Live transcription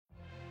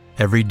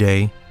Every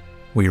day,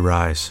 we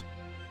rise,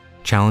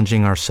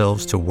 challenging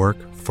ourselves to work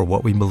for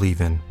what we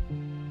believe in.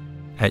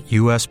 At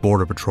U.S.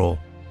 Border Patrol,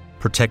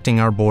 protecting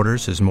our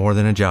borders is more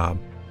than a job.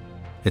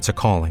 It's a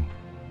calling.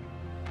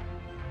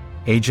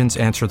 Agents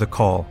answer the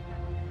call,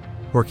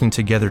 working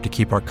together to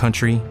keep our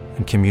country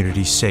and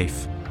communities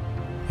safe.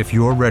 If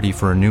you're ready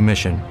for a new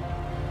mission,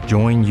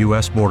 join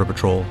U.S. Border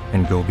Patrol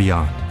and go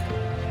beyond.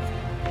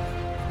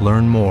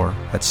 Learn more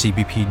at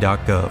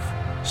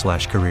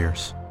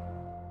cbp.gov/careers.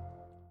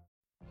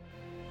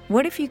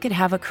 What if you could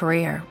have a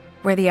career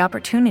where the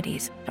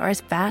opportunities are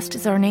as vast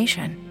as our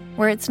nation,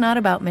 where it's not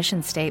about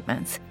mission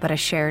statements, but a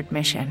shared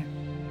mission?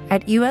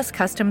 At U.S.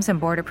 Customs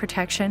and Border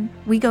Protection,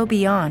 we go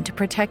beyond to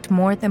protect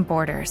more than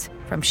borders.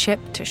 From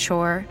ship to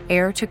shore,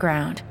 air to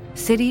ground,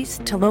 cities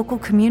to local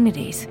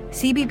communities,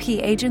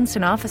 CBP agents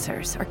and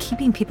officers are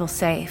keeping people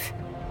safe.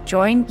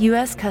 Join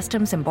U.S.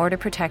 Customs and Border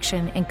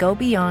Protection and go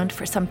beyond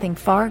for something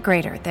far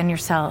greater than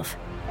yourself.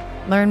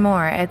 Learn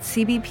more at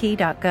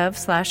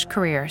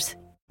cbp.gov/careers.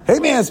 Hey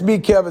man, it's me,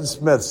 Kevin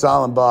Smith,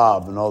 Silent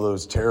Bob, and all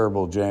those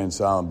terrible Jay and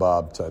Silent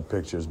Bob type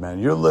pictures, man.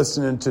 You're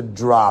listening to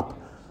Drop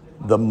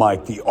the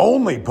Mic, the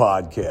only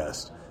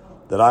podcast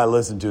that I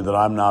listen to that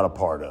I'm not a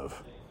part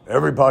of.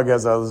 Every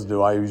podcast I listen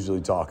to, I usually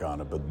talk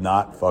on it, but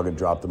not fucking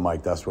Drop the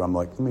Mic. That's where I'm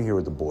like, let me hear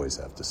what the boys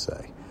have to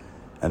say.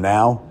 And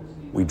now,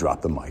 we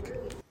drop the mic.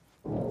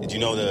 Did you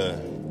know the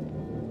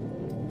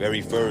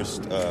very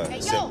first... Hey,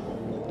 yo!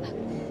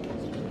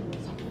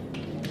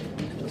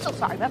 I'm so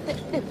sorry about that.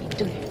 Didn't mean to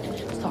do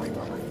that. Sorry,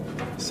 bro.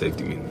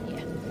 Safety meeting.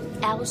 Yeah.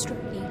 Alistair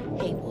E.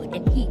 Haywood,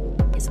 and he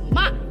is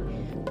my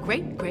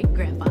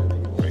great-great-grandfather.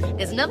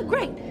 There's another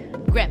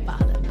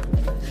great-grandfather.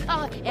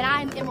 And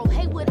I'm Emerald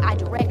Haywood. I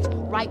direct,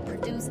 write,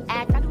 produce,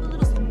 act. I do a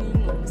little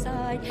singing on the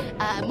side.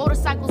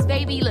 Motorcycles,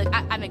 baby. Look,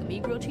 I make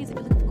mean grilled cheese. If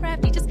you're looking for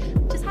crafty, just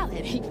holler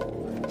at me.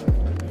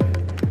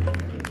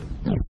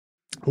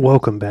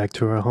 Welcome back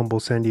to our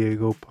humble San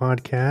Diego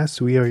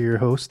podcast. We are your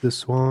hosts, The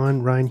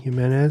Swan, Ryan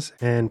Jimenez,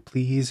 and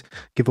please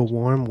give a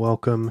warm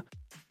welcome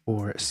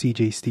for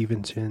CJ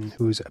Stevenson,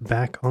 who's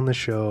back on the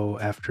show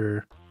after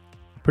a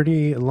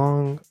pretty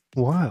long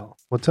while.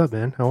 What's up,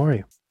 man? How are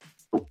you?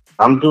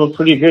 I'm doing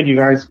pretty good. You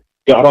guys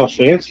got all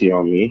fancy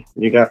on me.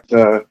 You got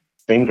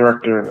same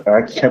director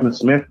Kevin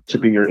Smith to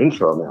be your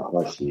intro now.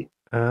 Let's see.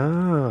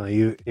 Oh,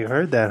 you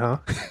heard that, huh?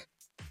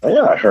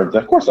 Yeah, I heard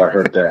that. Of course I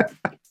heard that.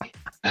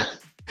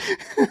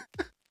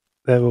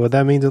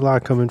 That means a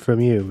lot coming from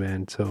you,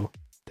 man. So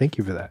thank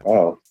you for that.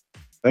 Oh,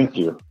 thank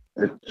you.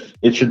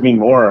 It should mean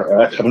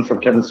more coming from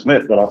Kevin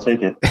Smith, but I'll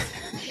take it.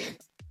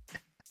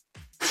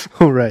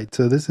 All right.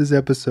 So this is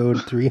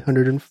episode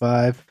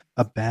 305,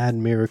 A Bad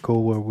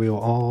Miracle, where we'll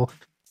all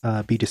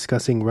be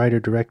discussing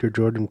writer-director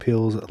Jordan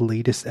Peele's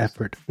latest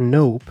effort,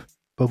 Nope.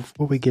 But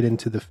before we get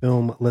into the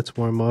film, let's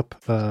warm up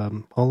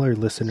all our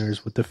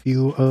listeners with a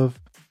few of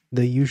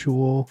the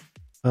usual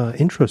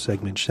intro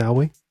segments, shall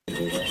we?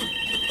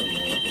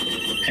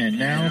 And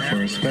now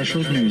for a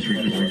special news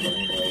report.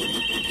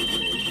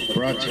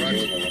 Brought to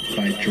you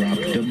by Drop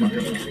the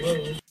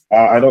Mic.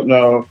 I don't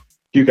know if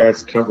you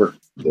guys covered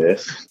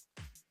this,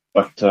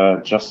 but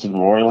Justin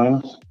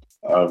Roiland,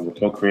 the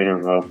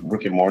co-creator of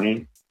Rick and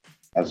Morty,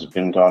 has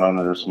been gone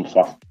under some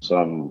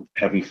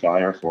heavy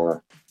fire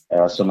for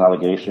some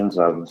allegations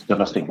of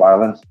domestic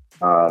violence.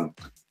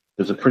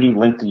 There's a pretty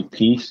lengthy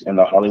piece in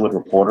the Hollywood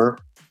Reporter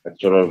that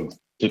sort of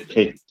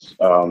dictates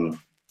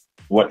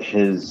what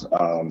his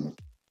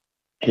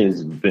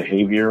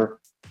behavior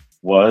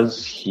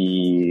was.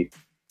 He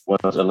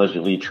was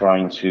allegedly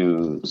trying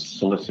to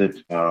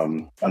solicit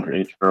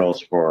underage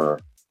girls for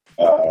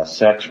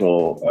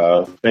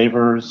sexual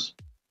favors.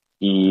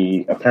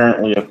 He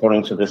apparently,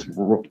 according to this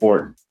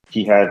report,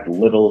 he had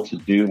little to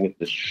do with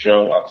the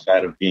show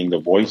outside of being the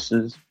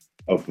voices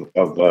of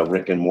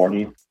Rick and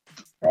Morty.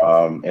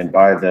 And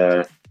by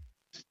the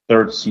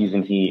third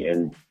season, he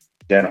and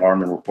Dan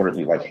Harmon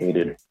reportedly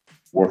hated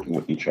working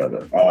with each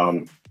other.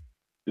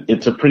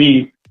 It's a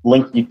pretty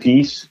lengthy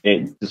piece.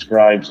 It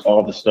describes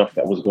all the stuff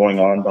that was going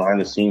on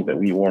behind the scenes that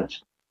we weren't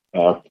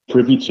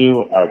privy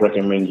to. I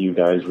recommend you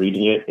guys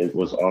reading it. It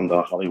was on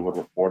the Hollywood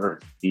Reporter.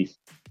 It's a piece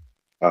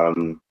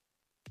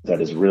that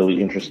is really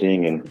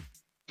interesting and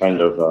kind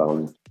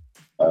of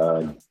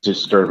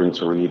disturbing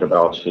to read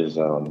about his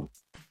all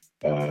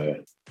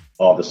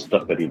the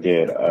stuff that he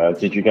did.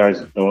 Did you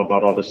guys know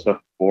about all this stuff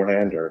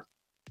beforehand, or?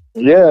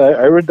 Yeah,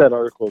 I read that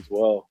article as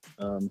well.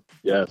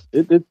 Yes,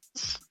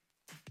 it's.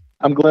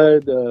 I'm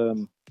glad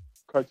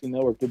Cartoon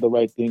Network did the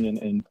right thing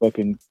and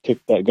fucking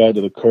kicked that guy to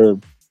the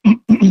curb.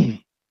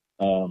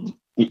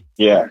 He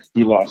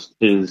lost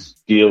his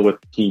deal with.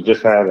 He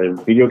just had a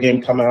video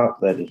game come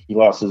out that he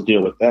lost his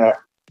deal with that.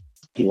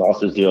 He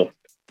lost his deal.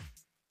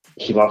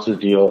 He lost his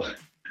deal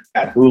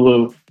at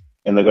Hulu,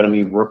 and they're going to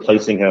be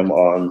replacing him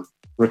on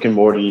Rick and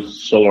Morty,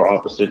 Solar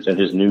Opposites, and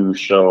his new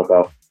show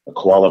about a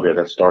koala bear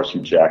that stars Hugh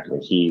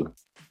Jackman. He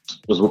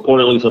was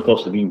reportedly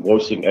supposed to be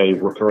voicing a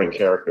recurring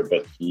character,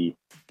 but his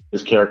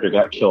character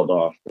got killed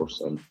off for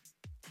some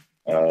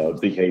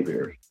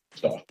behavior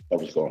stuff that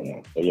was going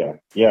on. So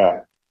yeah,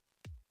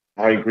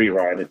 I agree,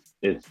 Ryan.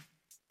 It's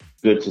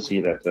good to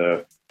see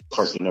that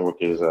Cartoon Network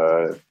is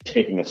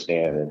taking a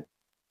stand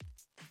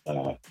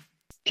and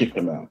kick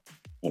them out.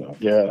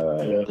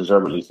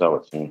 Deservedly so,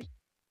 it seems.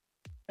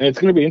 And it's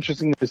going to be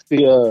interesting to see,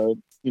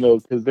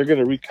 because they're going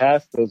to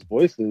recast those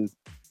voices.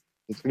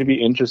 It's going to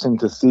be interesting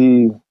to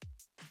see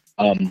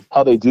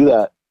how they do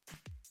that.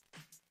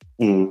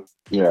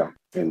 Yeah,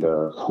 and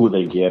who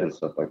they get and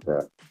stuff like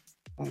that.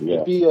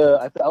 It'd be,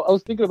 I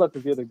was thinking about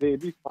this the other day.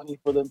 It'd be funny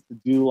for them to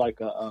do like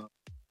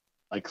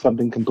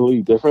something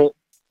completely different,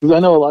 because I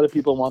know a lot of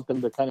people want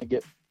them to kind of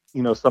get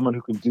someone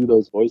who can do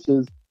those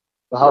voices.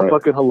 But how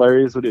fucking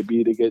hilarious would it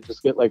be to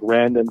get like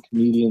random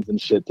comedians and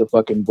shit to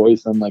fucking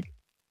voice them like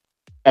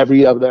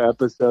every other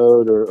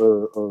episode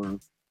or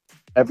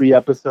every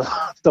episode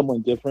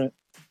someone different?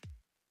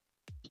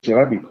 Yeah,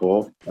 that'd be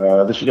cool.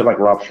 They should get like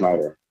Rob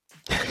Schneider.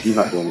 He's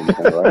not doing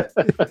anything, right?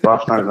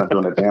 Rob Schneider's not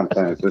doing a damn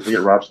thing. So they should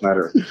get Rob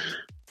Schneider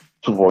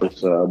to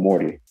voice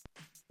Morty.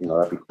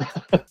 That'd be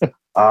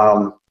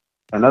cool.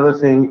 Another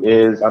thing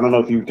is, I don't know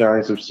if you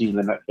guys have seen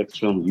the Netflix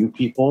film You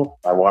People.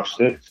 I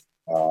watched it.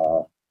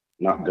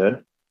 Not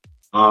good.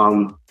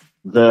 An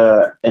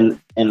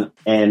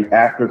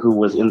actor who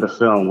was in the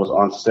film was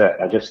on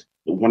set. I guess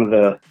one of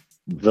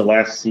the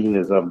last scene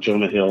is of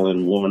Jonah Hill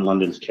and Lauren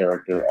London's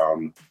character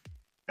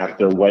at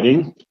their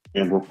wedding,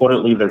 and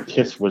reportedly their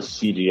kiss was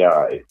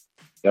CGI.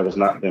 That was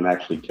not them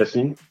actually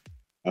kissing.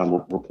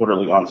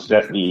 Reportedly on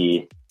set,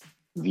 the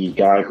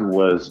guy who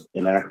was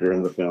an actor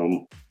in the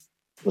film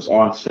was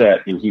on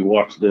set, and he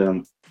watched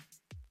them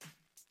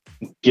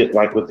get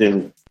like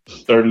within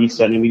 30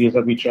 centimeters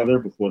of each other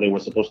before they were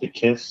supposed to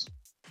kiss.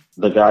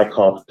 The guy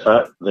called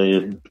cut,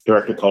 the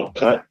director called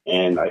cut,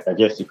 and I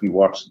guess if you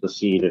watch the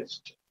scene,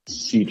 it's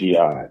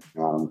CGI,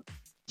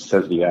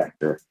 says the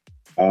actor.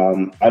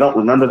 I don't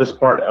remember this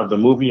part of the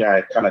movie.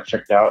 I kind of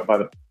checked out by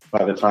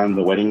the time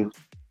the wedding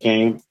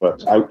came,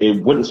 but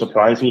it wouldn't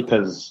surprise me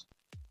because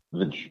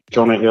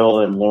Jonah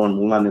Hill and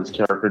Lauren London's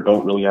character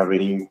don't really have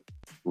any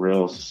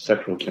real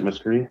sexual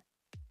chemistry.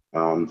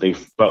 They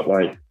felt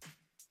like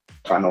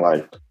kind of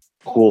like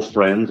cool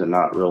friends and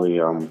not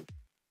really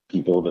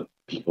people that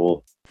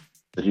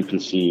you can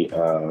see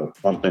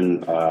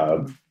bumping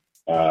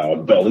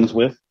bellies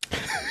with.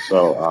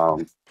 So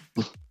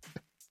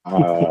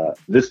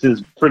this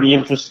is pretty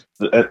interesting.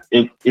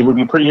 It would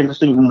be pretty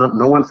interesting.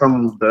 No one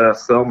from the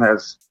film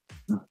has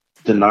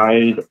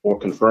denied or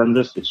confirmed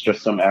this. It's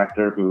just some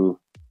actor who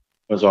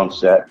was on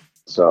set.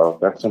 So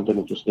that's something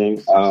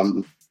interesting.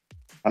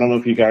 I don't know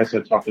if you guys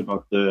had talked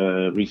about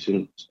the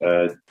recent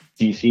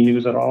DC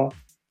news at all.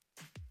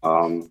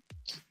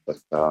 But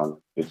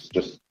it's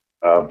just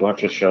a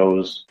bunch of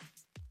shows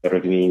that are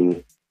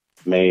being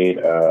made.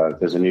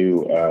 There's a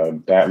new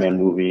Batman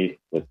movie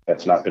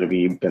that's not going to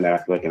be Ben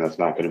Affleck, and that's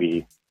not going to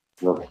be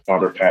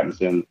Robert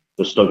Pattinson.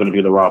 There's still going to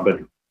be the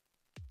Robert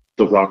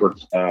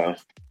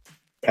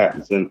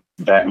Pattinson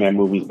Batman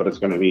movies, but it's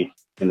going to be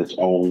in its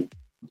own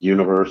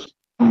universe.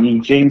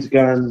 James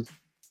Gunn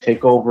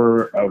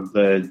takeover of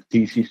the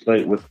DC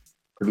slate with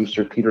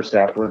producer Peter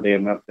Safran. They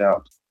have mapped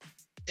out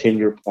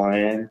 10-year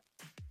plan.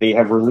 They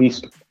have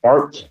released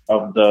part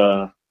of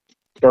the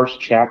first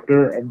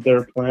chapter of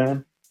their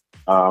plan,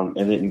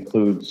 and it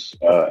includes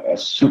a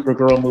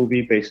Supergirl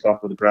movie based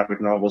off of the graphic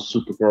novel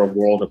Supergirl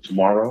World of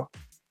Tomorrow,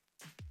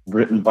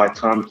 written by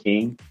Tom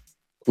King,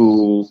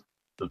 who,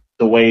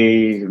 the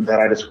way that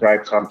I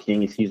describe Tom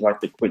King is he's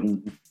like the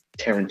Quentin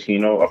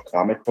Tarantino of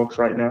comic books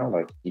right now.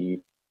 Like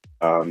he's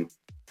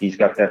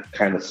got that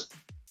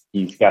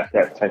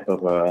type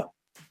of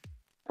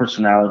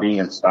personality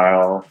and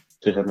style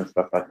to him and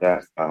stuff like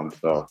that.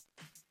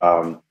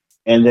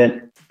 And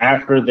then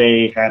after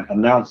they had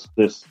announced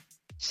this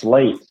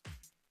slate,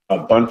 a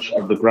bunch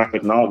of the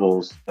graphic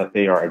novels that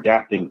they are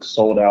adapting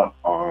sold out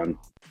on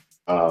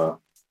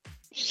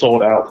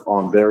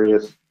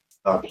various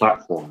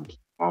platforms.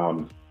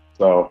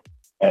 So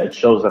it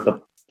shows that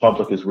the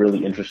public is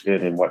really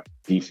interested in what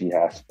DC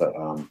has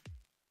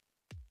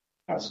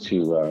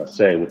to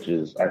say, which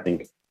is, I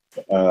think,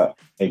 a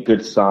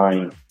good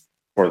sign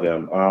for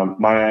them.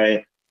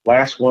 My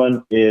last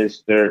one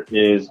is there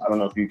was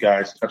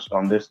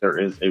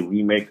a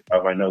remake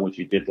of I Know What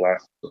You Did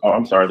Last. Oh,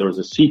 I'm sorry, there was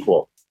a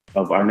sequel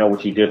of I Know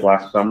What You Did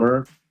Last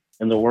Summer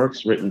in the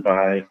works, written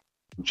by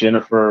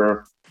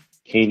Jennifer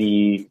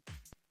Katie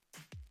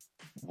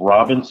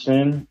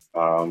Robinson.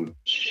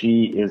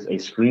 She is a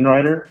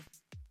screenwriter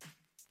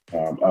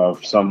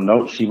of some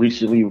note. She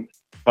recently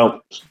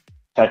helped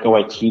Taika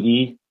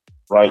Waititi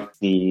write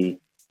the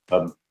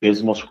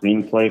abysmal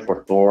screenplay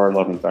for Thor: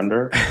 Love and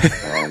Thunder.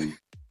 I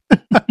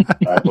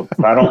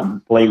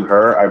don't blame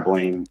her. I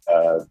blame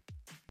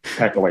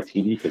Taika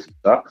Waititi because he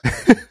sucks.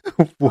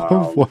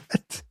 What?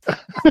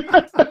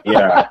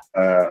 Yeah.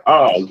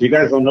 You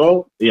guys don't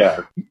know?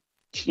 Yeah.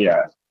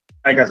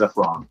 That guy's a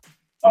fraud.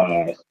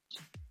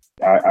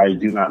 I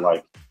do not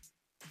like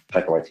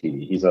Taika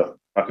Waititi. He's a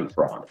fucking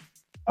fraud.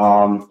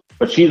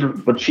 But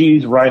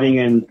she's writing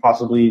and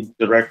possibly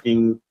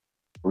directing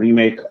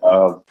remake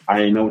of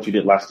I Know What You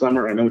Did Last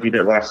Summer. I Know What You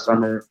Did Last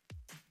Summer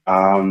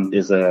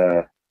is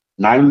a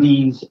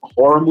 90s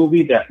horror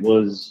movie that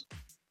was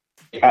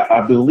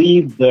I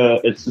believe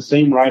it's the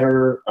same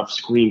writer of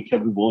Scream,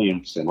 Kevin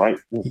Williamson, right?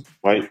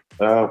 Right,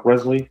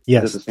 Wesley?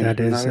 Yes, that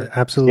is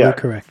absolutely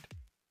correct.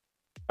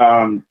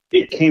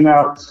 It came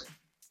out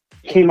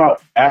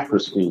after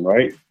Scream,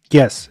 right?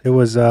 Yes, it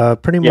was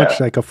pretty much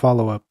like a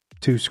follow-up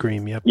to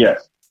Scream, yep.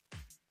 Yes.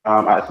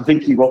 I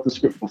think he wrote the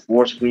script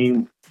before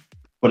Scream,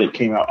 but it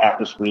came out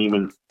after Scream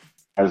and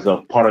as a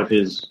part of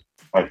his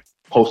like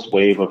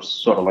post-wave of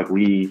sort of like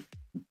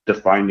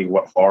redefining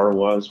what horror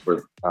was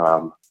for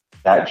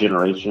that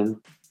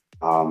generation.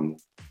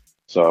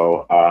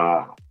 So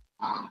I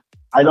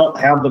don't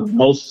have the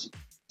most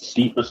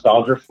steep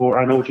nostalgia for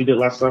I Know What You Did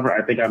Last Summer.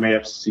 I think I may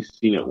have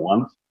seen it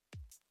once.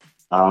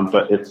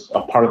 But it's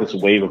a part of this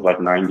wave of like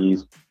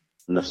 90s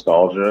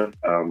nostalgia.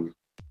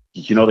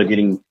 They're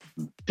getting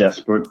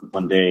desperate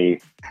when they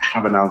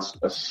have announced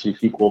a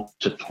sequel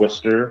to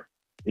Twister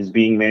is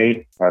being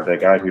made by the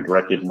guy who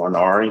directed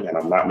Minari, and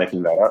I'm not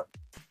making that up.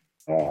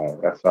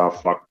 That's how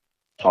fucked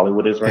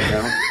Hollywood is right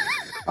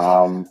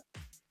now.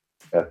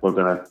 That we're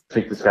gonna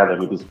take this guy that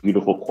made this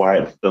beautiful,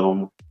 quiet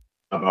film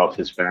about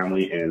his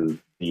family and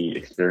the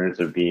experience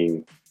of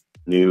being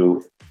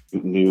new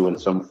in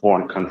some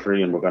foreign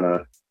country, and we're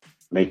gonna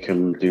make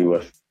him do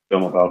a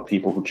film about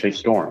people who chase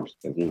storms.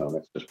 And,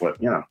 that's just what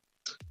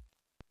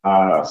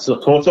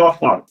So it's all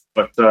fun,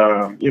 but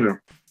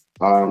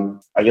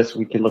I guess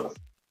we can look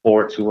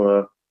forward to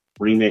a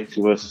remake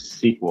to a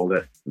sequel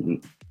that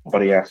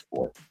nobody asked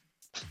for.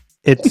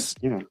 It's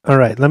all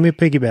right. Let me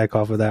piggyback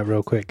off of that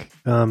real quick,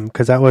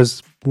 because that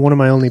was one of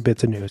my only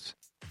bits of news.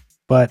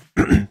 But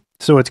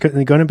so it's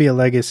going to be a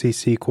legacy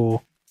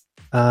sequel,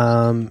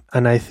 and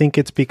I think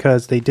it's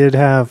because they did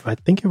have, I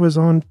think it was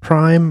on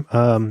Prime,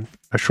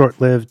 a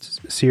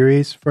short-lived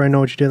series for I Know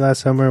What You Did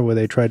Last Summer, where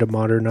they tried to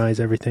modernize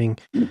everything.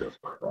 Jesus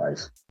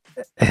Christ.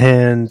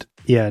 And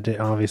yeah,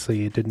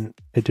 obviously it didn't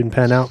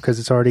pan out because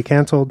it's already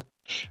canceled.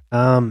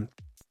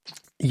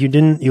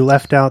 You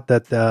left out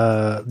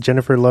that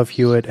Jennifer Love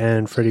Hewitt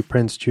and Freddie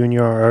Prinze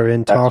Jr. are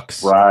in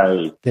talks. That's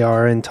right. They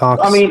are in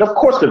talks. I mean, of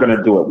course they're going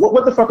to do it.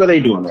 What the fuck are they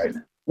doing right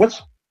now? What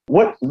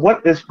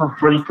is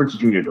Freddie Prinze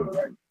Jr. doing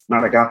right now?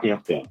 Not a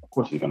goddamn thing. Of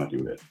course he's going to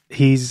do it.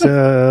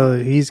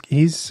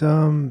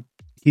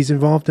 He's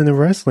involved in the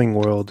wrestling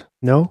world.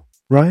 No,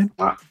 Ryan?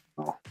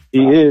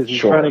 He is.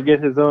 He's trying to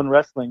get his own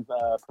wrestling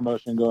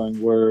promotion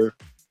going where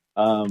he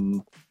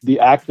wants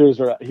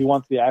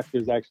the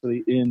actors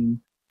actually in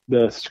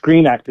the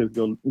Screen Actors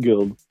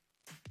Guild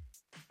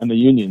and the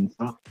unions.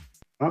 Oh,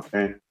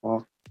 okay.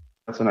 Well,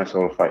 that's a nice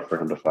little fight for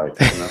him to fight.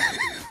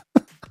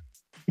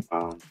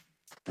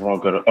 We're all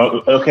good.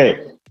 Oh,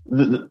 okay.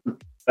 This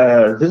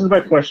is my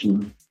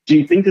question. Do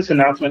you think this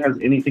announcement has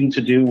anything to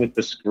do with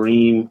the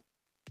Scream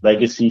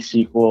Legacy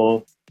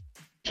sequel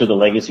to the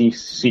Legacy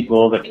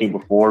sequel that came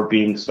before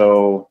being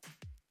so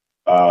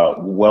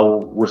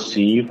well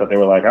received that they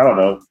were like, I don't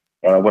know,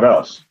 what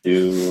else?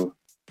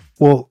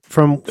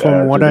 From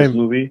what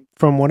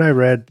I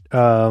read,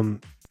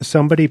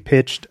 somebody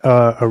pitched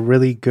a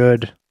really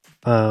good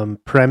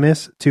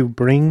premise to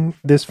bring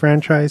this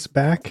franchise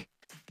back,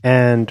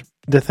 and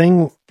the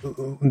thing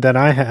that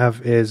I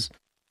have is,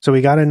 so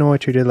we got I Know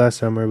What You Did Last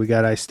Summer, we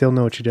got I Still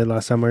Know What You Did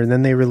Last Summer, and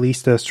then they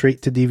released a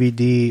straight to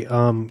DVD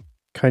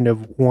kind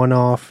of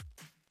one-off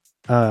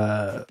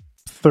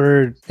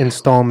third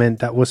installment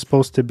that was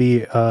supposed to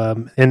be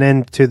an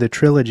end to the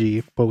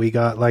trilogy, but we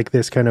got like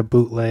this kind of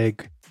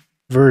bootleg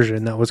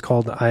version that was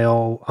called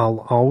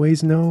I'll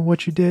Always Know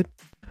What You Did.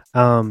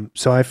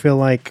 So I feel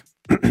like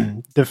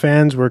the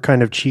fans were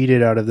kind of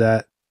cheated out of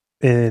that,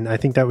 and I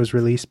think that was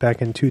released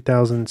back in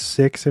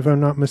 2006 if I'm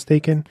not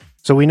mistaken.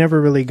 So we never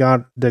really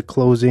got the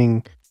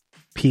closing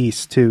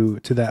piece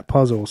to that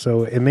puzzle.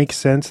 So it makes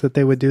sense that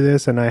they would do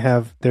this, and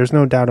there's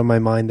no doubt in my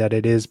mind that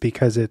it is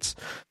because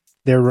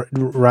they're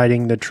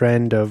riding the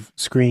trend of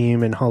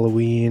Scream and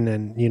Halloween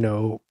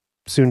and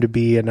soon to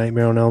be A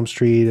Nightmare on Elm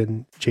Street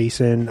and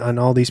Jason and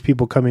all these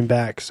people coming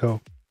back. So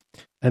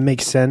it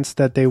makes sense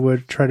that they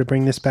would try to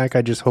bring this back.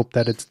 I just hope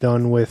that it's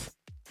done with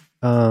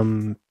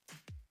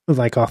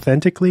like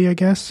authentically, I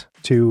guess,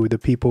 to the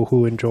people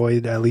who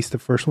enjoyed at least the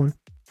first one.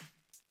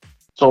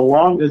 So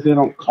long as they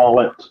don't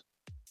call it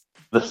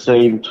the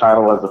same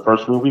title as the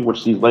first movie,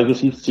 which these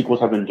legacy sequels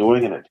have been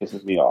doing, and it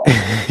pisses me off.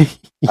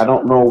 I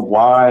don't know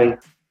why.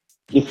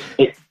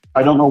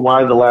 I don't know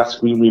why the last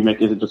Scream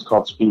remake isn't just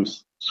called Scream.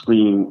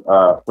 Scream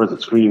 5?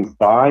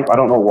 I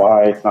don't know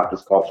why it's not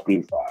just called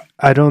Scream 5.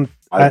 I don't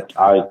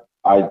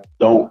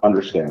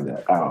understand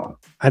that.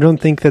 I don't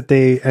think that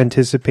they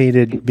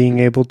anticipated being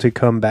able to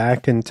come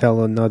back and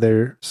tell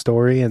another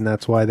story, and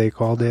that's why they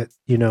called it,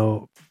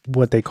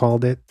 what they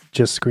called it,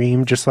 just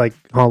Scream, just like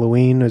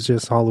Halloween is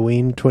just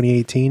Halloween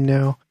 2018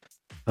 now.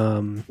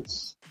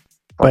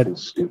 But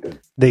stupid.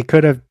 They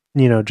could have,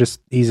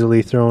 just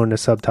easily thrown a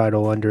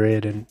subtitle under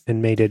it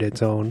and made it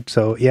its own.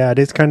 So yeah, it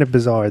is kind of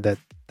bizarre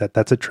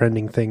that's a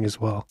trending thing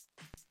as well.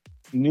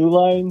 New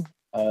Line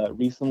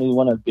recently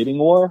won a bidding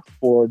war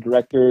for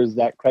director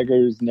Zach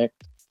Cregger's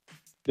next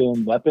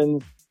film,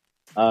 Weapons.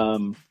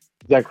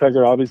 Zach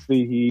Cregger,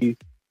 obviously,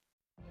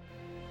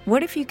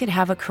 What if you could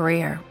have a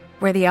career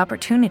where the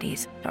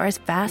opportunities are as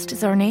vast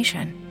as our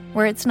nation,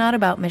 where it's not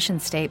about mission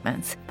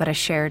statements, but a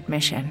shared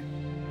mission.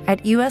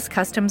 At U.S.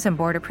 Customs and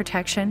Border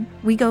Protection,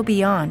 we go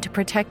beyond to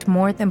protect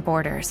more than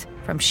borders.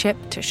 From ship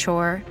to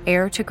shore,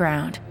 air to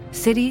ground,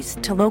 cities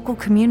to local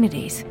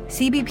communities,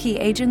 CBP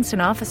agents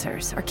and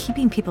officers are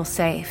keeping people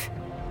safe.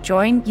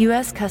 Join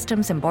U.S.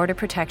 Customs and Border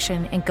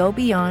Protection and go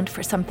beyond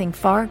for something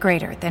far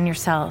greater than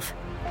yourself.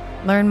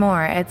 Learn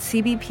more at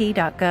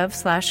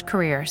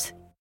cbp.gov/careers.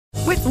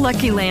 With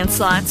Lucky Land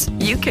Slots,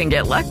 you can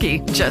get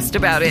lucky just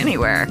about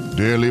anywhere.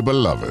 Dearly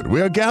beloved,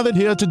 we are gathered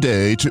here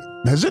today to...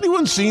 Has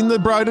anyone seen the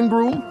bride and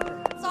groom?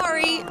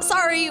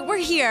 Sorry, we're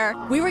here.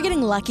 We were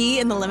getting lucky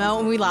in the limo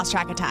and we lost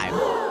track of time.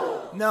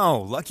 No,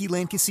 Lucky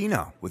Land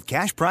Casino, with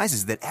cash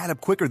prizes that add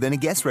up quicker than a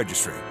guest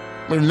registry.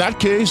 In that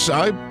case,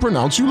 I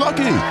pronounce you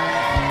lucky.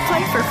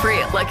 Play for free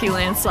at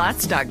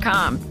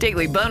LuckyLandSlots.com.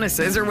 Daily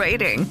bonuses are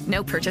waiting.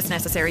 No purchase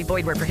necessary.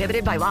 Void where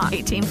prohibited by law.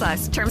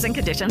 18+. Terms and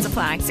conditions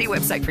apply. See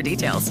website for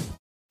details.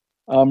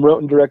 Wrote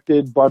and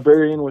directed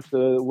Barbarian, which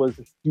was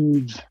a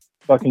huge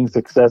fucking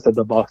success at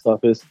the box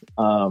office.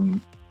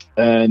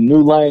 And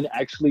New Line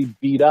actually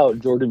beat out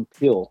Jordan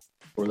Peele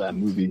for that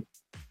movie.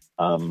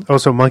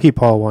 So Monkey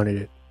Paw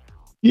wanted it.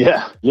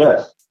 Yeah.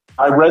 Yes.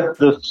 I read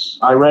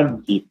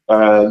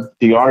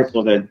the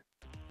article that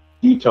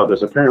detailed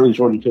this. Apparently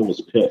Jordan Peele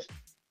was pissed.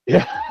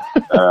 Yeah.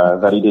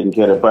 That he didn't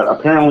get it. But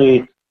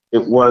apparently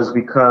it was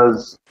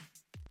because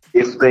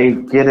if they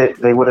get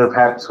it, they would have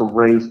had to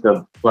raise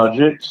the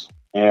budget,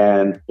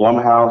 and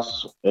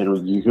Blumhouse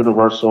and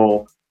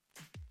Universal,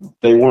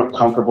 they weren't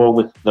comfortable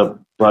with the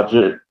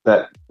budget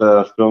that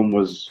the film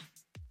was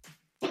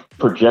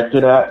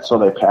projected at, so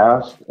they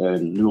passed,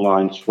 and New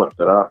Line swept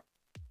it up.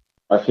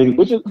 I think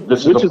which is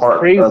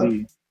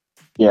crazy.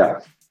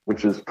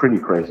 Which is pretty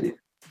crazy.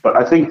 But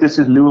I think this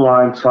is New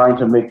Line trying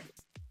to make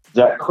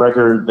Zach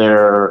Cregger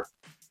their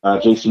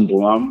Jason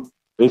Blum,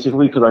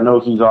 basically, because I know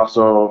he's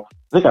also,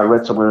 I think I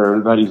read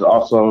somewhere that he's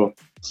also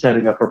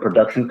setting up a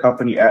production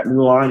company at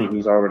New Line, and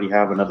he's already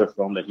have another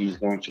film that he's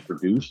going to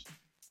produce,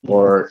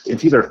 or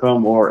it's either a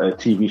film or a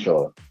TV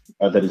show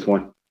that he's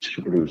going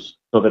to produce.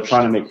 So they're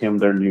trying to make him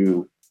their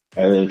new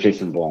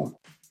Jason Blum.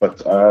 But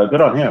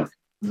good on him.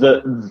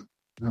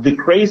 The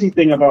crazy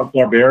thing about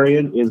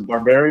Barbarian is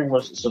Barbarian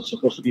was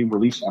supposed to be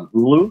released on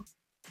Hulu,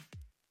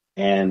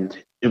 and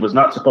it was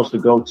not supposed to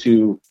go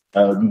to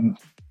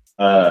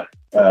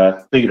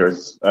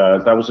theaters.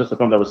 That was just a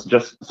film that was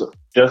just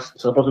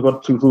supposed to go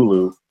to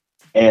Hulu,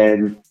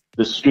 and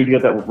the studio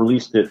that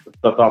released it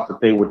thought that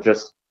they would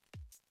just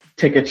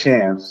take a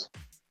chance,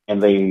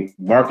 and they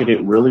marketed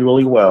it really,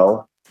 really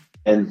well,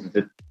 and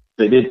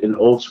they did an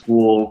old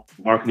school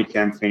marketing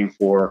campaign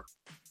for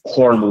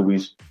horror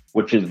movies,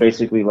 which is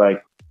basically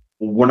like,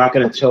 we're not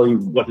going to tell you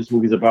what this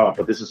movie's about,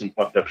 but this is some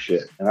fucked up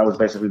shit. And that was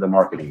basically the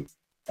marketing.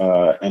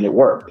 And it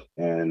worked.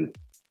 And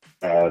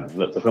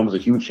the film was a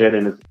huge hit,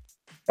 and it's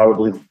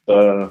probably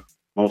the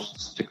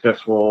most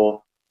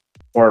successful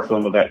horror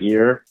film of that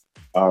year.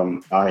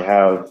 I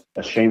have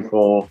a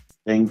shameful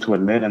thing to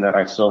admit, and that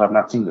I still have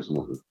not seen this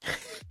movie.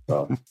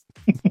 So,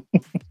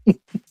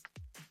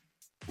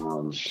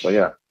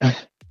 yeah.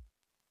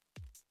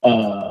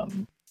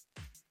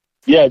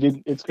 Yeah,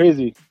 dude, it's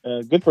crazy.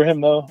 Good for him,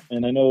 though.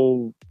 And I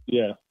know,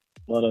 a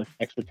lot of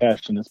extra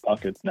cash in his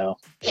pockets now.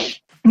 A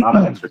lot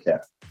of extra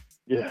cash.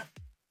 Yeah.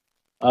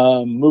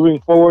 Moving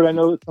forward, I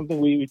know it's something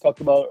we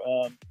talked about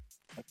a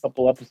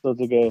couple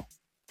episodes ago.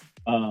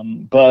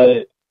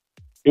 But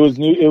it was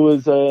new. It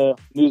was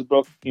news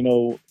broke,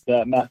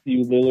 that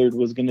Matthew Lillard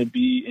was going to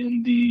be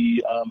in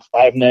the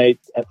Five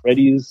Nights at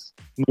Freddy's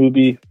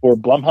movie for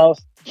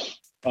Blumhouse.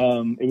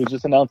 It was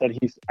just announced that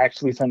he's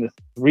actually signed a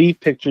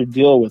 3-picture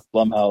deal with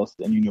Blumhouse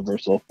and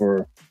Universal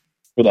for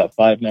that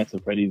Five Nights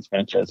at Freddy's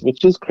franchise,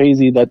 which is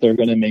crazy that they're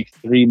going to make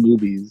 3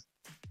 movies.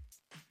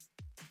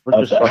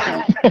 We're just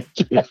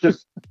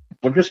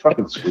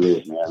fucking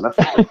screwed, man. That's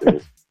what it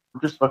is.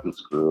 We're just fucking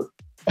screwed.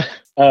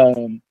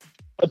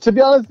 But to be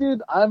honest,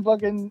 dude, I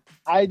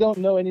don't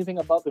know anything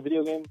about the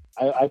video game.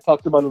 I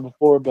talked about it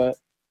before, but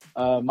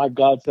my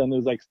godson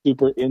was like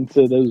super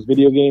into those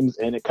video games,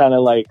 and it kind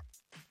of like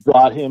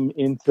brought him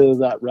into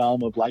that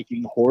realm of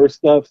liking horror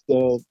stuff.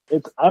 So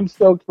I'm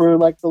stoked for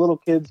like the little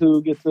kids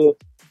who get to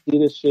see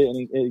this shit,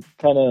 and it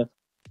kind of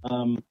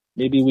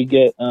maybe we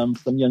get some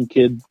young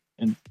kid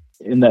in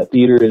that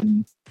theater,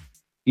 and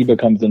he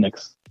becomes the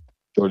next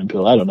Jordan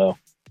Peele. I don't know,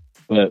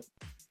 but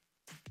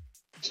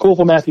it's cool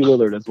for Matthew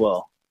Lillard as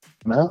well.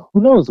 Well, who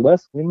knows,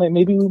 Wes? We might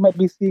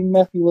be seeing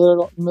Matthew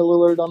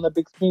Lillard on the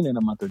big screen in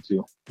a month or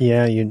two.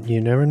 Yeah,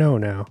 you never know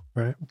now,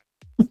 right?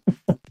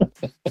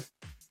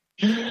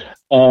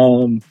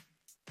 Let's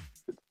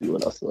see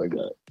what else do I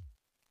got.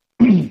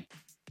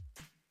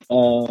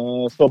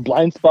 So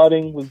Blind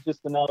Spotting was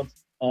just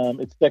announced.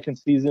 Its second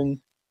season.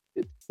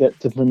 It's set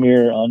to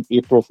premiere on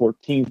April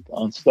 14th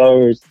on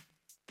Starz.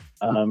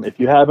 If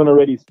you haven't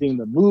already seen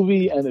the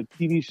movie and the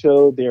TV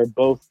show, they are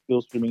both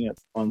still streaming it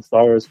on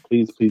Starz.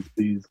 Please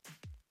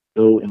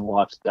go and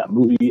watch that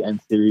movie and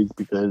series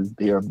because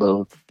they are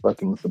both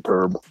fucking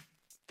superb.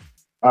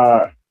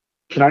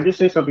 Can I just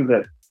say something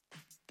that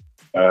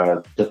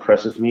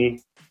depresses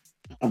me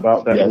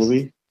about that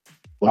movie.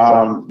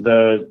 What's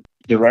The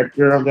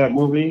director of that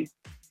movie,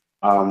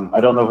 I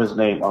don't know his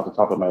name off the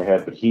top of my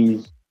head, but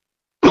he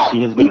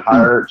has been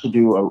hired to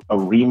do a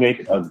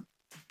remake of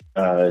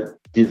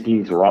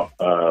Disney's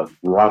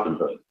Robin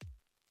Hood.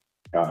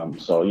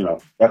 So, you know,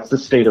 that's the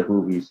state of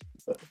movies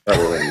that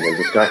we're in. Where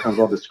this guy comes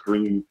on the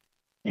screen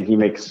and he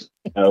makes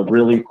a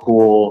really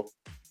cool,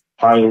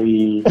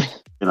 highly, you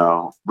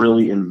know,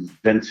 really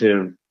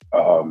inventive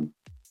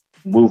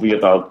movie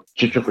about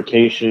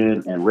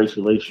gentrification and race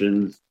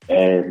relations,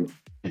 and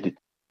the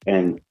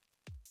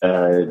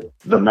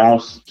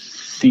mouse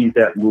sees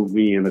that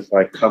movie and it's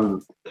like,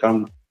 come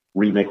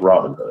remake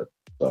Robin Hood.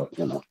 So,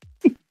 you know.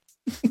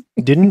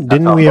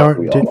 Didn't we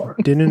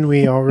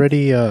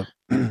already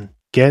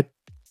get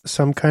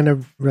some kind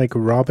of like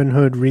Robin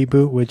Hood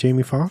reboot with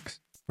Jamie Foxx,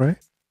 right?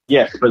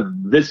 Yes, but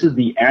this is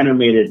the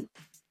animated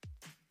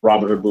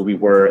Robin Hood movie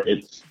where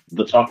it's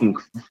the talking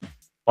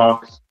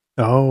fox.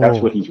 Oh, that's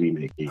what he's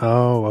remaking.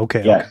 Oh,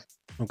 okay. Yes.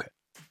 Okay.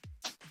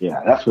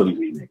 Yeah, that's what he's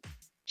remaking.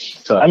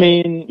 So, I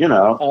mean, you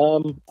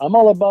know, I'm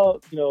all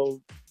about, you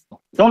know.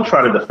 Don't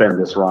try to defend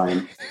this,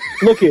 Ryan.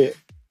 Look it.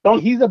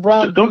 He's a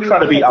brown. Don't try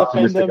to be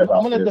optimistic about this.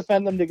 I'm going to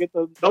defend them to get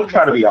the. Don't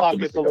try to be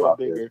optimistic a little about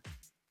bigger. this.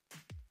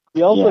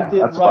 He also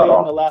did that's Raya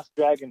and the Last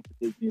Dragon for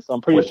Disney, so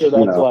I'm pretty sure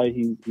that's why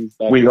he's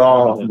back. We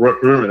all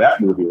remember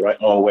that movie, right?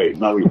 Oh wait,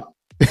 no, we don't.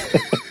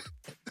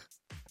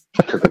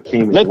 Because the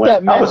King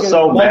went. I was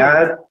so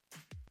mad.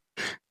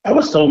 I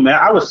was so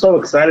mad. I was so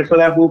excited for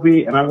that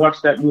movie, and I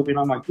watched that movie, and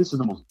I'm like, "This is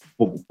the most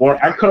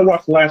boring." I could have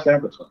watched the last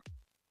Avatar.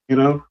 You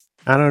know.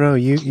 I don't know.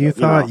 You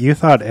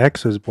thought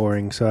X was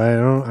boring, so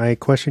I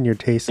question your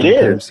taste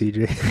sometimes,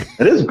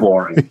 CJ. It is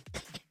boring.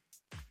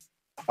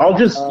 I'll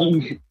just.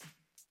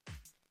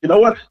 You know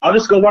what? I'll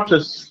just go watch a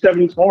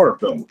 70s horror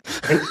film.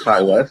 Thanks,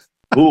 Ty West.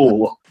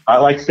 Ooh, I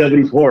like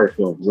 70s horror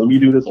films. Let me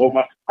do this.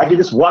 I can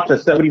just watch a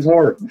 70s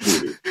horror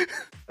movie.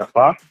 The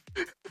fuck?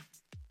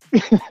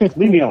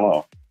 Leave me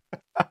alone.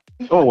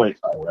 Go away,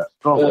 Ty West.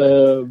 Go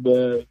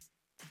away.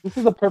 This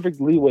is a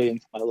perfect leeway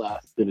into my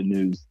last bit of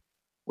news,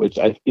 which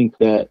I think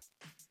that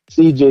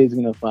CJ is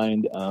going to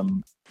find.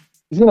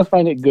 He's going to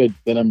find it good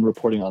that I'm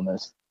reporting on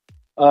this.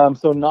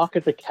 So, Knock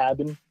at the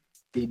Cabin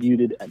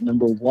debuted at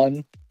number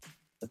 1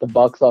 at the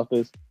box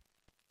office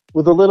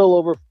with a little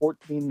over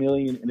 14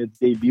 million in its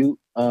debut.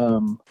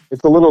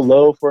 It's a little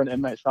low for an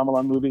M. Night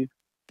Shyamalan movie.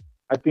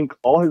 I think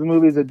all his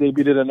movies have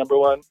debuted at number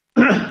 1.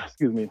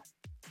 Excuse me.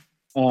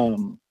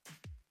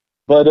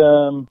 But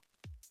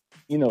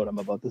you know what I'm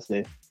about to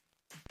say.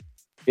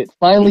 It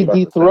finally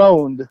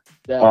dethroned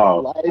that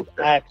live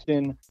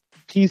action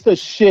piece of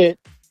shit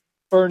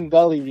Fern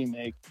Gully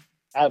remake.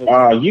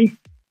 Avatar. You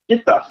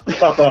get the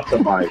fuck off the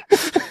mic.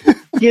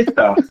 Get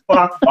the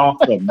fuck off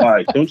the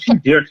mic. Don't you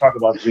dare talk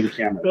about Jim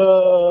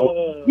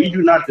Cameron. We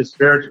do not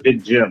disparage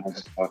Big Jim on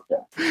this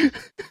podcast.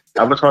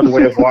 Avatar: The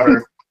Way of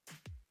Water.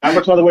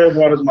 Avatar: The Way of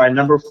Water is my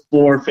number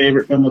 4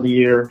 favorite film of the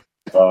year.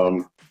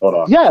 Hold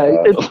on.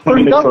 Yeah, it's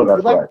Fern Gully.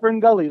 You like Fern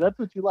Gully. That's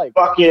what you like.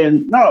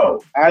 Fucking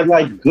no. I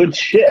like good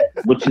shit,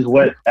 which is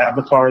what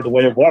Avatar: The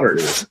Way of Water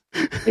is.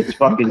 It's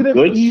fucking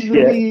good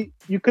shit.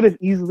 You could have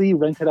easily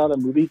rented out a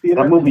movie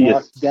theater. A movie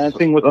is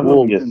Dancing with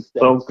Wolves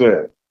instead. So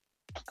good.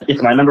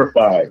 It's my number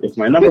 5. It's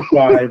my number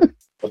 5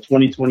 of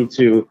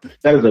 2022.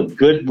 That is a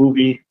good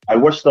movie. I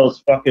wish those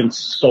fucking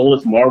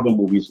soulless Marvel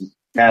movies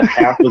had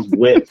half as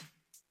wit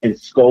and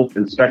scope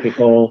and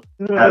spectacle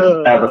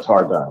as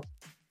Avatar does.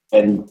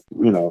 And,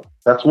 you know,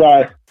 that's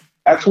why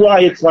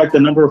it's like the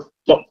number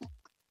 4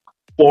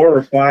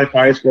 or 5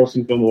 highest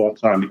grossing film of all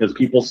time, because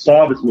people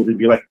saw this movie and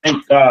be like,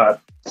 thank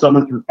God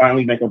someone can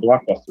finally make a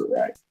blockbuster,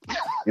 right?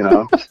 You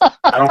know?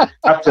 I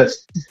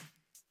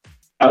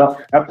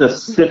don't have to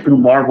sit through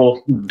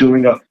Marvel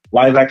doing a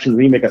live action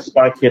remake of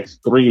Spy Kids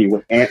 3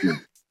 with Ant-Man.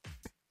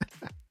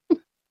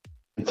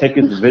 And take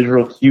its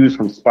visual cues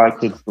from Spy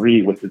Kids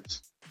 3 with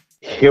its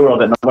hero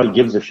that nobody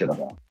gives a shit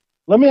about.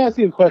 Let me ask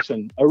you a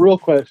question, a real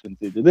question,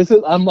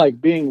 CJ. I'm like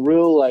being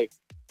real, like,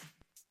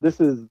 this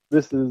is.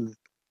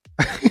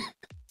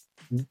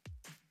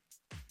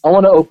 I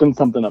want to open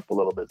something up a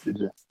little bit,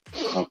 CJ.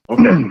 Oh,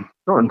 okay.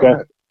 Sure.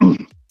 Okay.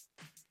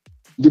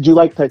 Did you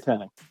like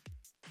Titanic?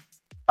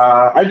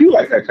 I do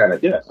like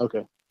Titanic, yes.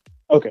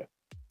 Okay.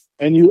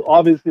 And you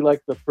obviously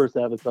like the first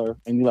Avatar,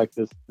 and you like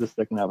this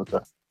second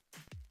Avatar.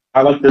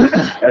 I like this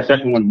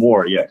second one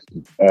more, yes.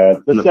 You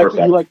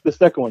like the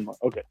second one more,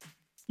 okay.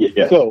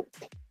 Yeah. So,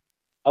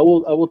 I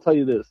will tell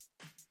you this: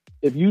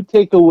 if you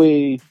take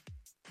away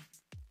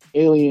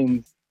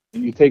Aliens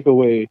and you take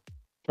away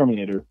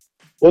Terminator,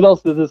 what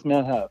else does this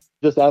man have?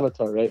 Just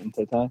Avatar, right? And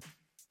Titanic.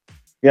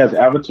 He has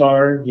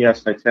Avatar. He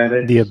has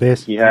Titanic. The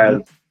Abyss. He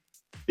has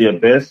The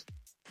Abyss.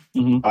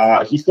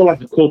 Mm-hmm. He still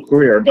has a cool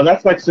career, but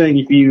that's like saying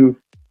if you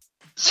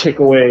take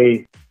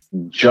away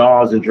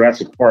Jaws and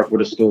Jurassic Park, what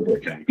is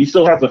Spielberg have? He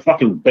still has a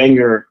fucking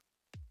banger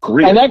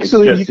career. And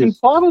actually, you can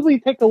probably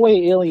take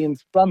away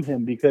Aliens from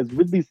him because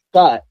Ridley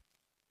Scott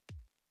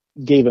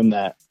gave him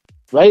that,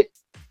 right?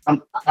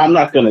 I'm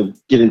not going to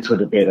get into a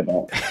debate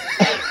about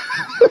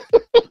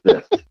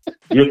this.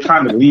 you're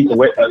trying to lead the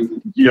witness.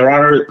 Your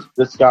Honor,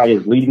 this guy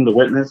is leading the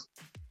witness.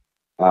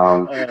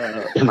 And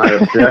I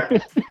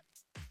object.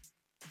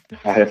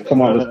 I have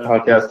come on this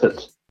podcast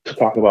to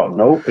talk about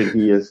Nope, and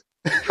he is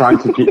trying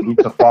to get me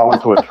to fall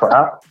into a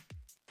trap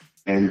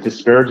and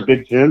disparage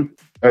Big Jim.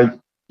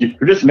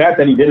 You're just mad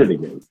that he did it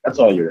again. That's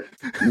all you're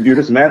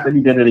just mad that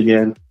he did it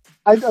again.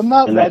 I'm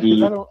not and mad.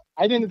 That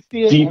I didn't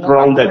see it.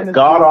 Dethroned that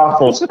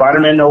god-awful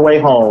Spider-Man No Way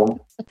Home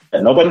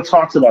that nobody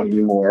talks about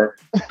anymore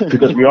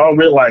because we all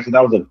realized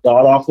that was a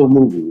god-awful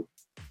movie.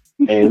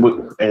 And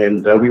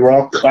we were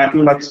all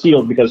clapping like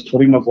seals because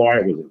Tobey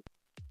Maguire was in it.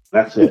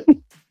 That's it.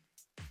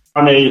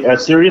 On a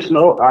serious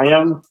note, I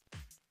am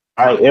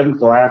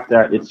glad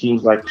that it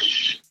seems like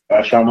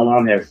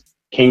Shyamalan has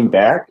came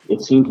back.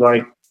 It seems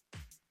like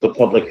the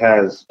public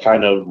has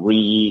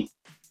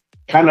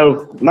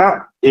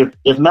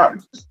not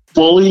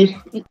fully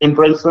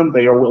embraced him.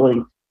 They are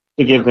willing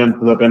to give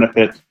him the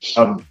benefit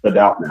of the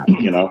doubt now.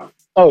 You know.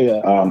 Oh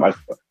yeah.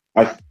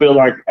 I feel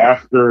like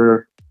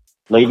after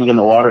Lady in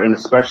the Water, and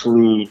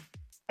especially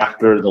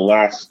after the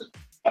last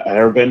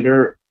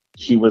Airbender,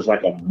 he was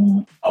like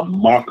a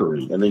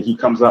mockery, and then he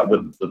comes out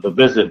with the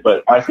Visit.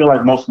 But I feel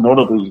like most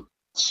notably,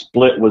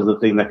 Split was the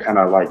thing that kind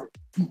of like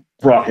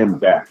brought him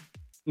back.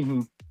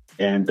 Mm-hmm.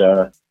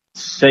 And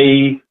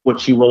say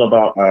what you will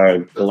about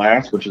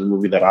Glass, which is a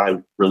movie that I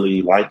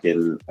really like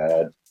and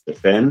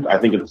defend. I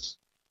think it's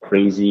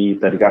crazy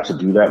that he got to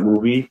do that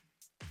movie,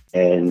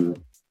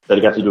 and that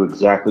he got to do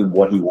exactly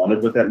what he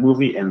wanted with that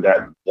movie, and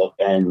that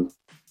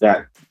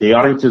the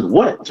audiences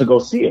went to go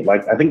see it.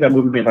 Like, I think that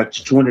movie made like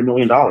 $200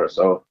 million.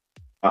 So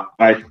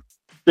I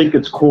think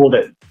it's cool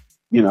that,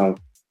 you know,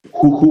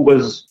 who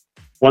was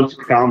once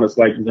crowned as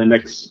like the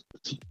next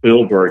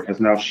Spielberg has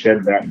now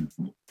shed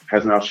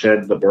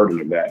the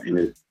burden of that,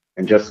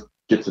 and just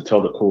gets to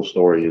tell the cool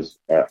stories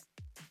that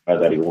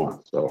he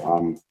wants.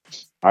 So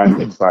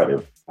I'm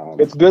excited.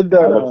 It's good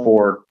that I look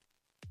forward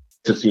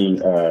to seeing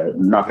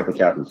Knock at the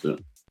Cabin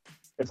soon.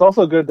 It's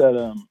also good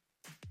that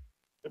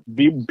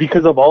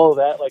because of all of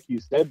that, like you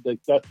said,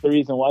 that's the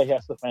reason why he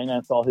has to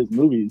finance all his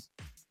movies,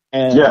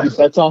 and he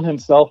bets on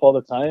himself all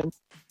the time.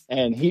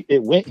 And he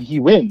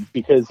wins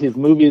because his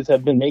movies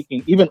have been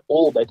making, even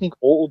Old. I think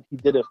Old, he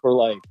did it for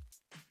like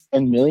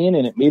 10 million,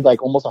 and it made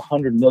like almost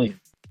 100 million.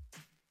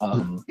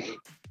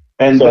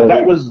 And so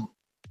that was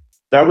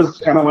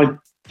kind of like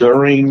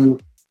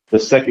during the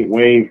second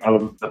wave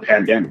of the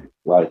pandemic,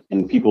 like,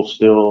 and people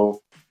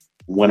still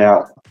went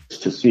out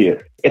to see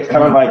it. It's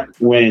kind of like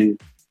when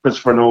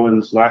Christopher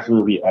Nolan's last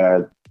movie,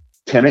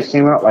 Tenet,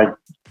 came out, like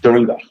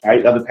during the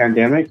height of the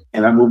pandemic,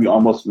 and that movie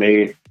almost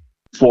made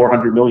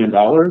 $400 million.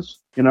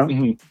 You know,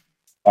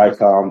 like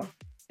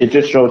it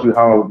just shows you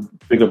how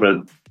big of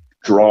a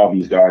draw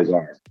these guys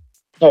are.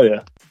 Oh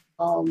yeah.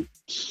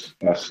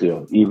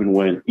 Still,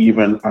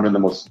 even under the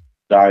most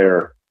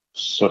dire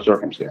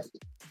circumstances.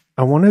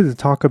 I wanted to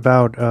talk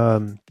about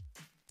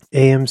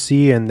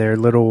AMC and their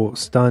little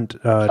stunt.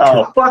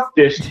 Fuck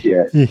this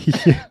shit.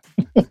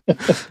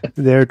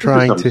 They're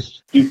trying to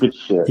stupid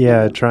shit.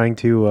 Yeah, trying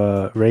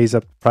to raise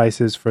up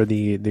prices for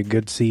the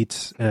good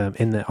seats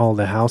in all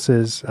the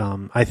houses.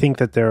 I think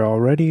that they're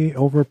already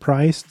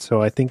overpriced,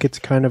 so I think it's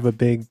kind of a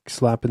big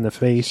slap in the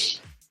face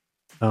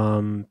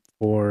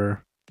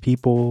for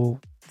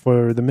people,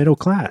 for the middle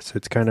class.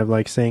 It's kind of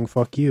like saying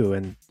fuck you,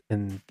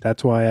 and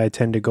that's why I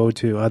tend to go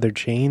to other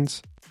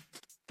chains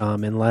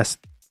unless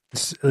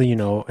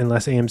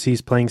AMC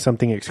is playing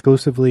something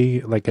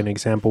exclusively. Like an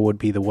example would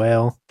be The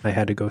Whale. I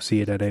had to go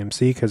see it at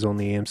AMC because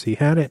only AMC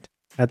had it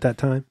at that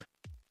time.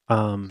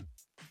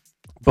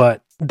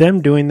 But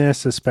them doing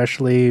this,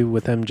 especially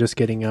with them just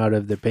getting out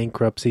of the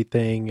bankruptcy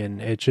thing,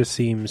 and it just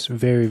seems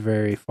very,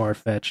 very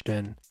far-fetched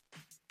and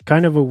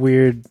kind of a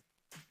weird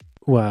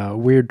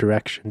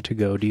direction to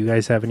go. Do you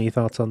guys have any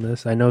thoughts on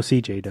this? I know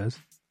CJ does,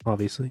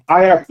 obviously.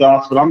 I have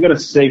thoughts, but I'm going to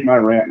save my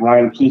rant.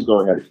 Ryan, please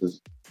go ahead,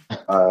 because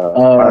that's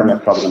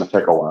probably going to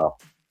take a while.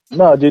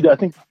 No, dude, I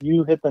think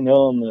you hit the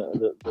nail on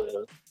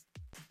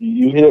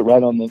you hit it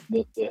right on the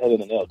head of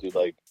the nail, dude.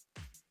 Like,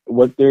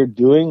 what they're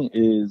doing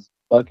is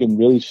fucking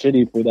really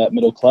shitty for that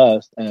middle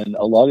class, and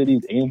a lot of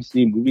these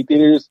AMC movie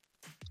theaters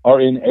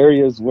are in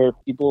areas where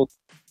people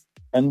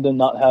tend to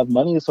not have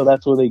money, so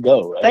that's where they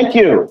go, right? Thank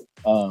you.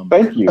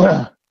 Thank you.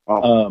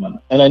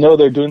 And I know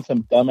they're doing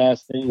some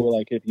dumbass thing where,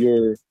 like, if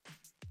you're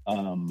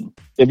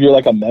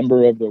like a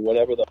member of the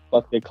whatever the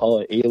fuck they call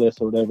it, A-list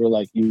or whatever,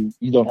 like you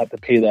don't have to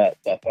pay that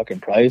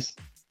fucking price.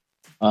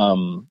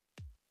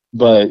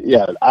 But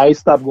yeah, I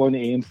stopped going to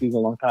AMC's a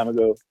long time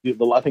ago.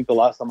 I think the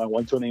last time I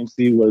went to an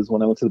AMC was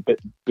when I went to the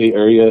Bay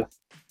Area.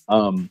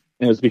 And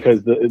it was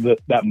because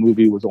that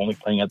movie was only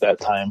playing at that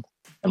time,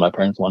 and my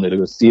parents wanted to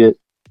go see it.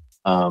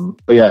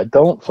 But yeah,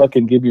 don't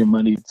fucking give your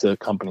money to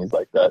companies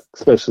like that,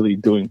 especially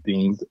doing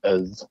things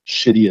as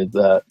shitty as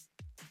that.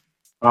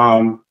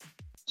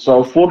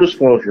 So full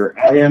disclosure,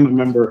 I am a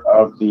member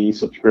of the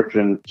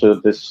subscription to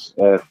this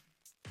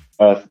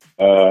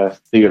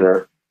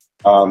theater.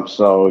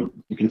 So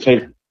you can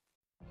take.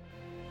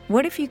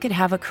 What if you could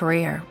have a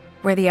career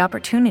where the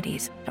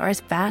opportunities are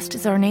as vast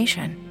as our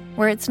nation,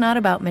 where it's not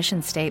about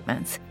mission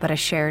statements, but a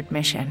shared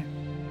mission.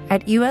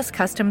 At U.S.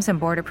 Customs and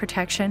Border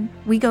Protection,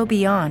 we go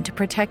beyond to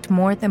protect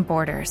more than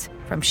borders.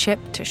 From ship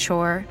to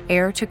shore,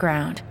 air to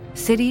ground,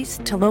 cities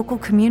to local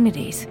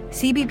communities,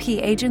 CBP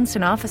agents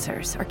and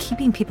officers are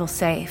keeping people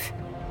safe.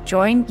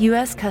 Join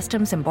U.S.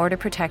 Customs and Border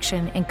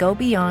Protection and go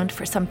beyond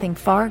for something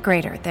far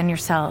greater than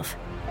yourself.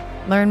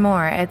 Learn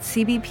more at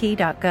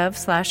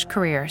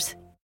cbp.gov/careers.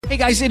 Hey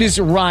guys, it is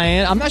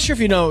Ryan. I'm not sure if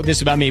you know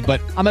this about me,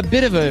 but I'm a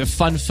bit of a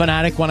fun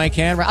fanatic when I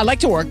can. I like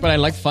to work, but I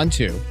like fun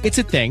too. It's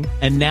a thing.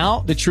 And now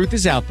the truth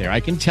is out there.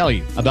 I can tell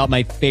you about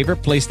my favorite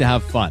place to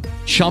have fun.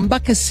 Chumba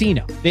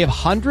Casino. They have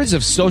hundreds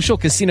of social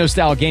casino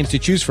style games to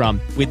choose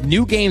from with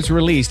new games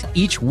released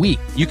each week.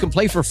 You can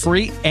play for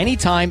free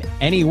anytime,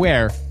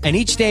 anywhere. And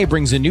each day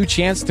brings a new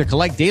chance to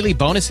collect daily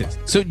bonuses.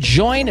 So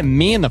join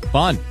me in the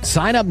fun.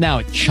 Sign up now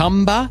at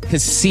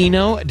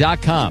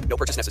ChumbaCasino.com. No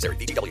purchase necessary.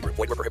 VGW Group.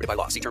 Void where prohibited by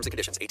law. See terms and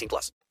conditions.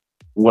 18+.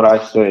 What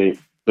I say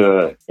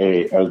to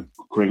a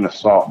grain of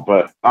salt,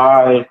 but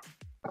I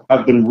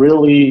have been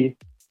really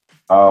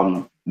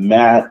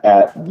mad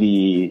at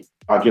the,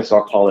 I guess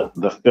I'll call it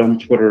the film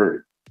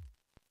Twitter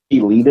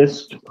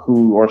elitists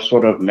who are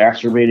sort of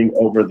masturbating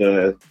over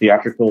the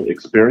theatrical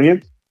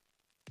experience.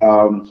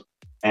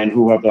 And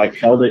who have like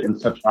held it in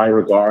such high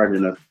regard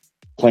and have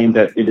claimed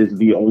that it is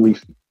the only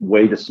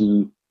way to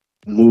see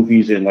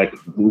movies, and like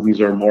movies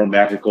are more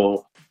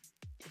magical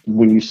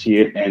when you see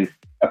it in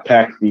a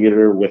packed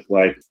theater with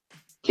like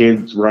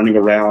kids running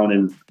around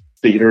in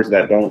theaters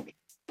that don't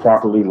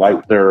properly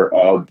light their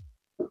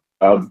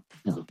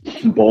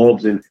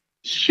bulbs, and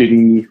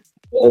shitty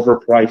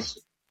overpriced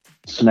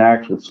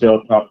snacks with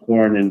stale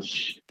popcorn and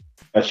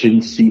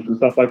shitty seats and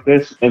stuff like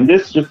this. And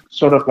this just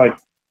sort of like,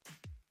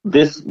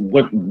 this,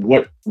 what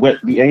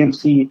the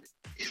AMC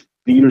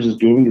theaters is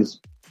doing is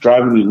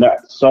driving me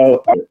nuts.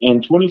 So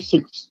in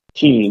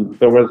 2016,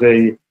 there was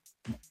a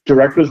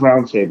directors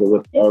roundtable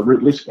with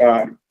Ridley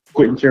Scott,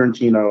 Quentin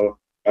Tarantino,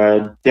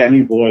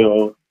 Danny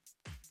Boyle,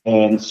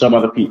 and some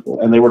other people.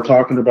 And they were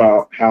talking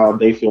about how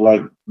they feel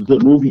like the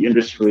movie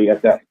industry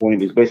at that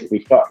point is basically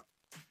fucked.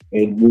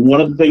 And one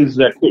of the things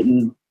that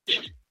Quentin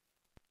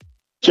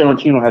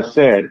Tarantino has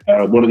said,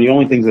 one of the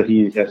only things that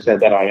he has said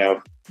that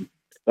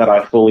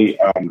I fully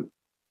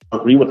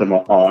agree with him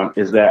on,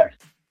 is that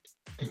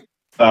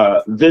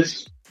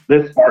this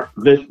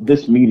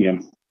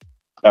medium,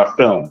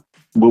 film,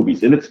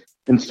 movies, in its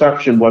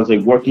inception was a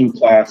working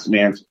class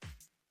man's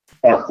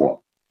art form.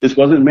 This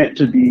wasn't meant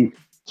to be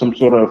some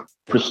sort of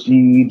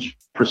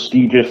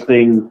prestigious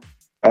thing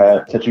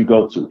that you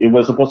go to. It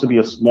was supposed to be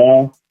a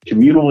small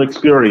communal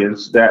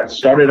experience that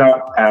started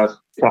out as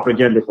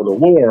propaganda for the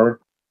war,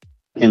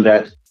 and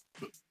that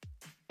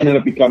ended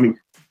up becoming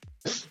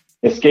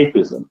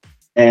escapism.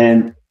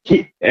 And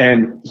he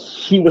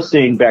was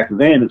saying back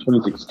then in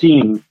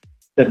 2016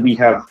 that we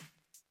have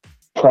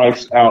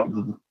priced out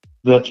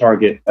the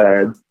target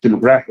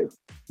demographic.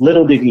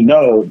 Little did he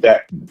know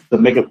that the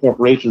mega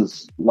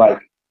corporations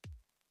like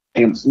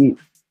AMC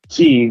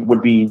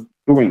would be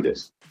doing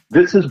this.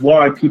 This is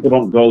why people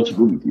don't go to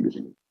movie theaters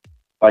anymore.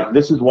 Like,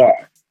 this is why.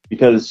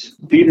 Because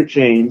theater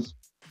chains,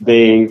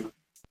 they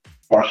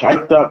are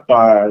hyped up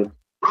by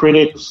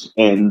critics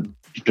and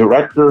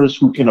directors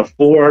who can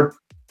afford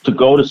to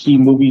go to see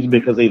movies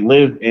because they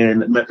live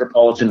in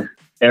metropolitan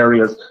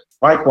areas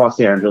like Los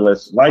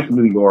Angeles, like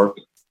New York,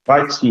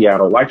 like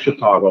Seattle, like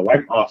Chicago,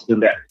 like Austin,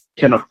 that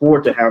can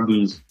afford to have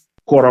these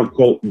quote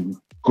unquote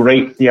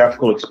great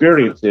theatrical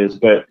experiences.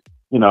 But,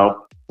 you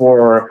know,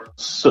 for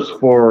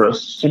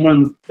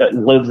someone that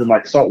lives in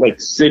like Salt Lake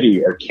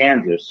City or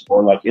Kansas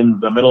or like in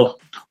the middle of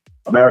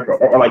America,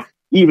 or like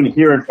even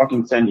here in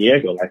fucking San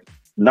Diego, like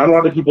not a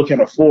lot of people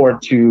can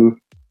afford to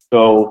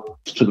go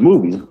to the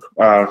movies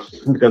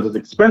because it's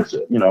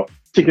expensive. You know,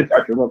 tickets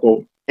at your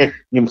local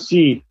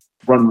AMC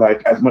run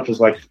like as much as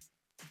like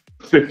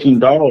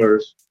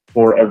 $15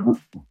 for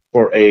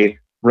a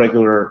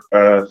regular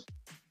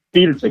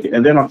theater ticket,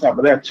 and then on top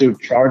of that, to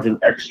charge an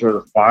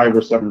extra $5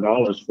 or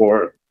 $7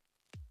 for,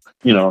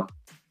 you know,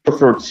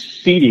 preferred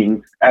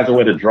seating as a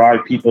way to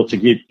drive people to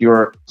get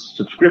your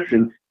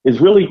subscription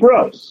is really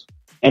gross.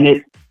 And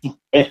it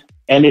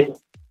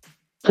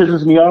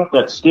pisses me off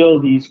that still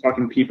these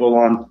fucking people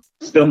on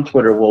film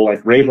Twitter will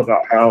like rave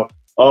about how,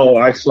 oh,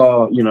 I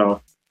saw, you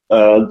know,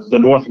 The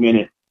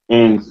Northman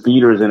in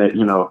theaters, and it,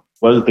 you know,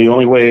 was the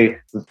only way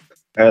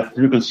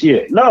you can see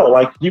it. No,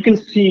 like you can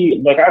see,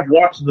 like I've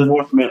watched The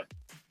Northman,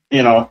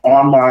 you know,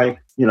 on my,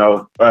 you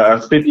know,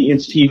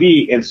 50-inch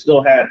TV and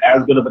still had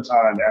as good of a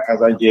time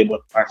as I did when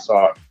I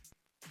saw it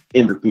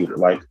in the theater.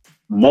 Like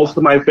most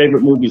of my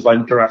favorite movies,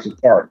 like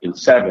Jurassic Park and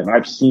Seven,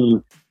 I've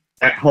seen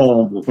at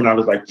home when I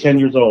was like 10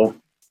 years old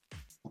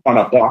on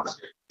a box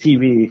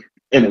TV,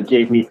 and it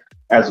gave me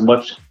as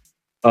much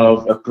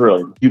of a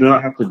thrill. You do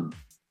not have to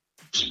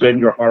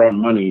spend your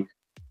hard-earned money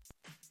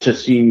to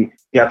see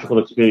theatrical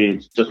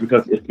experience just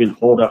because it's been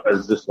held up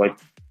as this like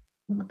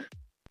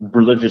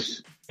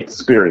religious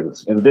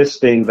experience. And this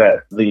thing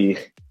that the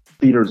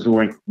theater's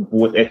doing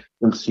with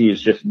AMC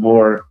is just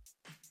more,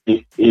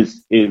 it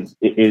is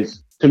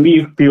to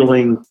me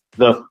feeling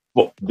the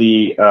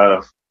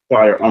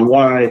fire on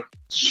why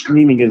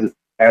streaming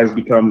has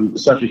become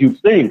such a huge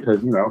thing,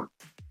 because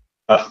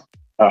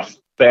a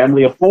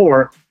family of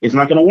four is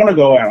not going to want to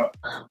go out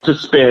to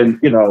spend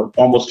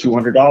almost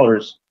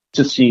 $200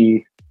 to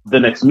see the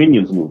next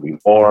Minions movie,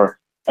 or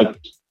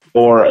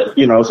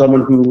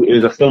someone who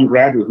is a film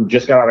graduate who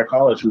just got out of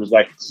college who was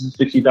like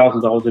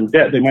 $60,000 in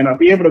debt. They might not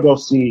be able to go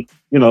see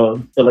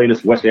the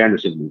latest Wes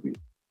Anderson movie,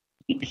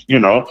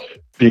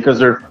 because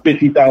they're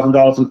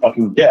 $50,000 in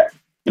fucking debt,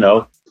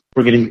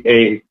 for getting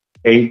a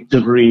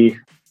degree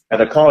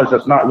at a college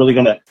that's not really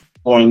going to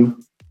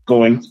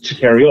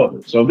carry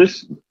over. So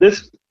this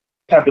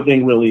type of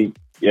thing really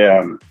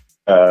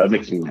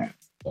makes me mad.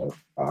 So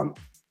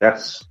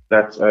that's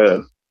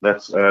the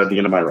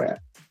end of my rant.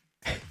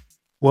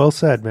 Well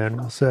said, man.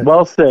 Well said.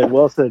 Well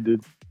said,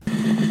 dude.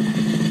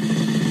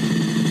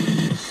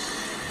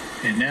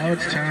 And now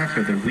it's time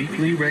for the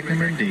weekly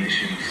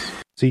recommendations.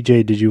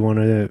 CJ, did you want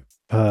to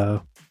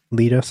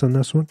lead us on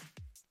this one?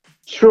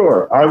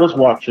 Sure. I was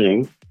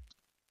watching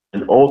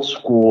an old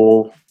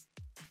school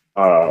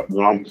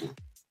rom-com.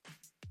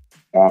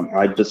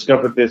 I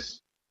discovered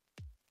this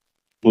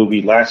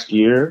movie last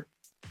year,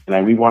 and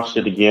I rewatched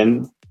it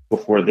again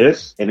before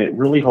this, and it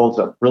really holds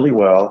up really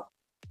well.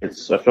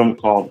 It's a film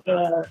called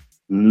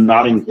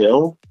Notting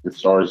Hill. It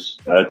stars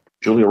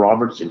Julia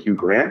Roberts and Hugh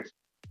Grant.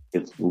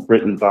 It's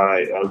written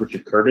by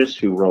Richard Curtis,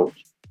 who wrote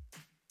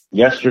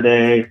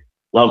Yesterday,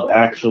 Love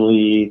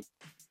Actually,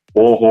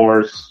 War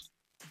Horse,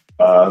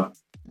 but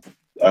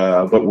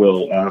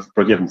we'll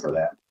forgive him for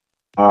that.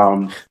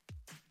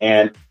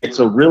 And it's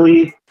a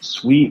really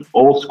sweet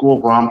old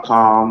school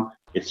rom-com.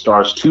 It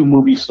stars two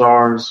movie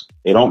stars.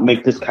 They don't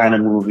make this kind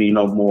of movie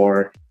no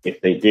more. If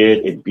they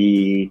did, it'd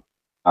be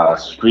a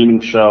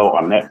streaming show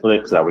on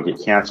Netflix that would get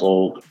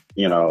canceled,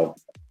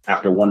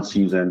 after one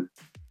season.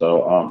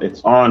 So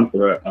it's on,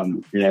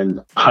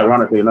 and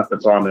ironically enough,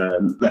 it's on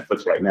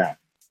Netflix right now.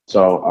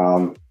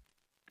 So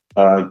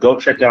go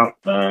check out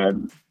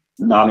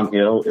Notting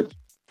Hill.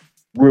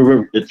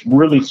 It's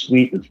really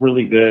sweet. It's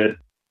really good.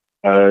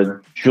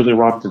 Julia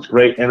Roberts is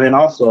great. And then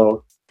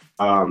also,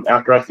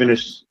 after I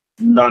finished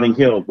Notting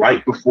Hill,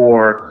 right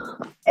before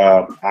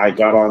I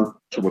got on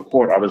to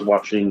record, I was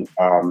watching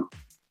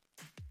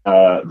the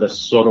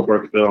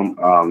Soderbergh film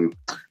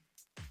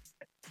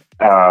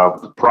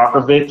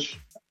Brockovich.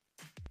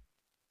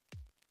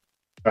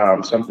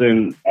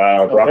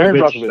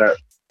 Brockovich.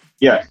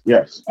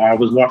 Yes. I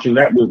was watching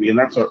that movie, and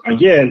that's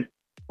again,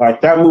 like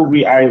that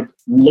movie. I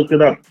looked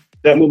it up.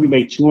 That movie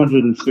made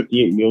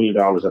 $258 million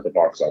at the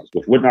box office,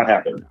 which would not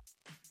happen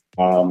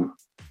now.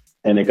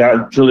 And it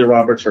got Julia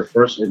Roberts her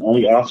first and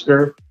only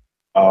Oscar.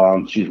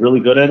 She's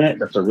really good in it.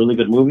 That's a really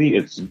good movie.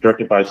 It's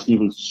directed by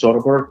Steven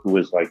Soderbergh, who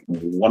is like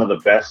one of the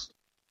best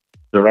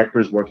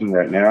directors working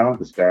right now.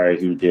 This guy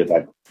who did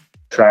like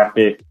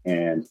Traffic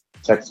and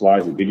Sex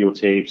Lies and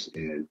Videotapes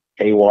and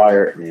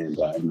Haywire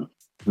and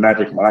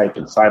Magic Mike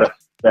and Side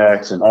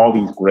Effects and all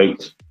these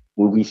great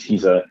movies.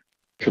 He's a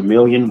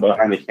chameleon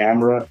behind the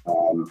camera.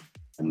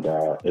 And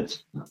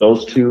it's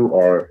those two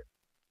are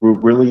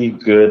really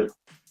good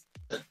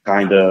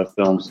kind of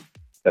films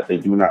that they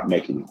do not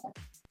make anymore,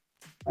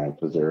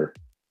 because they're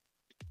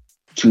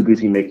too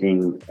busy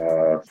making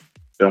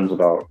films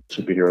about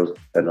superheroes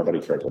that nobody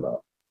cares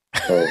about.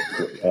 So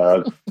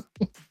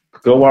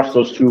go watch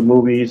those two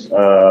movies.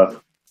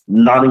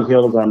 Notting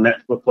Hill is on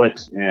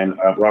Netflix, and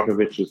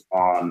Brockovich is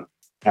on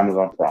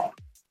Amazon Prime.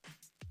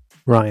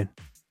 Ryan.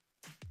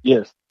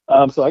 Yes.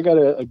 So I got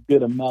a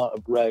good amount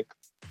of recs.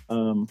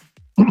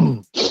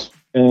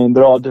 And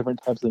they're all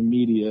different types of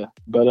media.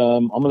 But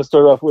I'm going to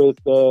start off with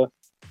a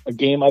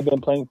game I've been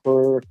playing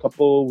for a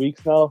couple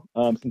weeks now,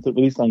 since it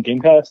released on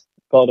Game Pass,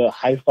 called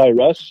Hi-Fi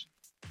Rush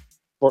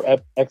for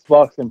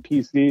Xbox and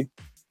PC.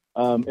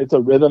 It's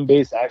a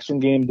rhythm-based action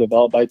game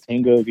developed by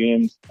Tango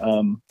Games.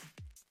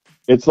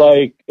 It's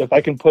like, if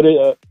I can put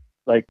it,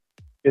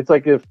 it's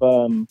like if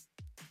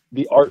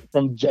the art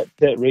from Jet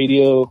Set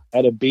Radio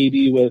had a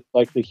baby with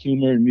like the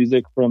humor and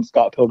music from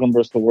Scott Pilgrim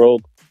vs. the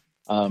World.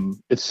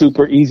 It's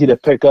super easy to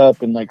pick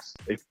up, and like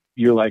if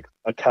you're like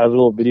a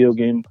casual video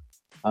game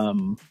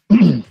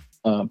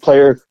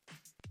player,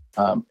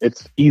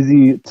 it's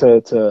easy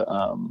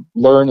to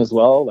learn as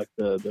well, like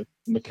the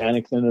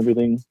mechanics and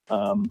everything.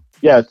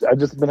 I've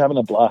just been having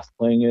a blast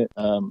playing it,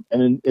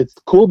 and it's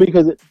cool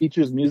because it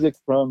features music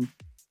from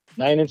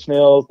Nine Inch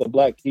Nails, the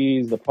Black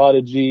Keys, the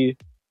Prodigy,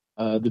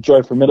 the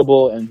Joy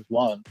Formidable, and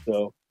Juan.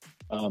 So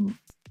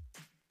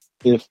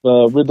if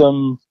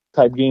rhythm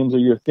type games are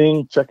your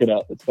thing, check it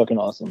out. It's fucking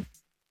awesome.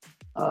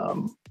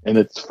 And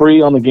it's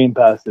free on the Game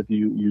Pass if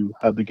you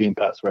have the Game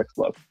Pass for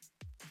Xbox.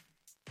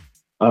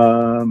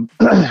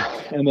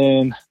 And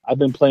then I've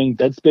been playing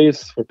Dead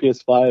Space for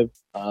PS5,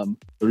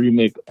 the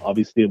remake,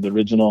 obviously, of the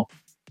original.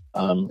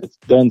 It's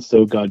done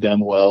so goddamn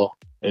well.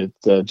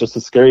 It's just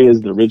as scary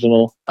as the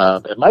original.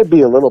 It might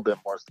be a little bit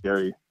more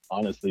scary,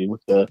 honestly,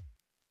 with the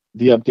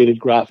updated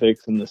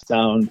graphics and the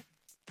sound.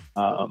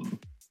 But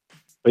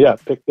yeah,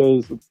 pick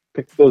those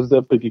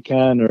up if you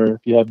can, or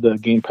if you have the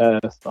Game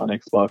Pass on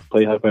Xbox,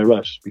 play Hi-Fi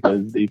Rush,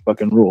 because they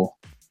fucking rule.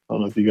 I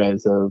don't know if you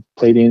guys have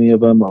played any of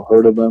them or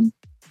heard of them.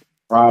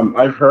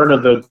 I've heard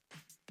of the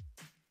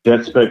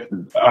Dead Space.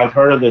 I've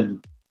heard of the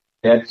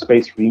Dead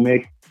Space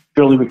remake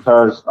purely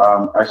because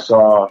I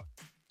saw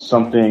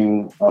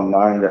something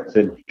online that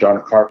said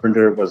John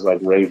Carpenter was like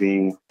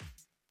raving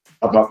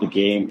about the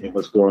game. It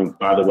was going,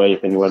 by the way,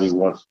 if anybody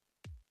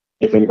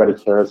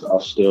cares, I'll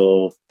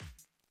still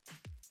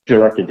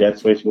direct a Dead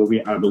Space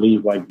movie. I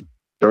believe like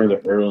during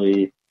the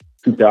early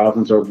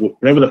 2000s or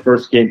whenever the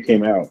first game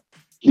came out.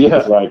 He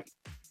was like,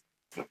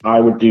 I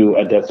would do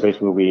a Dead Space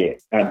movie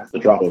at the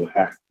drop of a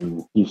hat.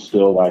 And he's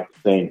still like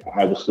saying,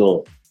 I will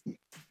still,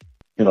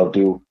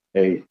 do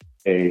a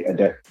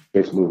Dead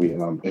Space movie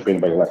if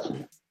anybody lets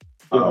me.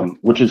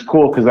 Which is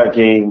cool because that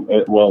game,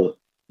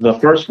 the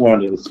first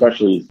one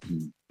especially is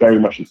very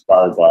much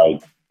inspired by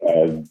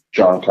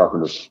John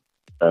Carpenter's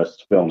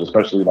films,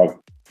 especially like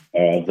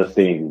The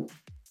Thing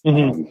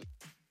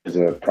is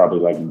probably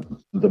like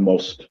the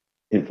most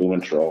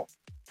influential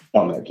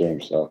on that game.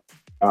 So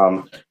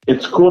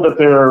it's cool that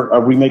they're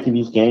remaking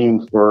these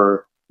games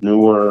for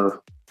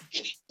newer,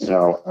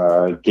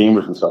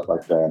 gamers and stuff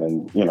like that.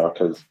 And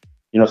because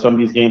some of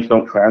these games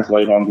don't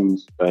translate on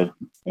these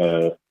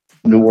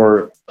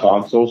newer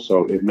consoles,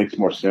 so it makes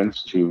more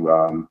sense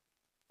to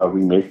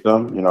remake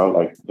them.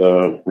 Like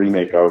the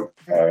remake of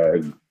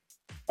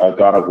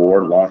God of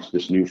War launched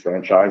this new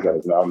franchise that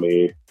has now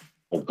made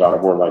God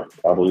of War like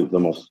probably the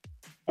most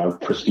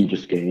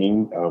prestigious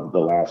game of the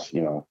last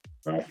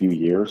few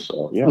years.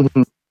 So yeah.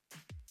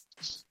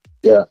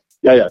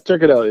 Yeah.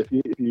 Check it out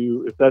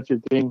if that's your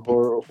thing.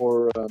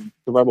 Horror,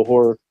 survival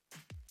horror.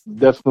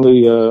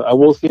 Definitely. I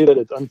will say that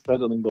it's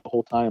unsettling the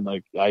whole time.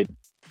 Like I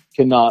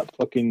cannot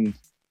fucking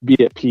be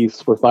at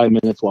peace for 5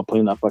 minutes while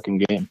playing that fucking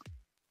game.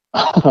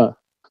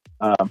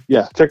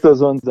 Check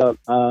those ones out.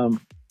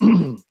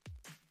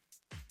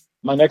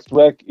 My next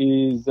rec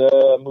is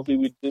a movie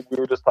we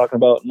were just talking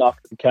about, Knock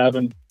at the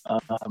Cabin.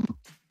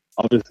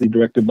 Obviously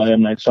directed by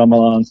M. Night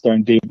Shyamalan,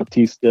 starring Dave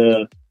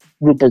Bautista,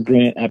 Rupert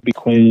Grint, Abby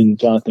Quinn,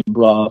 Jonathan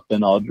Groff,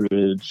 Ben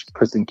Aldridge,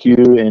 Kristen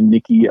Cue, and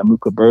Nikki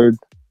Amuka Bird.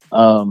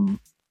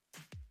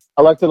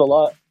 I liked it a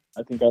lot.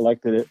 I think I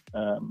liked it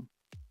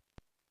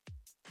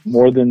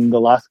more than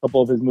the last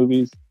couple of his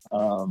movies.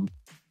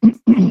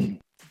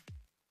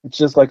 It's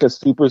just like a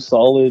super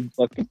solid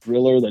fucking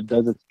thriller that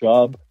does its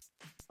job.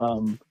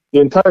 The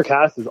entire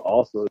cast is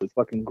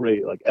fucking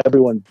great. Like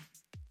everyone,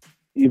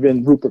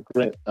 even Rupert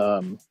Grint,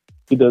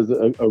 he does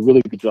a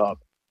really good job.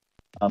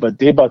 But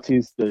Dave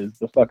Bautista is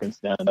the fucking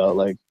standout.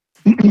 Like,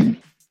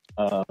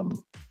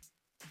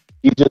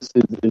 he just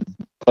is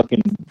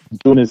fucking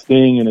doing his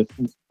thing, and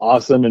it's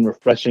awesome and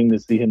refreshing to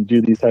see him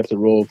do these types of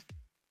roles.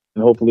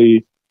 And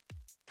hopefully,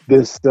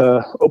 this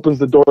opens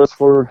the doors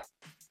for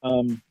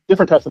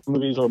different types of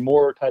movies or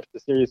more types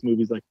of serious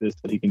movies like this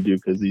that he can do,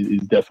 because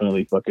he's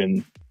definitely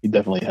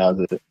has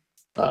it.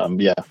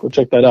 Go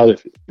check that out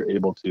if you're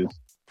able to.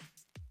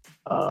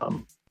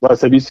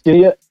 Wes, have you seen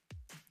it yet?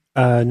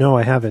 No,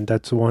 I haven't.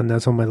 That's the one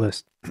that's on my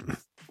list.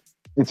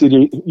 You said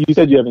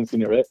you haven't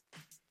seen it, right?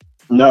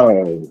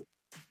 No,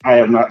 I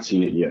have not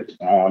seen it yet.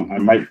 I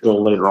might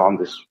go later on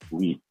this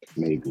week,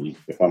 maybe,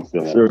 if I'm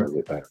feeling a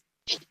bit better.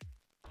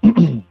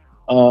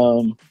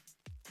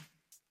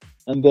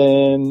 And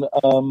then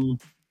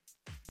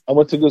I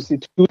went to go see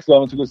 2 weeks ago. I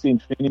went to go see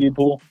Infinity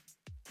Pool,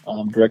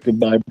 directed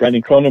by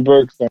Brandon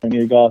Cronenberg, starring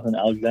Mia Goth and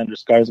Alexander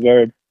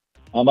Skarsgård.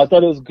 I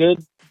thought it was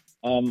good.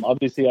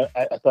 Obviously,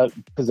 I thought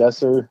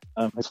Possessor,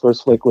 his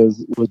first flick,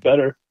 was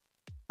better.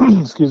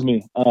 Excuse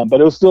me, but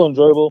it was still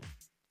enjoyable.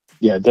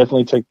 Yeah,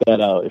 definitely check that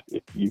out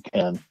if you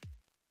can.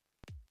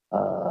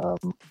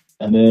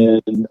 And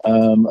then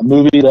a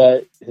movie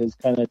that has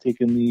kind of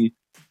taken the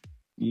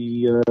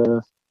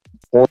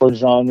horror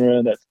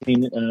genre that's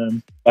seen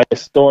by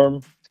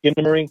storm,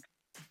 Skinamarink.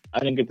 I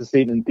didn't get to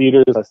see it in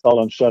theaters. I saw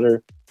it on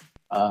Shudder.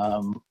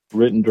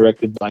 Written,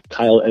 directed by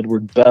Kyle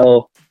Edward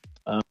Bell.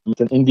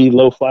 It's an indie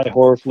lo-fi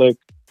horror flick.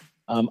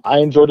 I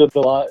enjoyed it a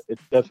lot.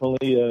 It's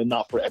definitely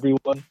not for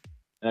everyone,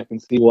 and I can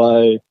see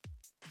why.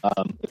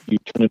 If you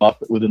turn it off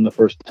within the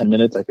first 10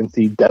 minutes, I can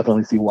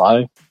definitely see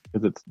why,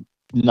 because it's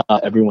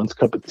not everyone's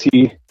cup of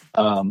tea.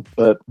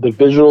 But the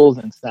visuals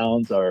and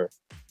sounds are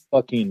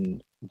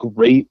fucking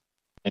great,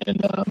 and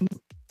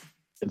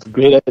it's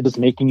great at just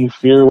making you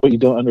fear what you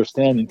don't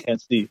understand and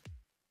can't see.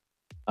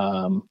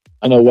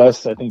 I know,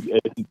 Wes, I think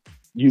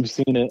you've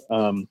seen it.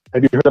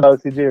 Have you heard about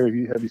it, CJ,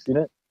 or have you seen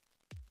it?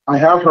 I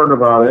have heard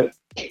about it.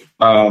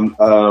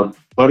 A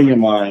buddy of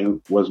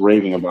mine was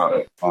raving about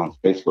it on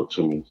Facebook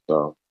to me,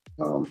 so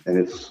and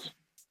it's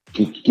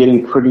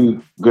getting pretty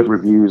good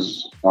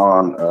reviews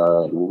on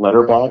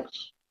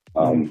Letterboxd.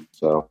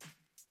 So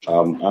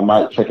I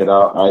might check it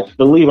out. I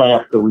believe I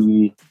have to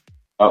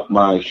re-up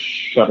my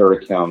Shudder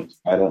account.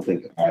 I don't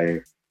think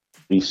I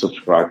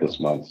resubscribed this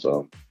month,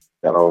 so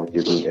that'll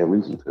give me a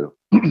reason to.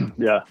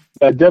 Yeah,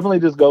 definitely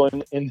just go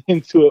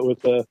into it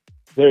with a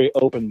very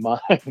open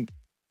mind,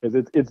 because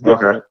it's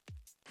different. Okay.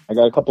 I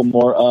got a couple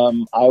more.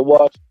 I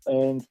watched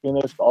and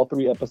finished all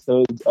 3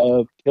 episodes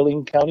of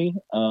Killing County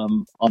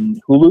on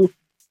Hulu.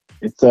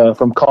 It's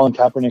from Colin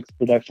Kaepernick's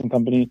production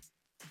company.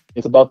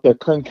 It's about the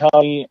Kern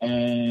County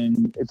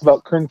and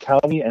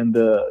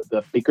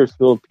the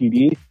Bakersfield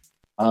PD.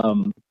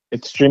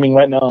 It's streaming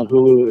right now on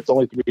Hulu. It's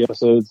only 3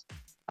 episodes.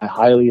 I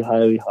highly,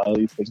 highly,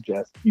 highly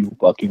suggest you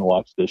fucking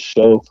watch this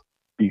show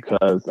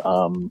because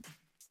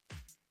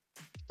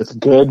it's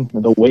good.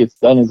 The way it's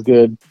done is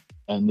good,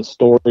 and the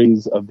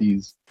stories of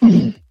these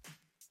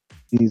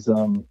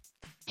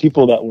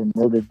people that were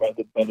murdered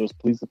by those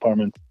police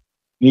departments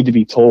need to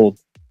be told.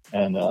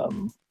 And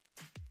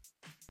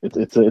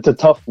it's a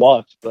tough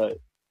watch, but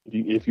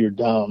if you're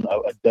down,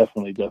 I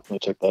definitely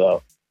check that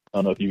out. I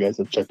don't know if you guys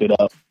have checked it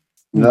out.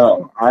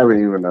 No, I haven't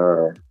even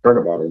heard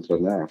about it until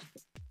now.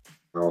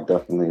 I'll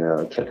definitely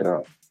check it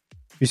out.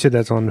 You said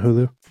that's on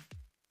Hulu?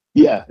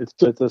 Yeah, it's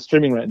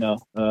streaming right now.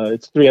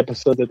 It's 3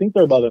 episodes. I think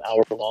they're about an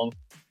hour long.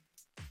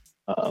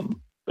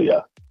 But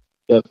yeah,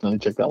 definitely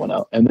check that one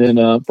out. And then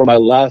for my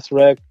last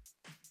rec,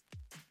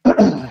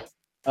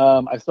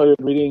 I started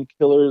reading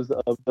Killers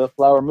of the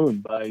Flower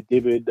Moon by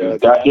David.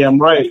 Goddamn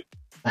right.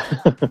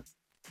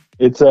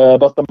 It's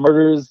about the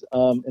murders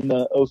in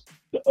the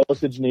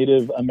Osage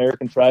Native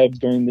American tribes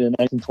during the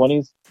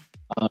 1920s.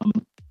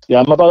 Yeah,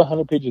 I'm about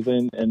 100 pages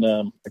in, and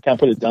I can't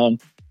put it down.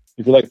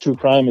 If you like true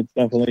crime, it's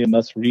definitely a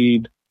must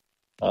read.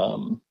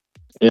 And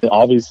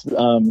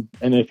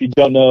if you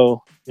don't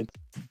know, it's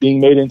being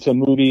made into a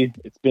movie.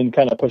 It's been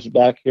kind of pushed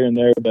back here and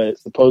there, but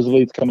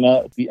supposedly it's coming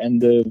out at the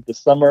end of the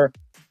summer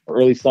or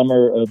early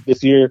summer of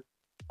this year.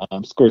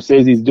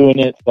 Scorsese's doing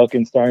it,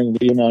 fucking starring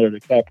Leonardo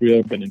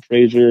DiCaprio, Brendan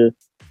Fraser,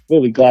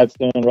 Lily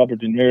Gladstone, Robert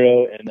De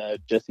Niro, and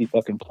Jesse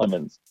fucking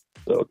Plemons.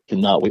 So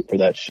cannot wait for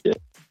that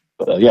shit.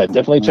 But yeah,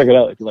 definitely check it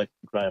out if you like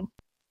crime.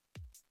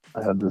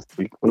 I have this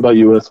week. What about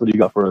you, Wes? What do you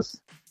got for us?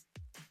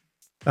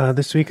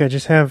 This week I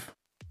just have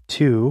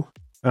 2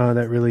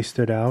 that really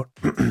stood out.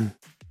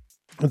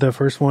 The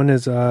first one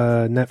is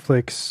a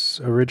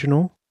Netflix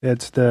original.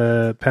 It's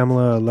the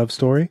Pamela Love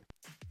Story,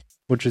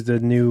 which is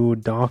the new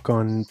doc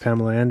on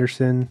Pamela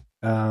Anderson.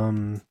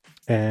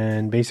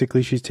 And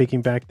basically she's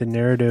taking back the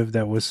narrative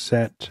that was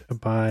set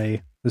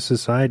by the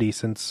society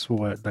since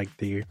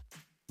the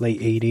late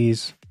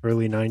 80s,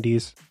 early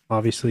 90s.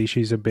 Obviously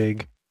she's a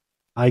big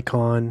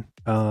icon,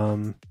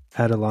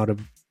 had a lot of,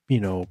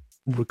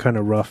 kind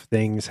of rough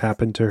things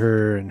happen to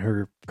her and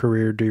her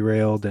career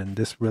derailed, and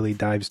this really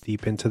dives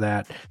deep into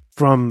that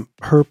from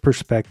her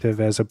perspective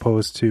as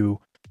opposed to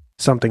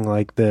something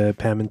like the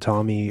Pam and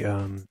Tommy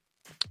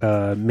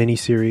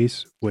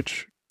miniseries,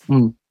 which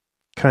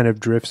kind of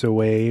drifts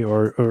away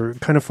or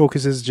kind of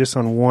focuses just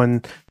on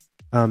one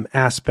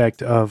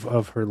aspect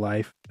of her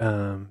life.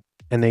 And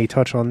they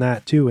touch on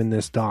that too in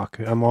this doc.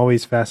 I'm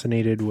always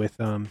fascinated with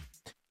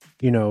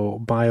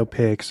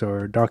biopics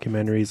or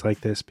documentaries like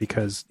this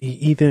because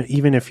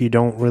even if you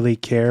don't really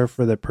care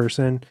for the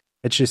person,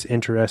 it's just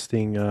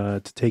interesting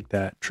to take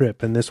that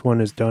trip. And this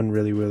one is done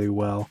really, really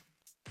well.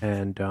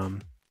 And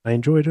I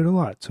enjoyed it a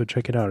lot. So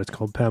check it out. It's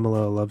called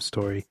Pamela Love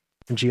Story.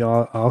 And she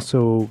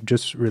also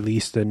just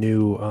released a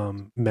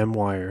new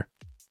memoir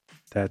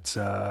that's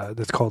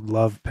called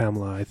Love,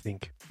 Pamela, I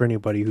think, for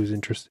anybody who's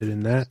interested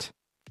in that.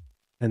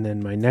 And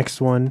then my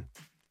next one,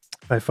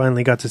 I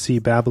finally got to see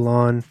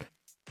Babylon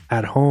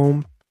at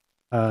Home,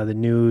 the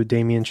new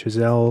Damien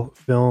Chazelle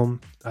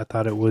film. I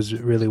thought it was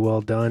really well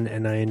done,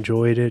 and I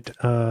enjoyed it.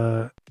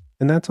 And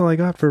that's all I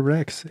got for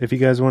Rex. If you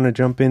guys want to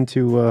jump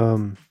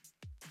into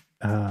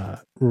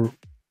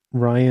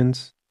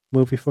Ryan's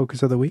movie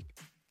focus of the week.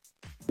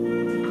 5,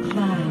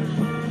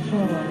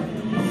 4, 3,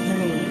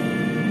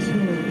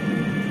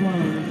 2, 1.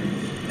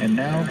 And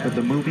now for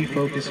the movie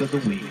focus of the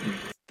week.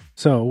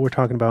 So we're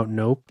talking about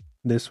Nope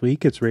this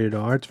week. It's rated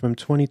R. It's from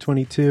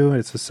 2022.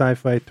 It's a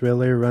sci-fi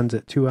thriller. Runs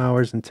at 2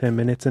 hours and 10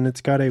 minutes, and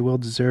it's got a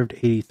well-deserved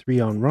 83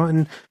 on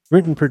Rotten.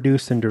 Written,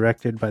 produced, and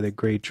directed by the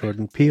great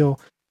Jordan Peele.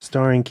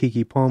 Starring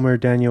Keke Palmer,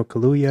 Daniel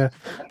Kaluuya,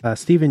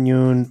 Stephen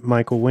Yeun,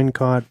 Michael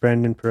Wincott,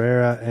 Brandon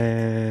Pereira,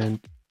 and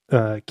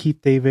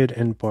Keith David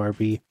and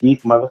Barbie.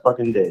 Keith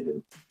motherfucking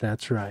David.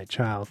 That's right,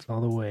 Childs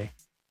all the way.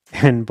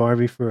 And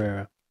Barbie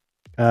Ferreira.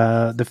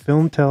 The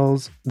film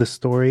tells the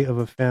story of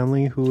a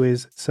family who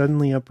is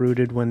suddenly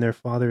uprooted when their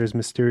father is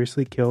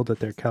mysteriously killed at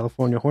their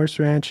California horse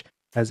ranch.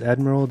 As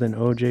Admiral and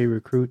OJ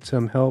recruit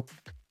some help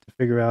to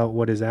figure out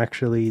what is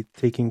actually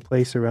taking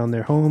place around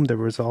their home, the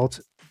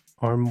results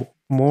are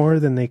more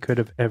than they could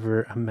have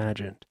ever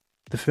imagined.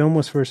 The film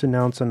was first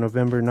announced on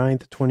November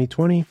 9th,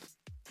 2020,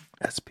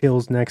 as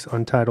Peele's next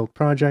untitled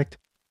project.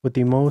 With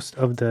most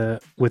of the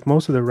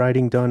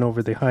writing done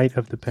over the height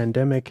of the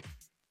pandemic,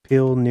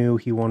 Peele knew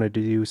he wanted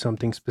to do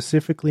something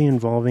specifically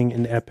involving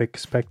an epic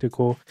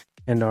spectacle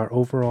and our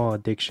overall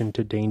addiction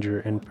to danger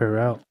and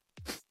peril.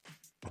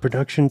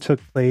 Production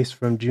took place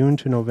from June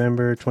to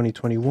November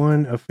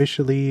 2021,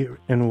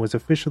 was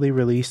officially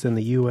released in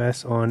the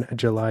U.S. on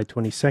July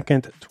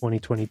 22nd,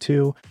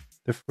 2022.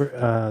 The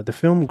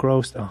film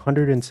grossed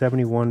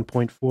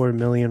 $171.4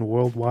 million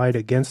worldwide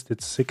against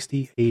its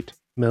 $68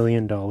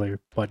 million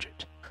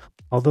budget.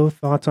 Although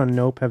thoughts on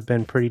Nope have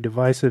been pretty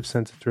divisive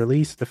since its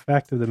release, the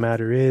fact of the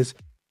matter is,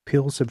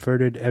 Peele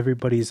subverted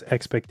everybody's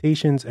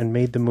expectations and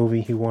made the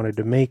movie he wanted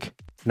to make,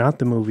 not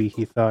the movie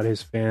he thought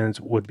his fans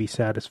would be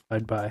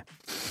satisfied by.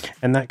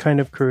 And that kind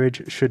of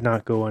courage should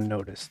not go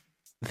unnoticed.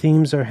 The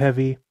themes are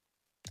heavy,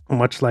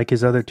 much like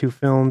his other two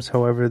films.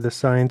 However, the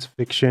science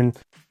fiction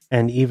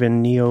and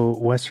even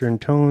neo-Western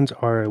tones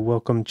are a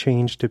welcome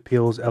change to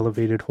Peele's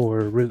elevated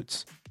horror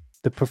roots.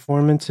 The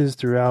performances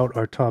throughout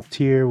are top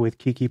tier, with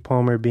Keke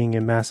Palmer being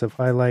a massive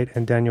highlight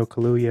and Daniel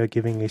Kaluuya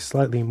giving a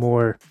slightly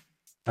more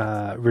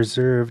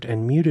reserved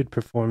and muted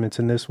performance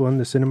in this one.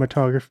 The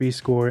cinematography,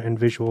 score, and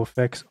visual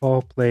effects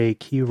all play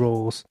key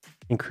roles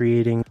in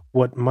creating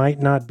what might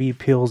not be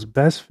Peele's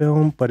best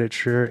film, but it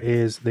sure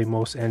is the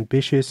most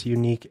ambitious,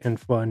 unique, and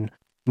fun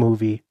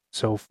movie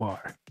so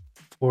far.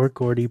 4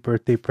 Gordy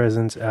birthday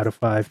presents out of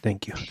 5.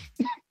 Thank you.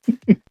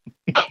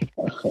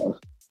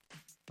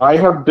 I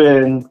have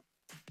been,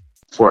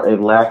 for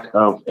a lack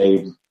of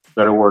a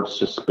better word,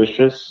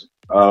 suspicious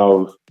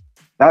of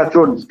not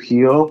Jordan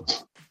Peele,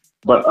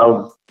 but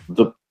of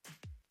the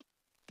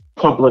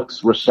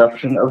public's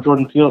reception of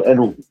Jordan Peele.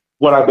 And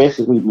what I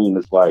basically mean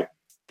is like,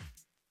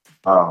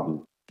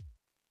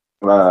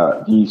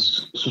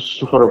 he's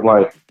sort of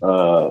like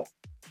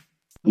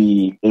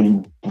the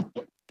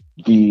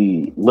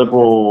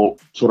liberal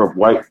sort of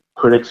white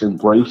critics'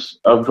 embrace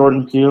of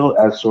Jordan Peele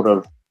as sort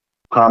of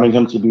priming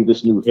him to be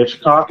this new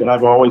Hitchcock. And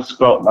I've always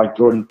felt like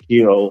Jordan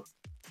Peele,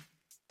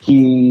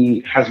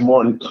 he has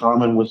more in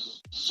common with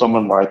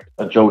someone like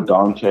a Joe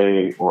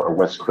Dante or a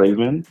Wes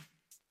Craven.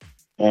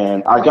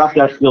 And I got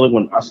that feeling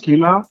when Us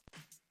came out.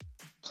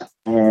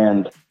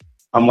 And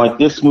I'm like,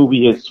 this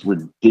movie is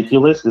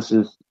ridiculous.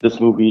 This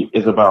movie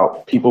is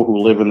about people who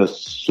live in the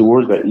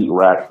sewers that eat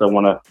rats that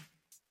want to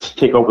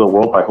take over the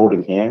world by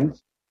holding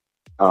hands.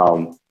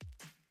 And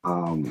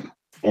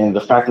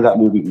the fact that that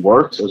movie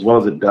works as well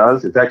as it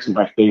does, it's actually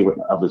my favorite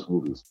of his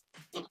movies.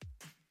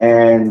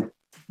 And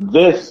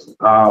this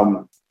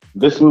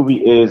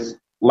movie is,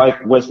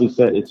 like Wesley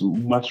said, it's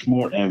much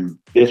more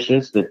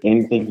ambitious than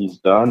anything he's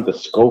done. The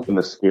scope and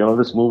the scale of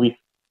this movie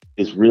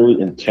is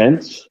really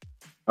intense.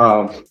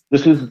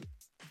 This is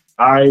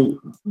a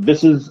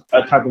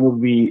type of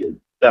movie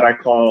that I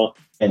call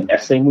an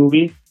essay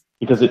movie,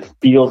 because it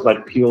feels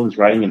like Peele is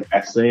writing an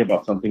essay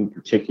about something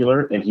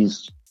particular, and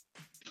he's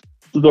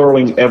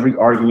throwing every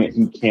argument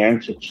he can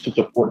to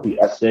support the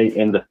essay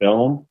in the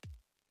film.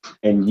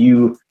 And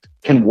you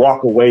can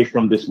walk away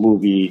from this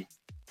movie.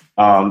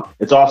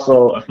 It's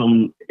also a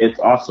film. It's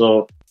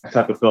also a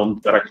type of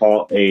film that I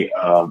call a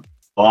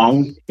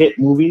bong hit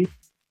movie,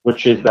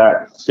 which is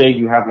that, say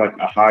you have like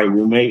a high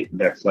roommate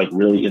that's like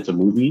really into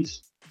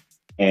movies,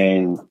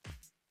 and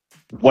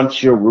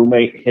once your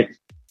roommate hits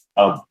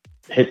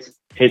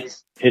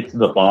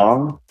the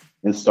bong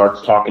and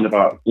starts talking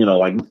about, you know,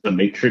 like The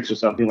Matrix or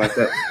something like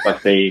that,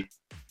 like they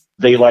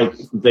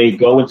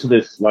go into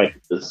this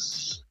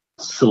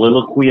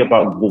soliloquy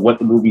about what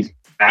the movie's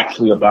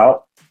actually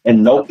about.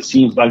 And Nope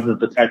seems like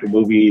the type of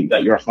movie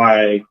that your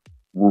high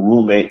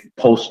roommate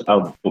post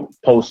bong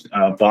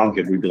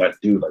hit, we'd be like,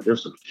 dude, like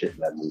there's some shit in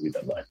that movie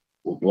that like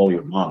will blow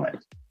your mind.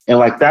 And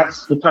like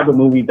that's the type of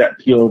movie that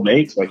Peele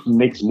makes. Like he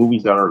makes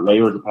movies that are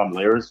layers upon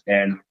layers.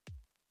 And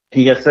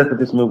he has said that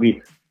this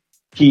movie,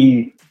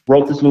 he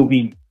wrote this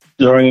movie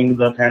during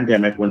the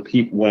pandemic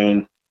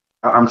when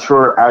I'm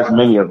sure, as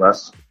many of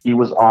us, he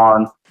was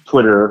on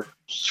Twitter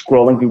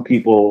scrolling through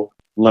people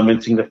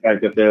lamenting the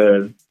fact that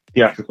the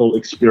theatrical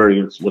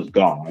experience was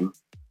gone.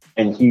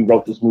 And he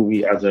wrote this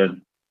movie as a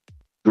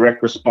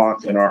direct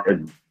response.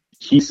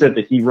 He said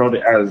that he wrote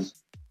it as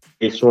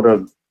a sort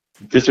of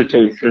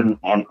dissertation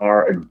on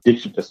our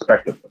addiction to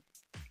spectacle.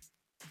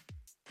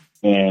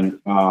 And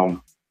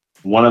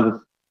one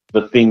of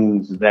the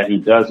things that he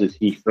does is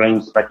he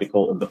frames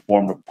spectacle in the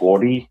form of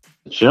Gordy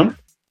the chimp,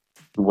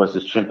 who was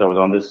this chimp that was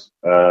on this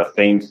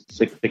famed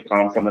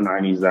sitcom from the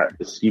 90s that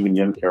the Steven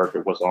Yeun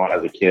character was on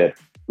as a kid,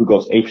 who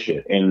goes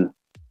apeshit. And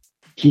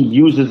he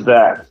uses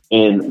that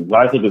in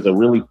what I think is a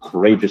really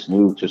courageous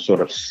move to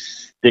sort of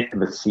stick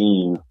the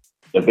scene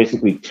that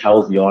basically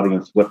tells the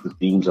audience what the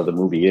themes of the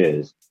movie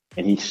is.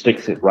 And he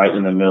sticks it right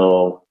in the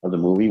middle of the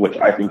movie, which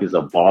I think is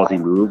a ballsy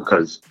move,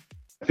 because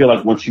I feel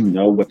like once you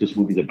know what this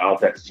movie's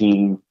about, that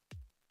scene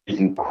is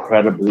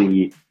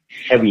incredibly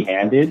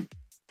heavy-handed,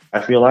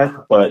 I feel like,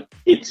 but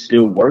it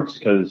still works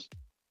because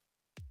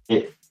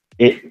it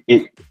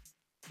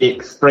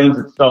frames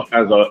itself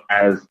as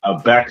a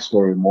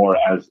backstory more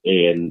as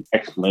an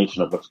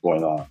explanation of what's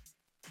going on.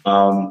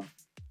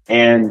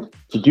 And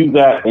to do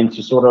that and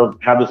to sort of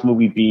have this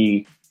movie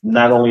be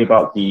not only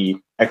about the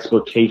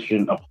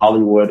exploitation of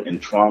Hollywood and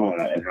trauma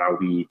and how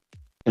we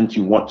tend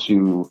to want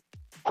to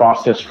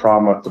process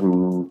trauma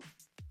through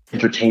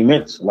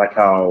entertainment, like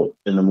how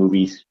in the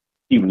movies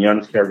Steven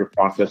Yeun's character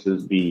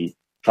processes the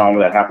trauma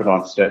that happened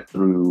on set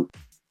through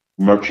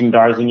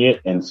merchandising it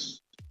and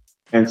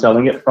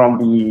selling it, from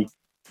the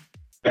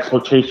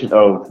exploitation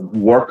of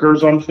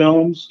workers on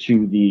films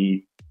to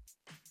the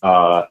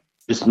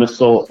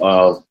dismissal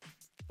of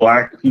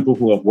Black people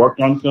who have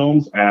worked on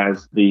films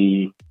as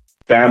the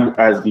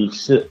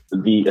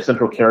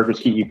essential characters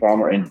Keke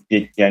Palmer and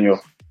Daniel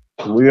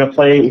career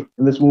play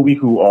in this movie,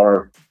 who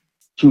are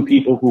two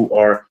people who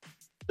are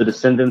the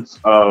descendants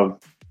of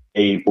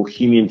a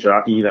bohemian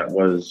jockey that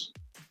was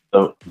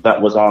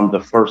on the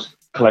first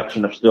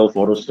collection of still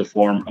photos to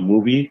form a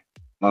movie.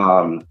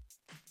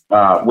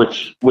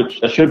 Which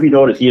it should be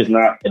noted, he is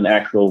not an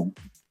actual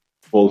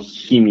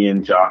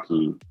bohemian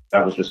jockey.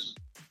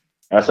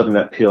 That's something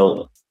that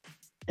Peele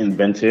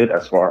invented,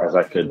 as far as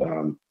I could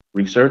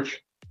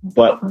research.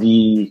 But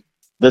the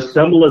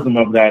symbolism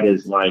of that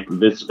is like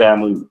this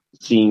family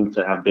seemed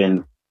to have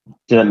been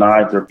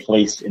denied their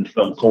place in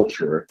film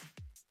culture,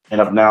 and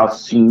have now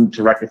seemed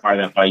to rectify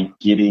that by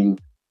getting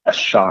a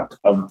shot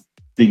of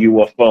the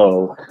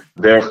UFO,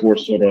 therefore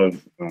sort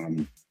of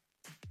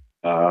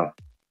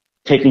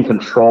taking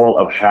control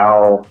of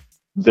how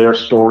their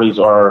stories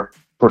are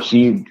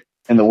perceived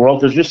in the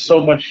world. There's just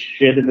so much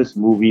shit in this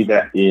movie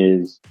that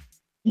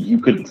you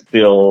could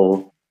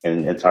fill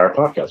an entire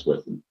podcast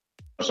with,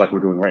 just like we're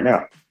doing right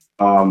now.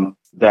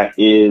 That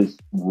is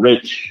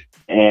rich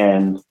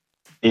and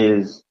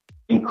is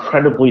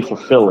incredibly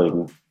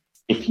fulfilling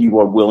if you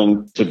are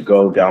willing to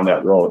go down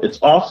that road. It's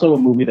also a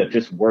movie that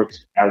just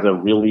works as a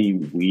really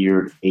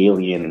weird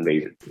alien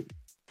invasion movie.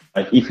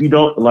 Like if you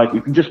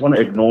just want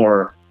to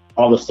ignore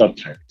all the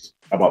subtext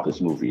about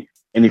this movie,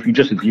 and if you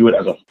just view it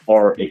as a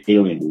horror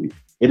alien movie,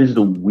 it is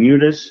the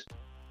weirdest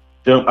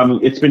film. I mean,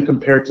 it's been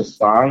compared to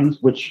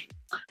Signs, which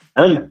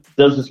I think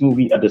does this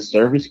movie a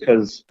disservice,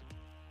 because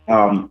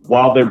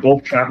while they're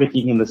both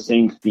trafficking in the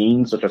same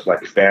themes, such as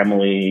like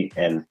family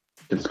and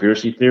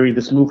conspiracy theory,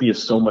 this movie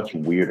is so much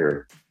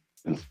weirder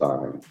than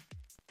Signs.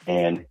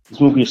 And this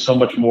movie is so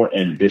much more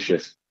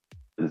ambitious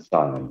than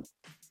Signs.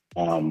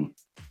 And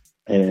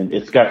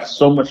it's got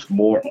so much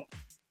more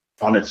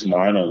on its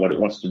mind on what it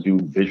wants to do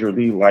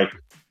visually. Like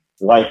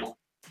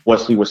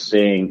Wesley was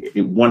saying,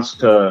 it wants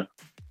to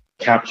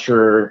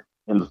capture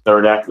in the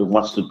third act, it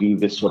wants to be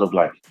this sort of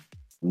like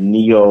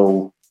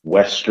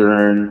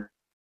neo-Western.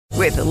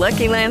 With the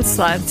Lucky Land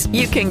Slots,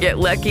 you can get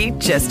lucky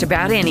just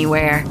about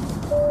anywhere.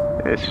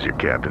 This is your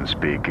captain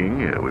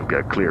speaking. We've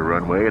got clear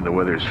runway and the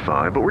weather's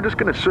fine, but we're just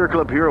going to circle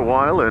up here a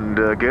while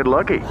and get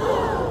lucky.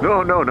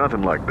 No,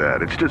 nothing like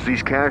that. It's just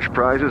these cash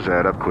prizes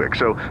add up quick.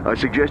 So I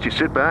suggest you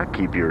sit back,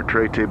 keep your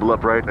tray table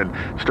upright, and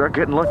start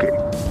getting lucky.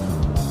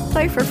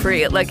 Play for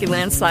free at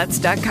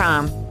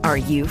LuckyLandSlots.com. Are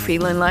you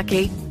feeling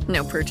lucky?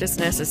 No purchase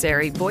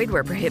necessary. Void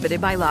where prohibited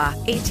by law.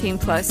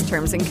 18+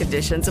 terms and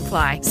conditions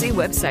apply. See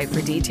website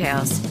for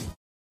details.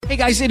 Hey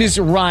guys, it is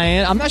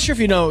Ryan. I'm not sure if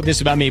you know this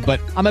about me, but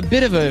I'm a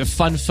bit of a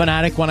fun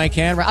fanatic when I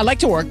can. I like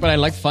to work, but I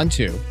like fun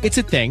too. It's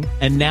a thing.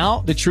 And now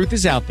the truth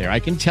is out there. I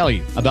can tell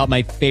you about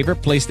my favorite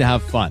place to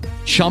have fun.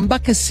 Chumba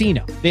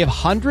Casino. They have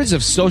hundreds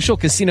of social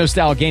casino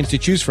style games to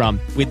choose from,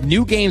 with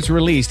new games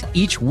released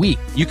each week.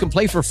 You can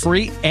play for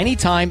free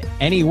anytime,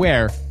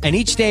 anywhere. And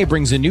each day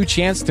brings a new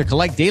chance to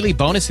collect daily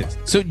bonuses.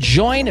 So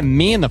join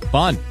me in the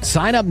fun.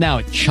 Sign up now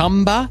at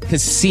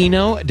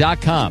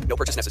ChumbaCasino.com. No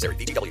purchase necessary.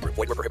 VGW Group.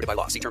 Void where prohibited by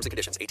law. See terms and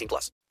conditions.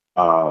 18+.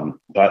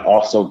 But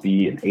also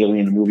be an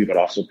alien movie, but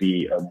also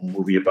be a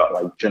movie about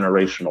like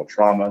generational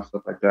trauma,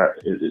 stuff like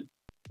that.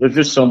 There's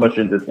just so much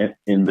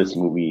in this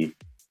movie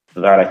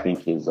that I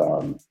think is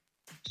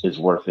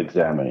worth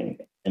examining,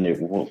 and it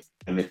was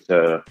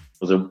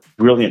a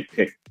brilliant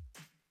pick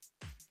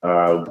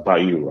by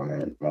you,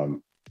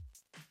 Ryan.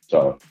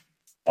 So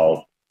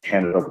I'll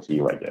hand it over to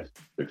you, I guess,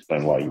 to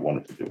explain why you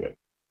wanted to do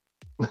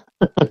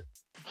it.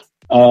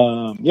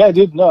 Yeah,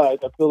 dude. No, I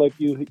feel like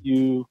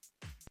you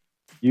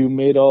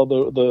made all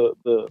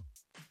the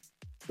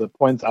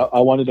points I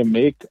wanted to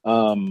make.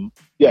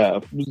 Yeah.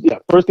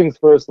 First things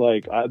first.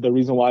 Like the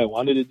reason why I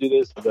wanted to do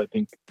this is I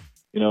think,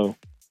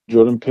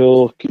 Jordan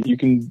Peele. You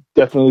can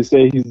definitely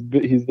say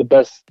he's the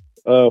best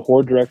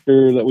horror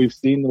director that we've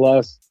seen the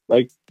last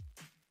like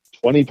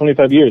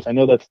 20-25 years. I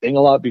know that's saying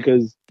a lot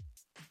because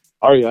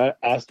Ari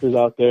Aster's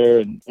out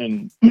there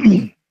and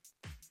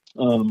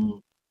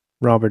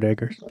Robert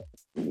Eggers.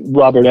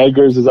 Robert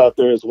Eggers is out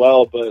there as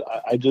well, but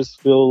I just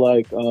feel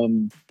like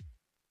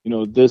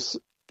this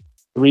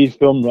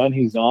 3-film run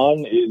he's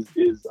on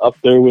is up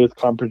there with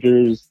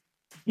Carpenter's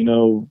 3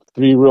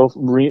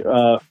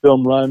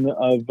 film run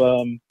of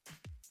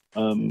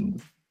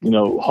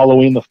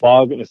Halloween, The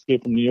Fog, and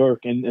Escape from New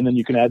York, and then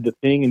you can add The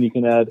Thing, and you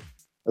can add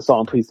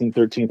Assault on Precinct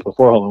 13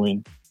 before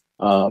Halloween.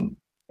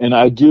 And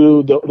I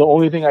do the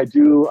only thing I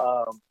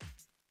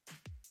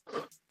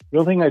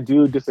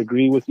do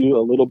disagree with you a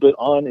little bit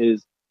on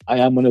is I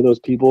am one of those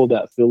people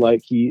that feel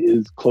like he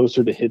is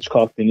closer to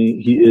Hitchcock than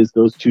he is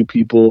those two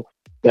people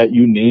that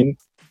you name,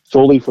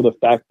 solely for the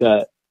fact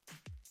that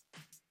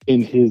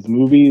in his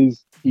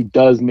movies he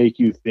does make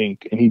you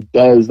think, and he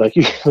does, like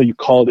you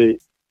called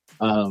it,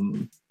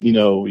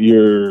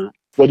 your,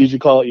 what did you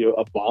call it?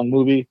 A Bong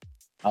movie.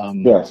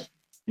 Yes.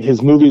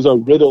 His movies are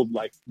riddled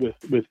like with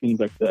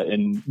things like that,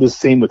 and the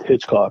same with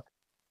Hitchcock.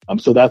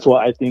 So that's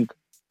why I think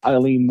I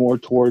lean more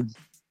towards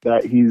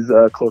that he's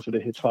closer to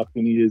Hitchcock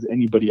than he is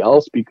anybody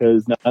else,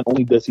 because not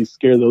only does he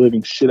scare the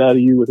living shit out of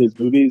you with his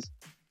movies,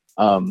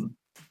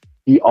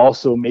 he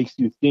also makes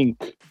you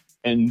think,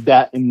 and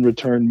that in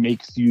return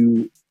makes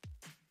you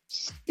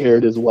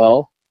scared as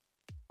well.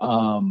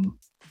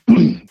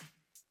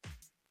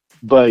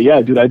 But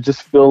yeah, dude, I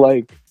just feel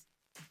like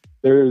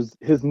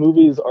his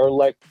movies are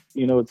like,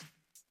 it's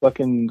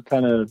fucking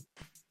kind of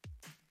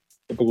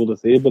typical to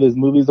say it, but his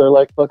movies are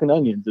like fucking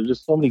onions. There's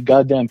just so many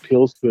goddamn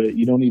peels to it.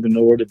 You don't even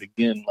know where to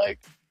begin. Like,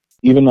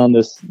 even on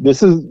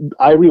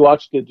I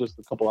rewatched it just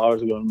a couple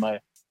hours ago in my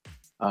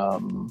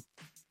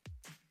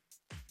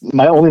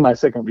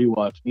second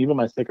rewatch. Even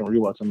my second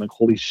rewatch, I'm like,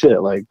 holy shit,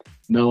 like,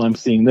 no, I'm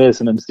seeing this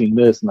and I'm seeing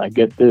this and I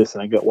get this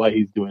and I get why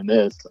he's doing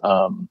this.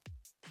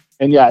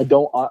 And yeah,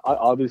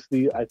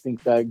 obviously, I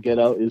think that Get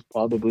Out is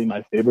probably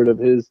my favorite of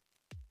his.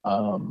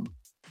 And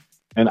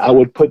I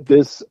would put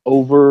this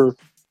over,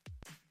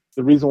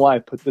 the reason why I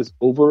put this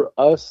over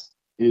Us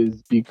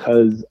is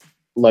because,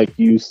 like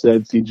you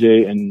said,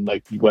 CJ, and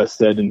like Wes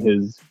said in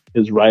his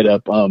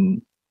write-up,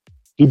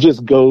 he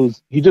just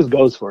goes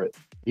for it.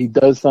 He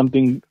does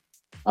something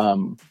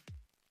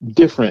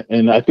different.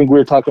 And I think we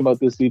were talking about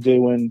this, CJ,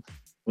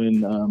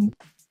 when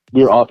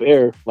we were off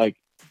air, like,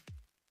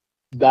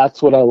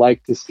 that's what I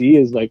like to see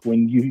is like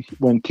when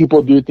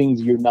people do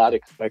things you're not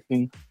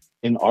expecting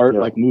in art,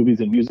 like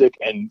movies and music,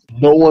 and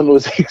no one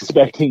was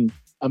expecting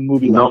a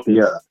movie like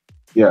this.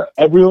 Yeah.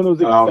 Everyone was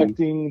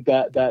expecting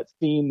that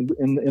scene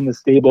in the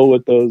stable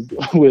with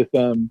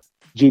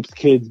Jupe's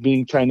kids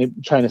trying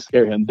to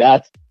scare him.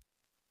 That's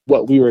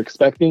what we were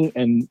expecting,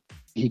 and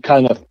he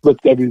kind of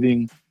flipped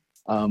everything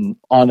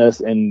on us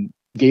and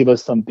gave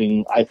us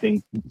something, I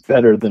think,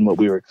 better than what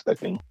we were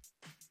expecting.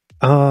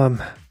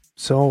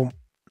 So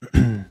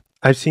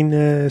I've seen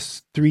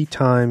this 3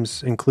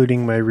 times,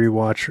 including my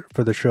rewatch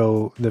for the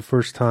show. The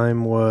first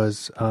time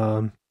was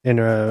in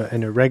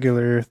a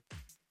regular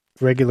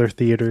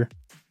theater.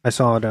 I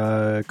saw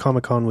it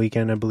Comic-Con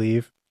weekend, I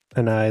believe,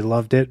 and I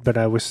loved it, but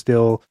I was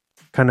still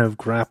kind of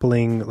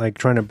grappling, like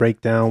trying to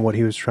break down what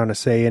he was trying to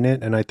say in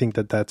it, and I think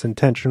that that's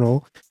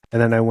intentional.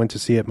 And then I went to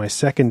see it my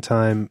second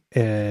time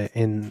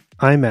in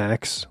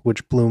IMAX,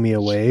 which blew me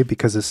away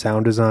because the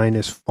sound design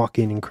is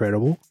fucking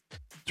incredible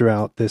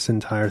throughout this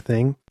entire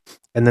thing.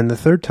 And then the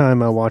third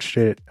time I watched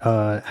it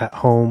at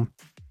home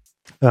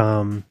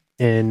in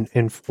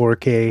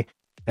 4K,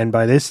 and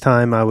by this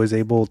time I was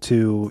able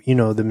to,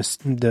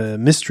 the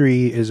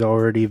mystery is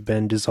already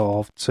been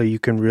dissolved, so you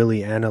can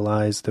really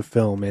analyze the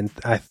film. And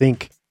I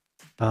think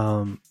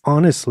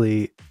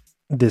honestly,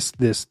 this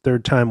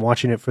third time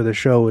watching it for the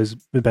show has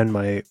been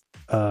my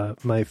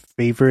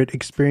favorite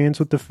experience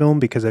with the film,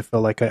 because I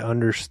felt like I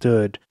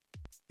understood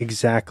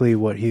exactly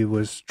what he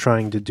was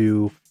trying to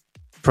do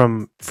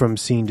from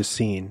scene to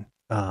scene.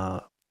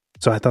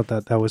 So I thought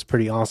that was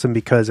pretty awesome,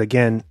 because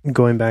again,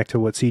 going back to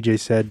what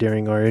CJ said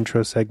during our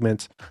intro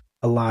segments,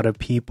 a lot of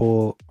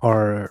people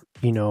are,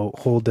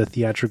 hold the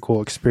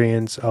theatrical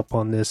experience up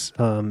on this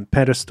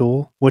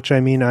pedestal, which, I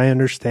mean, I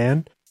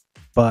understand,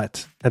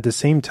 but at the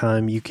same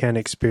time, you can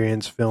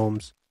experience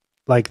films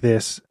like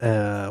this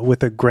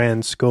with a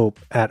grand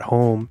scope at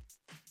home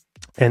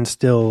and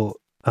still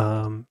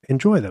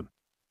enjoy them,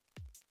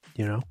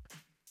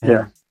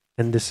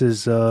 And this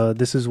is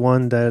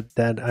one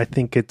that I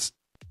think it's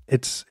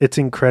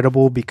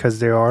incredible, because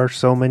there are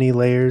so many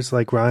layers,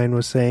 like Ryan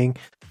was saying,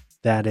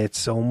 that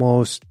it's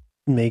almost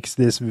makes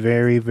this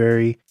very,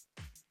 very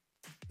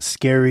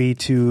scary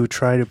to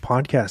try to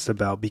podcast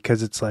about,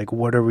 because it's like,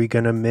 what are we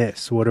going to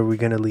miss? What are we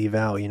going to leave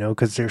out?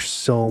 Because there's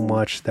so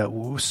much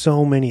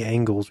so many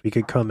angles we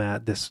could come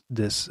at this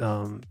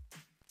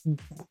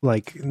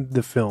like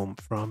the film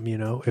from,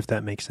 if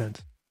that makes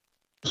sense.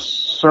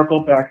 Circle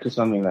back to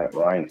something that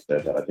Ryan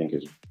said that I think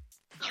is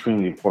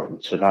extremely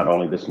important to not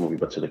only this movie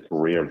but to the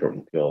career of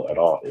Jordan Peele at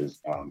all, is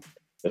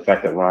the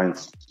fact that Ryan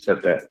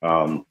said that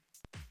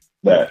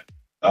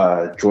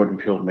Jordan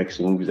Peele makes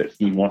the movies that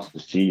he wants to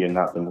see and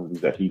not the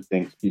movies that he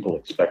thinks people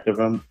expect of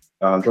him.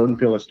 Jordan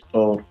Peele has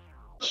told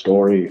a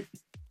story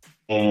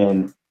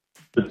in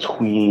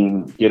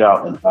between Get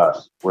Out and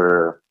Us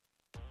where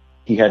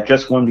he had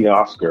just won the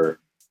Oscar.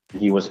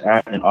 He was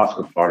at an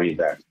Oscar party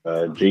that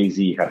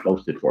Jay-Z had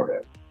hosted for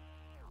him.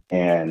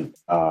 And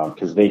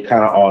because they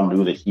kind of all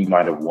knew that he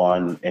might have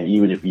won, and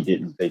even if he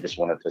didn't, they just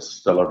wanted to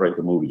celebrate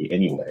the movie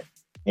anyway.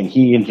 And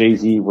he and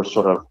Jay-Z were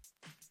sort of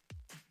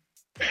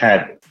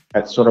had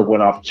sort of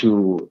went off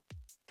to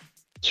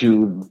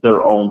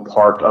their own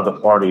part of the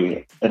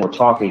party and were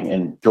talking,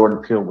 and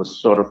Jordan Peele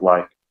was sort of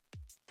like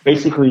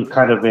basically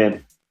kind of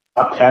in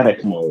a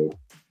panic mode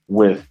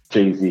with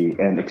Jay-Z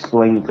and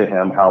explaining to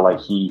him how like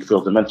he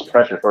feels immense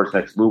pressure for his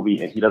next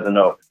movie and he doesn't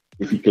know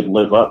if he could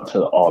live up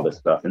to all this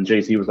stuff. And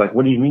Jay-Z was like,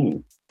 what do you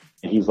mean?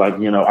 And he's like,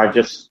 I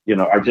just,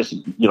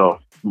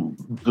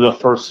 the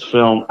first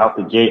film out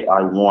the gate,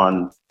 I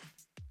won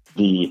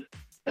the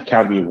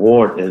Academy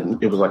Award,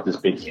 and it was like this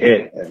big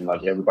hit, and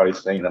like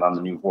everybody's saying that I'm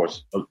the new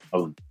voice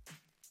of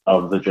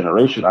the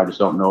generation. I just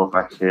don't know if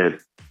I could,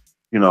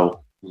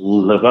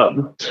 live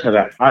up to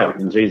that hype.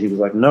 And Jay-Z was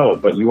like, no,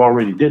 but you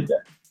already did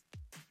that.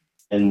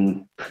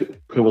 And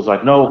Peele was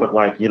like, no, but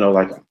like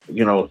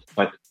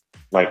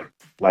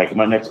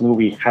my next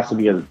movie has to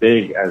be as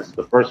big as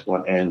the first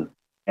one, and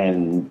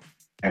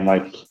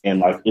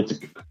it's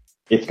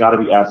it's got to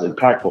be as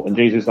impactful. And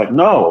Jay-Z's like,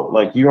 no,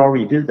 like you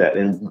already did that.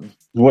 And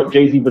what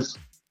Jay-Z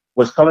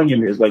was telling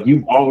him is like,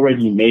 you've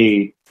already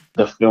made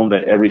the film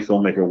that every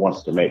filmmaker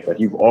wants to make. Like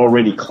you've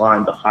already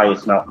climbed the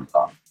highest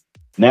mountaintop.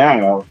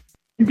 Now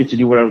you get to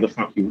do whatever the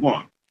fuck you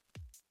want.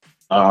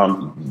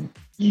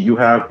 You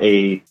have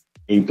a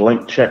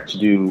blank check to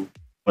do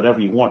whatever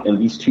you want.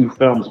 And these two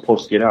films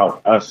post Get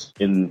Out, Us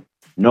and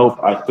Nope,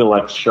 I feel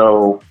like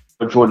show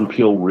what Jordan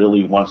Peele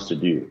really wants to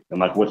do and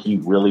like what he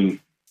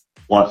really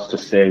wants to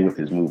say with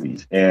his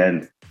movies.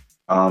 And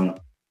to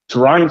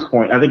Ryan's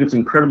point, I think it's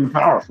incredibly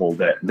powerful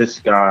that this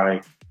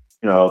guy,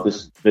 you know,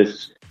 this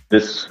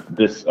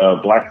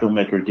black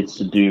filmmaker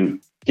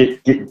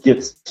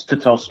gets to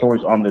tell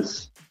stories on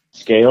this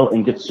scale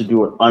and gets to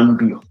do it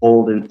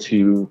unbeholden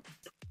to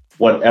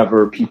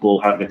whatever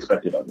people have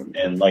expected of him.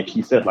 And like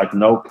he said, like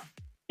Nope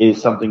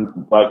is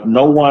something like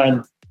no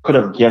one could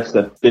have guessed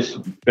that this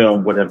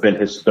film would have been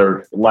his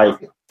third.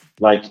 Like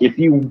if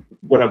you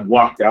would have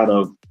walked out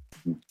of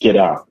Get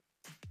Out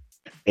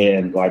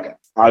and like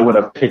I would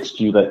have pitched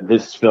you that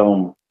this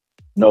film,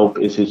 Nope,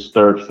 is his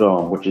third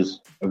film, which is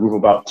a group of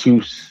about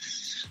two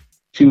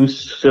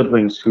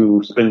siblings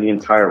who spend the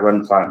entire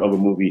runtime of a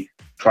movie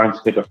trying to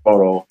take a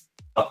photo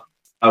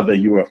of a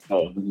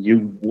UFO.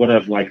 You would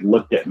have like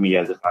looked at me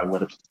as if I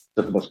would have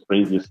said the most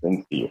craziest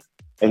thing to you.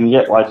 And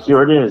yet, like,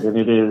 here it is, and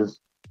it is,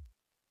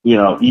 you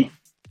know,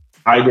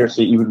 I dare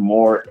say even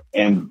more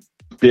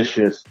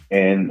ambitious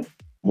and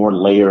more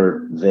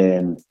layered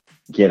than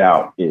Get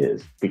Out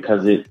is,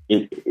 because it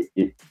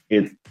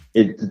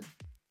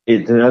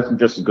doesn't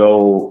just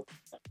go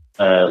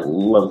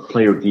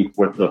player deep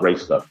with the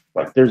race stuff.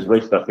 Like there's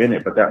race stuff in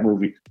it, but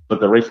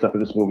the race stuff in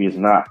this movie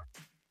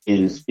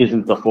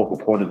isn't the focal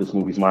point of this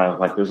movie's mind.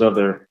 Like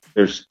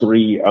there's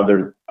three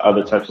other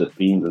types of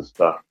themes and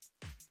stuff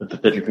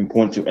that you can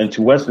point to. And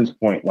to Wesley's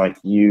point, like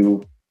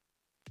you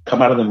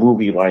come out of the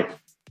movie like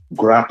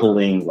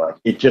grappling, like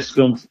it just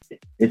feels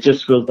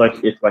like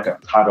it's like a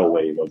tidal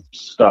wave of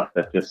stuff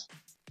that just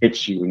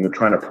hits you when you're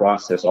trying to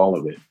process all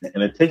of it.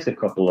 And it takes a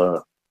couple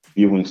of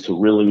viewings to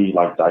really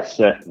like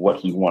dissect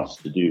what he wants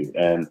to do.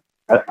 And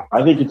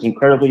I think it's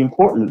incredibly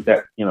important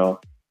that, you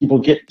know, people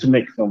get to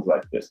make films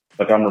like this.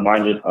 Like I'm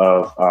reminded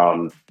of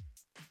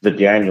the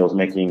Daniels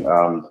making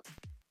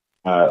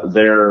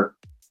their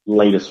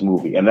latest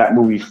movie. And that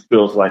movie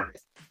feels like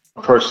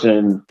a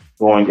person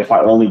going, if I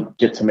only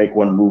get to make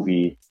one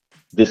movie,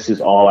 this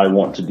is all I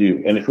want to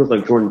do. And it feels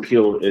like Jordan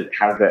Peele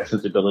has that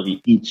sensibility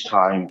each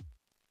time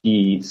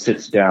he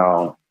sits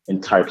down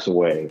and types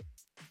away.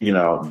 You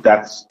know,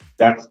 that's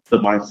the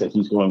mindset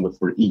he's going with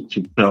for each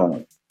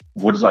film.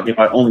 What is like, if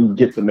I only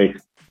get to make,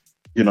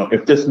 you know,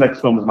 if this next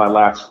film is my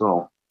last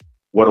film,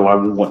 what do I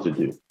want to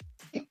do?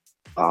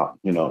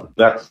 You know,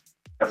 that's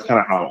kind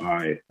of how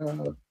I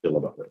feel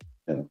about it,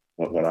 and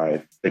when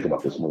I think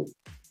about this movie,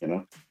 you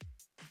know.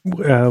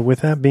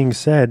 With that being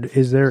said,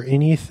 is there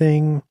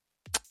anything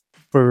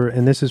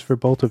and this is for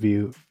both of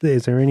you,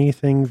 is there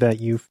anything that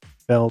you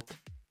felt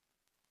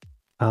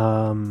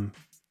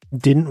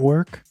didn't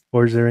work,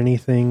 or is there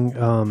anything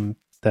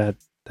that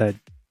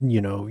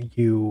you know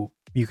you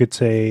could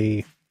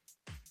say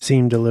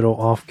seemed a little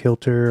off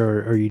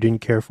kilter or you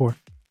didn't care for?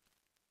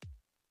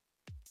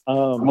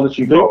 I'm gonna let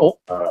you go.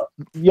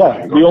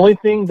 The only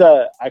thing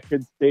that I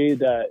could say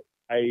that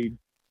I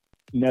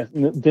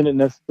didn't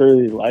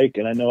necessarily like,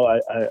 and I know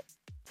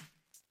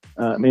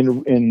I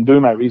mean, in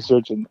doing my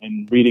research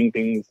and reading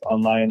things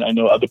online, I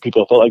know other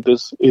people felt like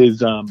this,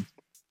 is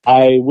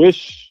I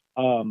wish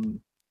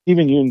Steven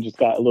Yeun just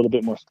got a little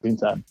bit more screen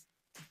time.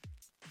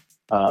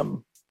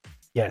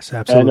 Yes,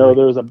 absolutely. And I know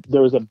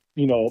there was a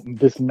you know,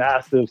 this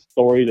massive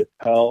story to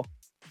tell,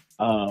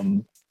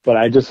 but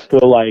I just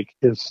feel like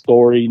his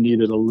story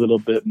needed a little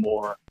bit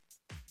more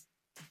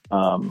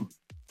time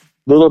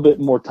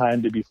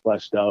to be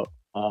fleshed out.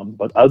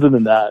 But other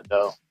than that,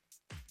 no.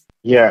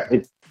 Yeah,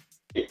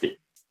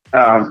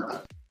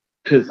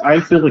 because I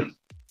feel like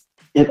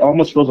it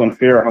almost feels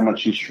unfair how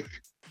much he's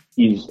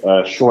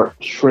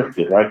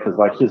short-shrifted, right? Because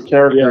like his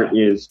character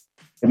is,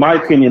 in my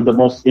opinion, the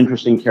most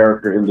interesting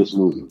character in this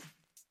movie,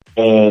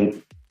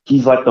 and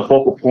he's like the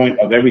focal point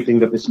of everything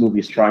that this movie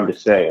is trying to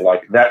say.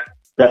 Like that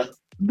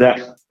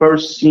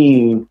first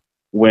scene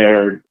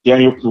where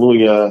Daniel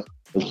Kaluuya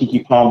and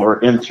Keke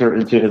Palmer enter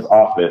into his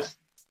office,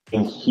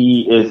 and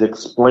he is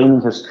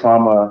explaining his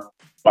trauma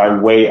by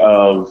way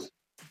of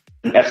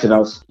an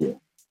SNL skit.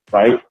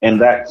 Right? And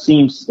that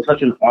seems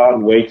such an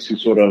odd way to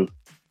sort of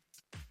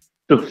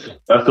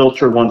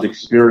filter one's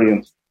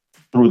experience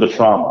through the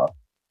trauma.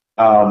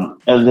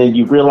 And then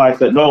you realize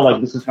that, no, like,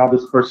 this is how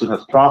this person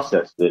has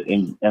processed it.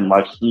 And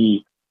like,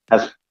 he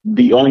has,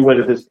 the only way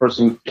that this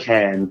person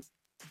can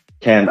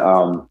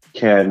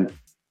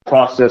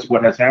process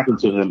what has happened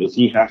to him is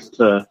he has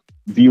to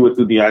view it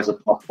through the eyes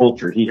of pop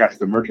culture. He has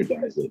to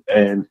merchandise it.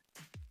 And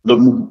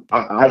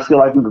I feel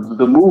like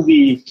the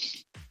movie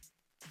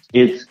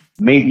is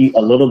maybe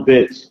a little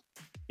bit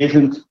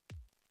the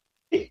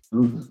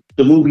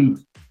movie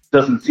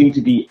doesn't seem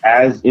to be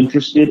as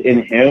interested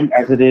in him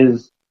as it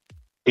is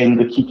in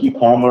the Keke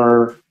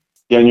Palmer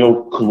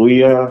Daniel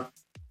Kaluuya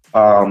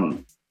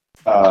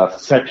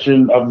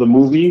section of the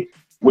movie,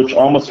 which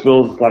almost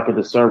feels like a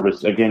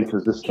disservice, again,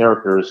 because this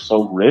character is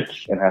so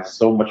rich and has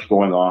so much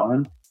going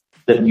on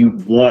that you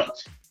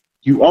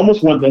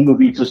almost want the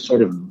movie to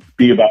sort of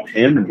be about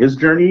him and his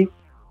journey,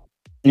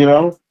 you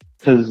know,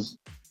 because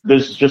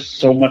there's just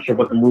so much of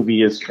what the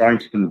movie is trying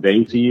to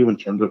convey to you in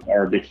terms of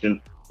our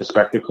addiction to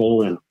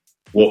spectacle and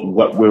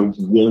what we're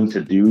willing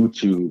to do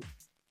to,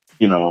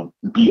 you know,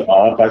 be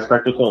awed by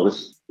spectacle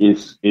is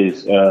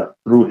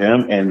through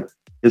him and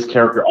his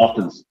character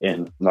often.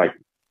 And like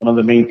one of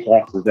the main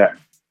plots is that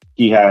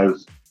he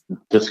has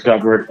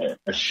discovered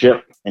a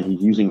ship and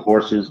he's using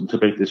horses to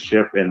make this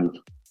ship. And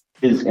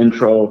his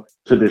intro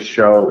to this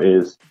show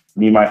is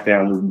me and my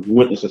family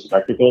witness a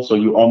spectacle. So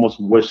you almost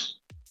wish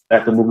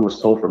that the movie was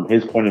told from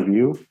his point of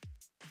view.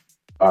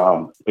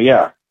 But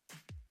yeah,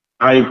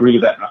 I agree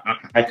that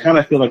I kind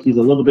of feel like he's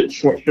a little bit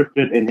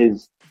short-shifted in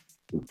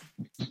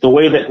the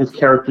way that his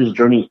character's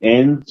journey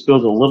ends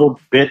feels a little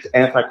bit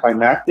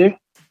anticlimactic.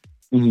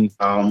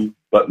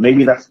 But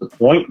maybe that's the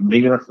point.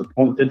 Maybe that's the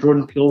point that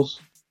Jordan Peele's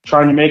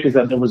trying to make, is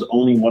that there was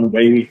only one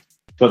way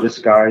for this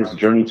guy's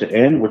journey to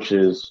end, which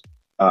is,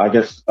 I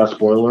guess, a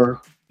spoiler,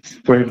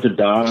 for him to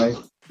die.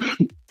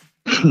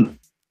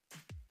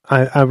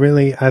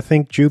 I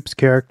think Jupe's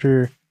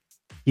character,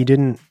 he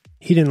didn't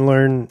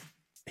learn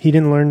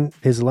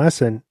his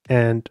lesson,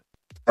 and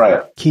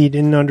right. He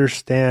didn't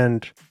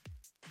understand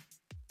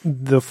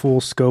the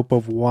full scope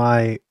of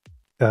why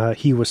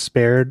he was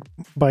spared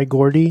by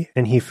Gordy,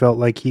 and he felt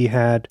like he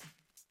had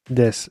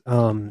this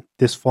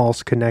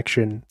false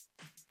connection,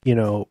 you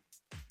know,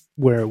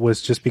 where it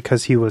was just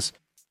because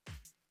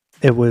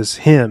it was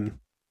him,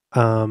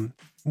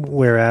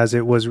 whereas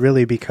it was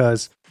really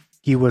because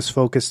he was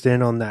focused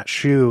in on that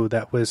shoe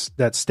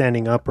that's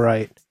standing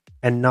upright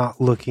and not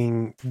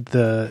looking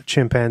the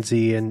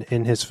chimpanzee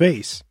in his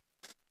face.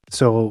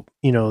 So,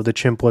 you know, the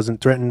chimp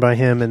wasn't threatened by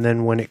him, and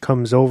then when it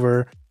comes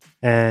over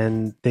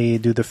and they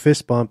do the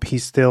fist bump,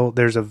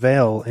 there's a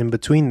veil in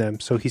between them.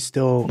 So he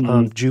still,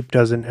 Jupe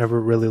doesn't ever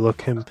really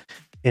look him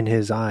in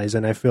his eyes.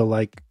 And I feel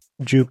like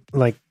Jupe,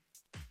 like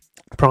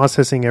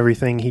processing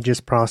everything, he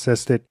just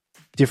processed it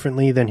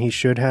differently than he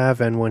should have.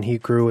 And when he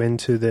grew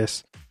into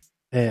this,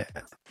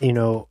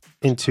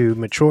 into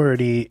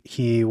maturity,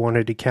 he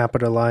wanted to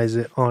capitalize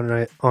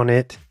on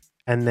it.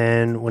 And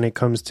then when it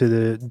comes to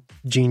the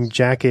jean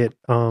jacket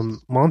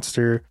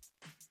monster,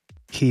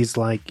 he's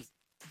like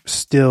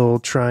still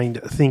trying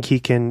to think he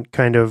can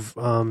kind of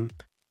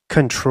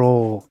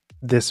control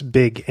this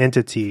big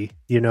entity,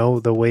 you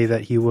know, the way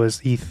that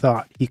he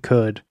thought he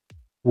could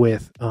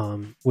with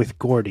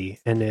Gordy,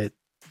 and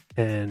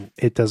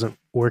it doesn't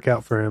work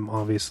out for him,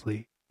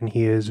 obviously, and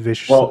he is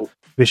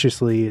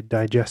viciously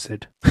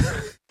digested.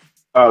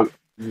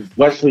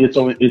 Wesley, it's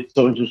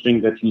so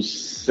interesting that you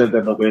said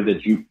that the way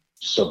that you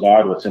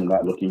survived with him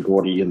not looking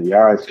Gordy in the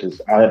eyes, because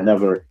I had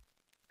never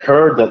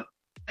heard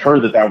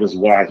that was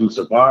why he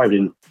survived.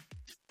 And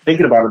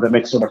thinking about it, that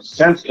makes so much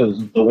sense,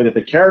 because the way that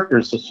the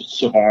characters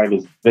survive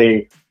is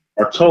they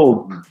are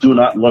told, do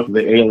not look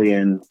the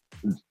alien,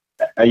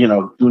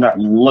 do not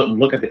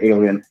look at the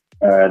alien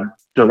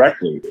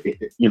directly,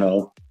 you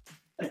know,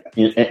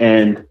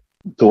 and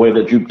the way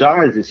that Jupe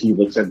dies is he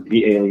looks at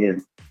the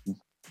alien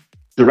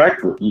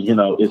directly. You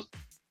know,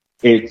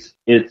 it's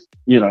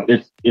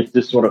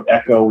this sort of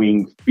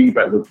echoing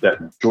feedback loop that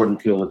Jordan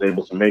Peele is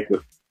able to make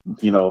with,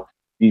 you know,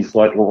 these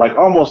like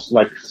almost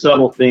like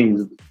subtle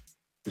things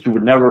that you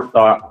would never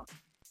thought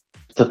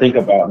to think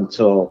about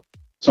until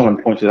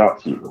someone points it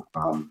out to you.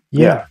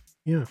 Yeah.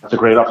 That's a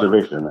great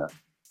observation, man.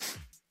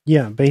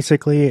 Yeah,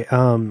 basically,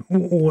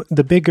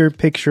 the bigger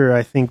picture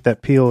I think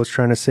that Peele is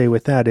trying to say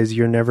with that is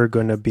you're never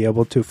going to be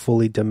able to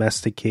fully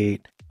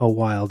domesticate a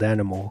wild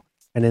animal.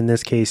 And in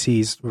this case,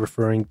 he's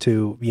referring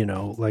to, you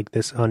know, like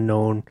this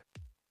unknown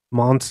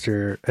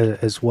monster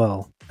as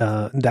well.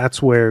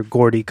 That's where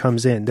Gordy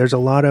comes in. There's a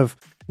lot of,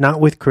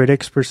 not with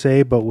critics per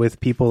se, but with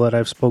people that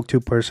I've spoke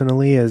to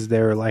personally, as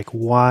they're like,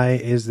 why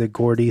is the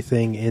Gordy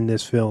thing in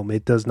this film?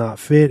 It does not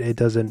fit. It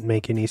doesn't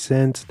make any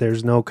sense.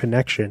 There's no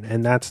connection.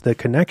 And that's the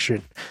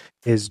connection,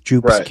 is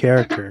Jupe's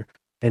character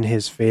and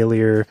his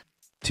failure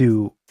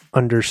to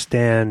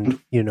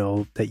understand, you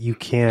know, that you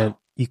can't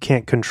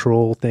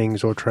control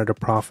things or try to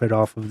profit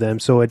off of them.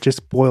 So it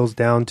just boils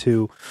down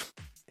to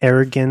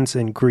arrogance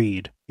and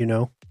greed, you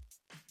know?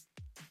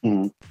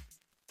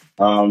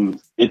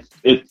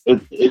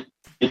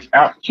 It's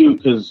apt too,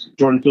 because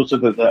Jordan Peele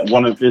said that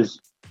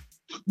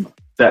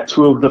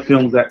two of the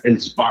films that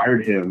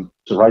inspired him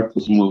to write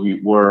this movie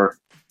were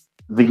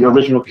the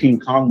original King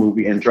Kong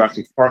movie and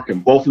Jurassic Park.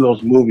 And both of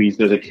those movies,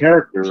 there's a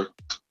character,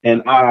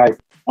 and I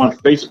on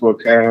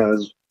Facebook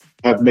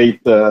have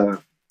made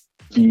the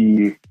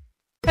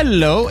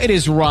Hello, it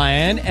is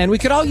Ryan, and we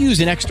could all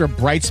use an extra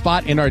bright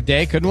spot in our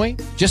day, couldn't we?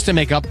 Just to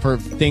make up for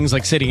things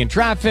like sitting in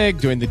traffic,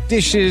 doing the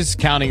dishes,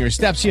 counting your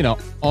steps, you know,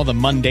 all the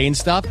mundane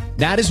stuff.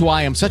 That is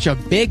why I'm such a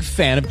big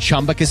fan of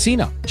Chumba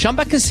Casino.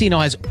 Chumba Casino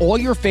has all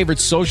your favorite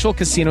social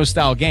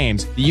casino-style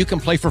games that you can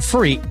play for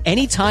free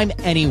anytime,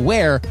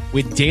 anywhere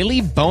with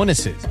daily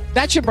bonuses.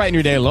 That should brighten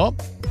your day a little.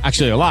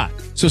 Actually, a lot.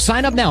 So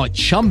sign up now at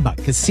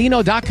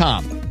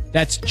ChumbaCasino.com.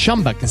 That's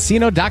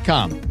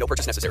ChumbaCasino.com. No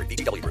purchase necessary.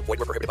 VGW Group. Void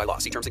where prohibited by law.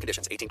 See terms and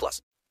conditions. 18+.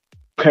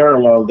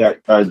 Parallel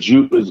that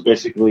Jupe is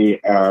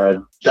basically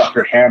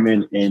Dr.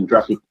 Hammond in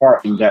Jurassic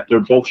Park, in that they're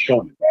both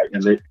showmen,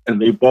 right?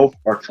 And they both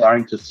are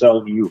trying to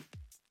sell you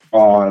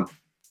on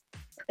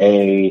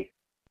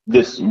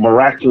this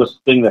miraculous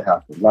thing that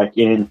happened. Like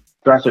in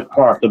Jurassic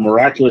Park, the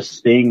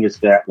miraculous thing is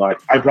that, like,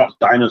 I brought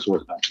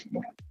dinosaurs back,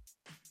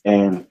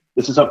 and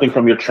this is something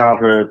from your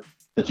childhood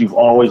that you've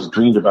always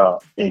dreamed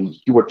about and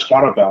you were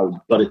taught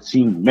about, but it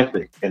seemed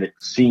mythic and it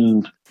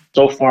seemed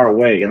so far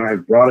away. And I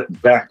brought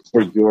it back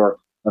for your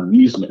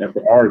amusement and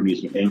for our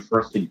amusement and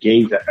for us to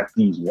gaze at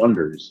these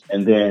wonders.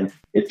 And then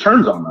it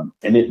turns on them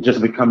and it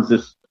just becomes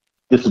this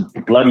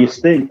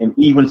bloodiest thing. And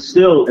even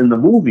still in the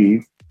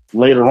movie,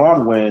 later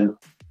on, when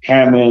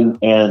Hammond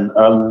and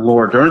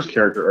Laura Dern's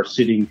character are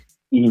sitting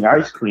eating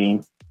ice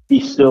cream,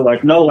 he's still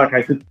like, no, like,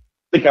 I think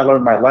I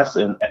learned my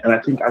lesson and I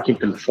think I can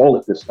control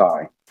it this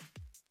time.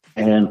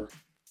 And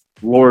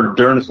Laura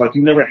Dern is like,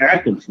 you never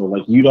had control.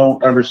 Like, you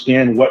don't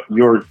understand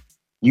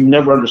you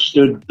never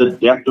understood the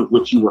depth of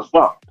which you were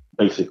fucked,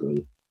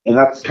 basically. And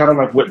that's kind of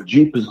like what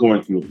Jupe is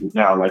going through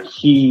now. Like,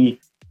 he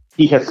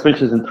has spent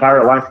his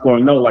entire life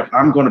going, no, like,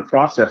 I'm going to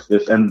process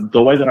this. And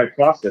the way that I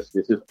process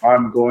this is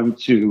I'm going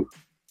to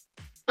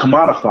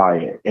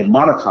commodify it and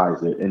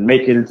monetize it and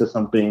make it into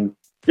something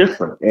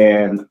different.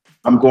 And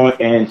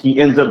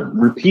he ends up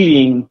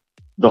repeating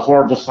the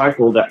horrible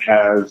cycle that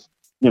has,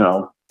 you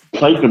know,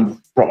 plagued him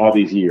for all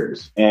these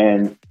years.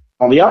 And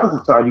on the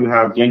opposite side, you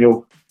have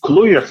Daniel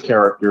Kaluuya's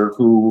character,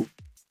 who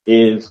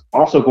is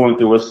also going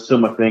through a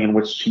similar thing in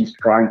which she's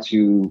trying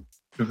to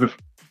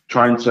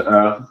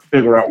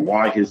figure out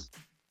why his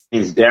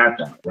dad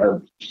died.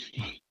 Right?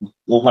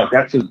 Well, like,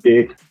 that's his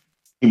big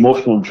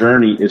emotional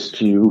journey, is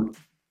to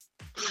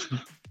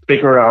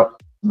figure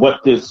out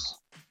what this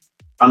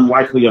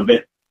unlikely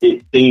event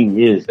thing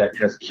is that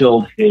has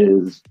killed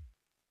his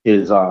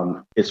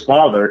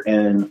father.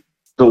 And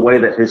the way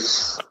that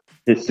his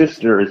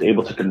sister is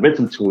able to convince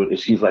him to it is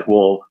she's like,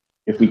 well,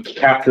 if we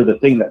capture the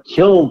thing that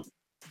killed,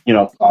 you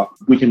know,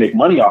 we can make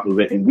money off of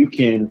it and we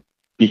can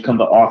become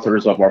the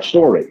authors of our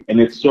story. And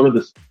it's sort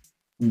of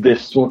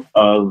this sort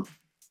of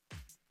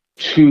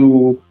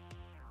two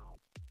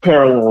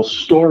parallel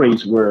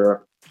stories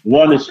where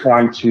one is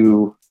trying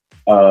to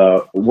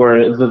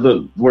where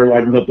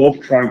they're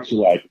both trying to,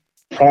 like,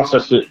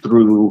 process it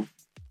through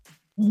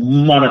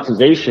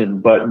monetization,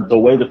 but the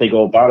way that they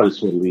go about it is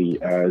totally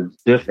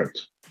different,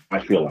 I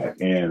feel like.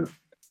 And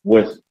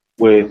with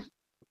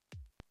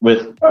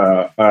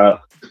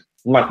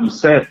like you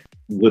said,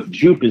 with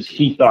Jupe, is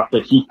he thought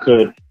that he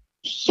could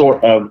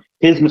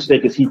his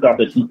mistake is he thought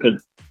that he could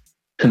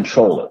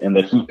control it and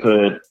that he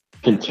could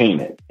contain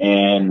it.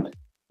 And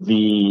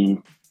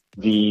the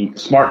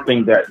smart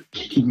thing that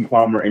Keke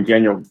Palmer and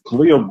Daniel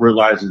Kaluuya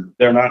realizes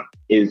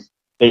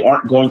they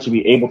aren't going to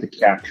be able to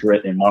capture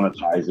it and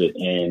monetize it,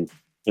 and,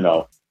 you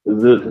know,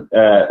 is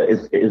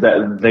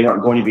that they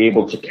aren't going to be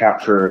able to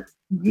capture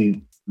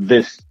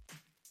this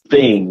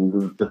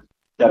thing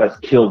that has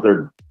killed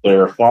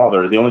their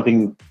father. The only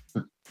thing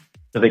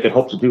that they could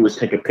hope to do is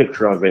take a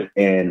picture of it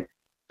and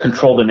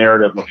control the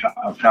narrative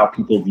of how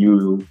people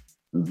view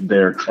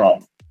their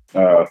trauma,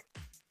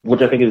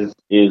 which I think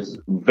is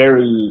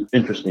very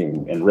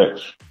interesting and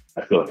rich.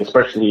 I feel like,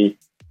 especially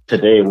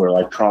today, where,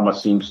 like, trauma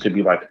seems to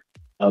be like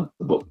a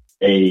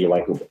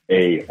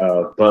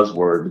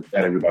buzzword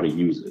that everybody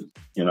uses,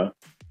 you know?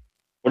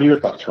 What are your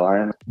thoughts,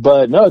 Ryan?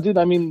 But no, dude,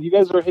 I mean, you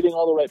guys are hitting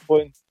all the right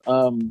points.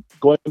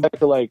 Going back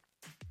to, like,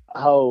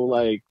 how,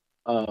 like,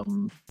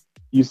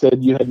 you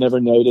said you had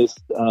never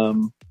noticed,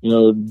 you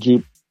know,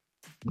 Jupe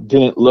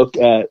didn't look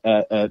at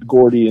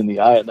Gordy in the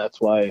eye, and that's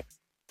why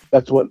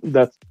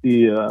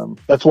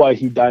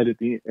he died at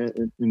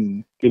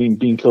in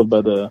being killed by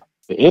the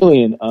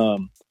alien.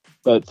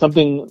 But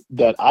something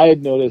that I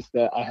had noticed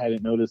that I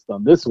hadn't noticed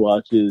on this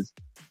watch is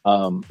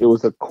it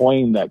was a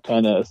coin that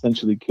kind of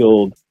essentially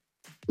killed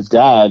his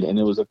dad, and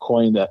it was a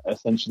coin that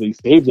essentially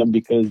saved him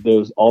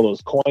because all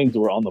those coins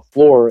were on the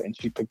floor, and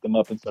she picked them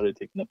up and started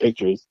taking the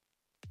pictures.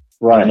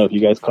 Right. I don't know if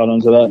you guys caught on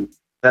to that.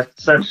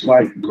 That's such,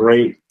 like,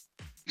 great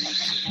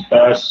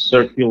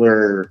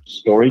circular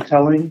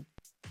storytelling.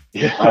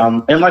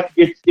 Yeah. And, like,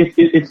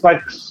 it's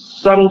like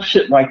subtle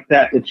shit like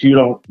that you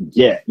don't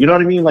get. You know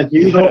what I mean? Like,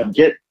 you don't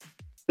get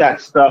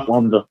that stuff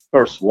on the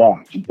first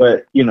watch,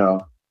 but, you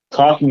know,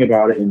 talking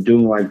about it and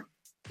doing, like,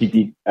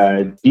 deep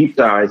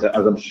dives,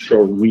 as I'm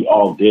sure we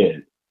all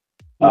did,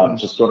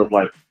 just sort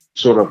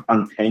of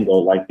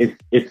untangle. Like,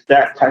 it's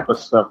that type of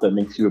stuff that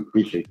makes you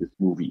appreciate this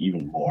movie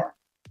even more,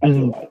 I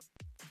feel like.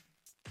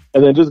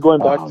 And then just going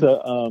back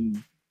to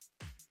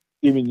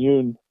Steven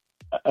Yeun,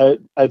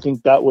 I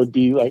think that would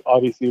be like,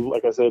 obviously,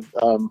 like I said,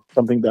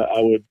 something that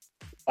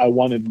I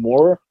wanted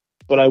more.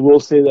 But I will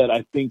say that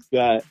I think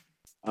that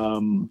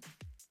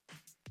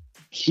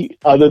he,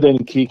 other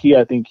than Kiki,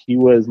 I think he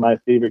was my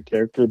favorite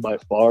character by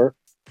far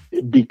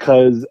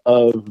because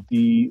of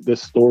the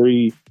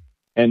story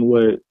and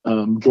what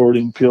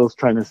Jordan Peele's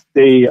trying to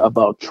say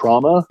about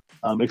trauma,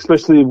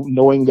 especially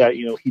knowing that,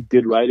 you know, he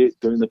did write it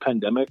during the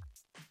pandemic.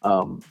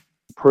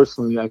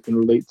 Personally, I can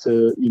relate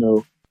to, you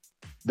know,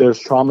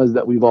 there's traumas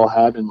that we've all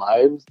had in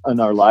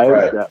our lives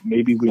Right. that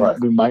maybe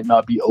we might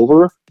not be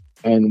over,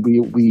 and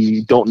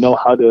we don't know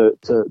how to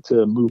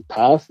move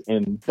past.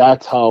 And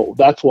that's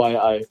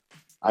why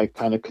I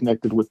kind of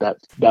connected with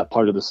that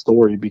part of the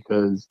story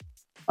because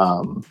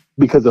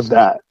of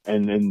that.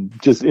 And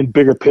just in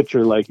bigger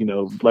picture, like, you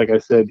know, like I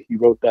said, he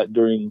wrote that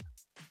during,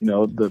 you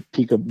know, the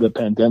peak of the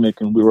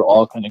pandemic, and we were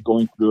all kind of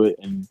going through it,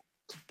 and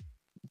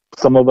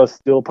some of us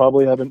still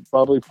haven't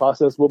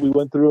processed what we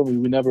went through,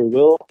 and we never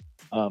will.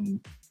 So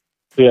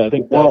yeah, I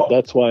think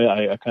that's why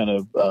I kind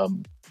of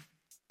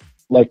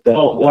like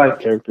that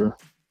character.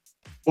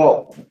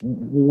 Well,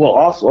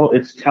 also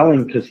it's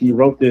telling because he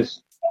wrote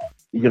this,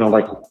 you know,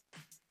 like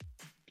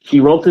he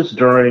wrote this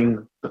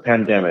during the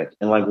pandemic,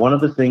 and like one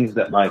of the things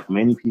that like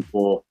many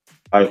people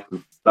that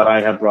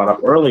I had brought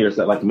up earlier is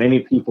that like many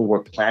people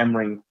were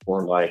clamoring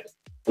for, like,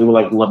 they were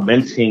like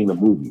lamenting the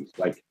movies,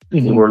 like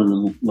they were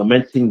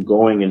lamenting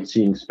going and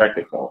seeing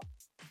spectacle,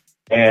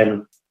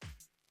 and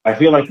I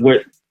feel like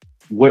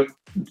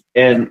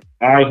and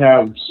I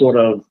have sort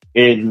of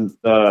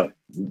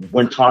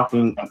when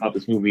talking about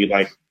this movie,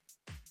 like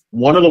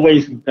one of the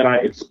ways that I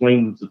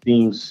explain the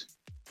themes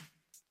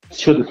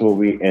to this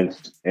movie and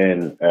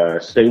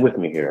stay with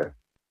me here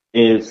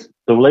is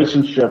the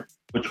relationship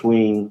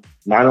between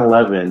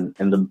 9/11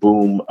 and the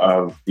boom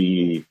of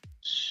the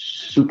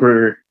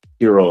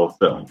superhero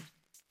film,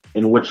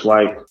 in which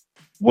like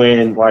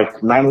when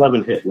like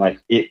 9/11 hit, like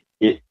it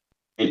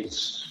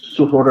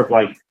sort of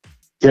like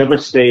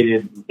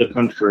devastated the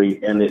country,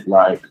 and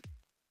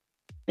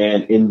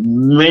and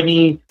in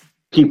many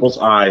people's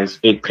eyes,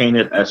 it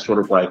painted as sort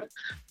of like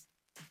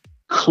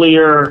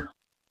clear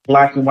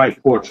black and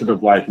white portrait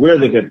of like, we're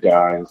the good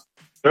guys,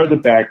 they're the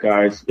bad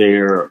guys, they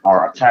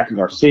are attacking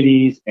our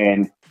cities,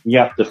 and we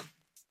have to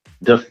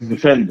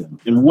defend them.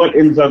 And what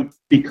ends up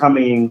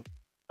becoming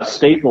a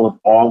staple of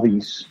all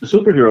these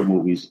superhero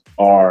movies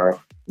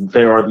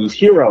there are these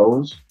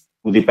heroes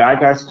where the bad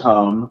guys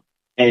come.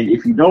 And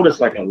if you notice,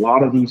 like a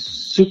lot of these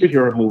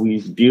superhero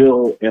movies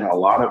deal in a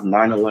lot of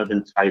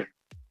 9/11 type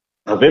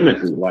of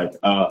imagery. Like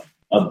a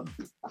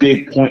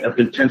big point of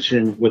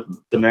contention with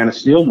the Man of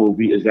Steel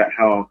movie is that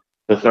how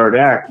the third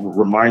act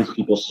reminds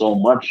people so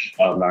much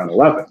of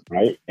 9/11,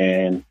 right?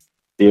 And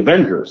the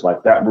Avengers,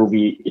 like that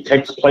movie, it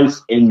takes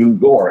place in New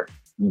York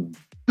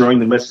during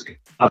the midst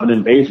of an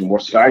invasion where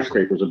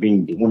skyscrapers are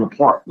being torn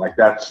apart. Like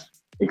that's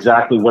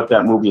exactly what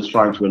that movie is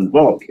trying to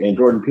invoke. And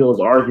Jordan Peele is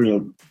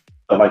arguing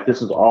that like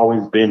this has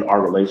always been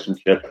our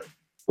relationship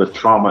with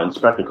trauma and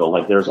spectacle.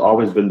 Like there's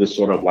always been this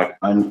sort of like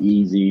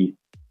uneasy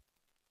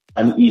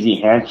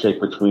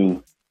handshake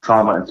between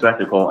trauma and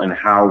spectacle, and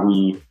how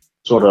we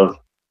sort of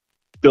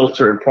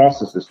filter and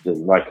process this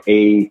thing. Like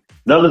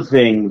another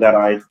thing that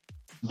I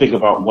think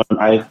about when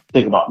I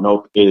think about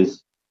Nope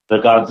is the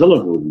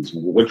Godzilla movies,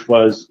 which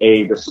was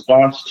a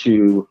response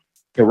to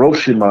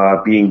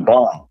Hiroshima being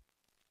bombed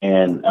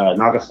and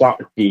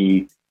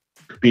Nagasaki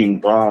being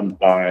bombed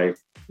by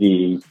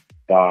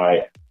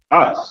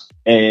us,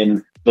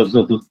 and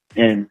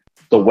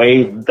the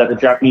way that the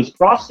Japanese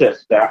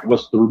processed that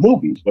was through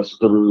movies, was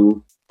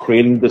through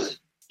creating this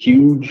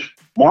huge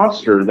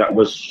monster that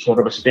was sort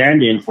of a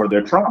stand-in for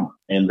their trauma.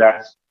 And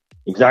that's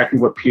exactly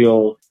what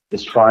Peele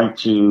is trying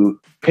to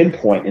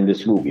pinpoint in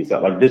this movie. Is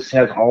that like this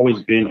has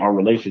always been our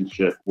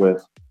relationship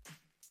with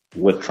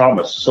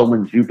trauma.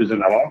 Someone Jupe is in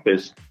that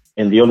office,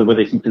 and the only way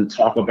that he can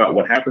talk about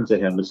what happened to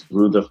him is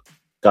through the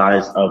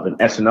guise of an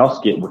SNL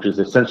skit, which is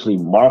essentially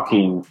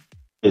mocking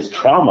his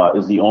trauma.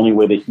 Is the only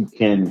way that he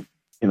can,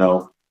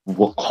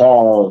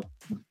 recall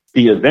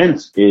the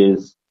events.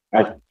 Is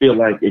I feel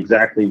like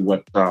exactly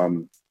what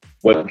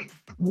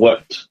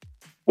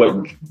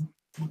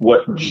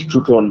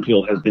Jordan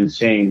Peele has been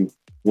saying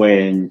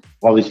when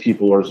all these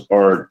people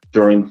are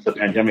during the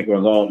pandemic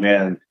going, oh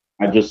man,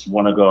 I just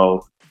want to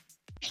go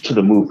to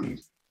the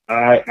movies.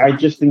 I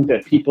just think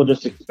that people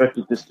just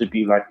expected this to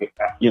be like,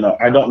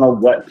 I don't know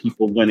what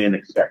people went in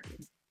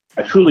expecting.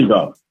 I truly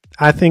don't.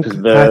 I think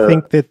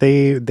that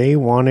they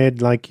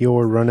wanted like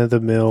your run of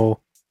the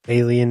mill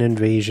alien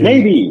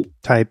invasion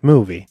type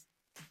movie.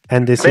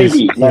 And this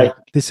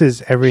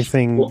is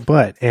everything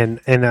but. And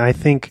I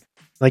think,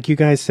 like you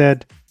guys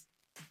said,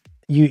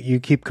 you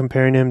keep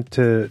comparing him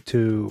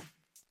to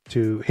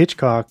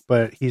Hitchcock,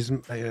 but he's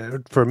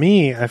for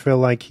me, I feel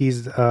like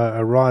he's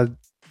a Rod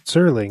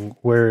Serling,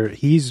 where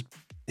his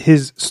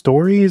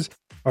stories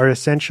are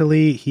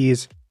essentially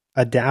he's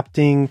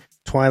adapting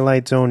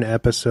Twilight Zone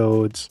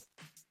episodes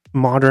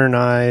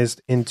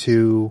modernized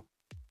into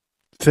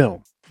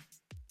film.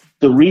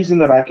 the reason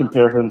that I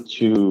compare him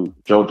to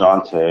Joe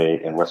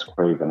Dante and Wes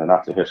Craven and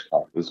not to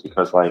Hitchcock is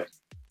because like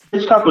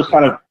Hitchcock was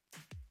kind of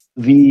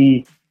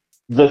the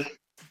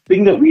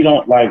thing that we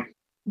don't like.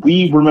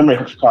 We remember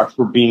Hitchcock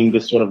for being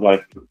this sort of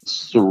like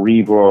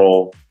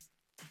cerebral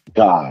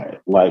guy.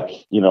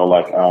 Like, you know,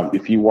 like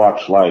if you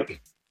watch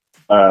like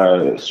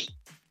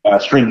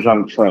Strangers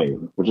on the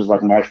Train, which is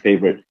like my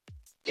favorite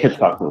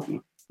Hitchcock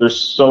movie, there's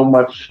so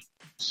much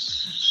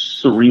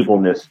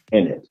cerebralness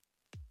in it.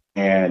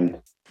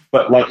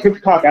 But like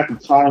Hitchcock at the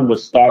time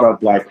was thought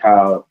of like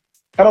how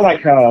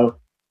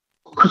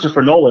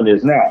Christopher Nolan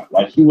is now.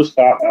 Like he was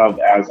thought of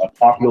as a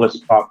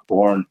populist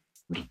popcorn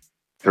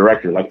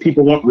director. Like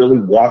people weren't really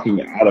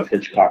walking out of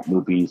Hitchcock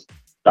movies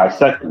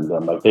dissecting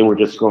them. Like they were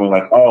just going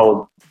like,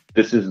 oh,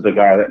 this is the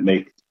guy that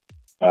makes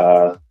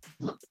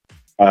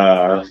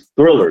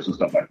thrillers and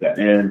stuff like that.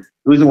 And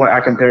the reason why I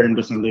compare him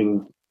to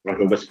something like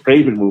a Wes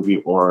Craven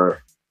movie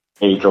or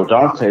a Joe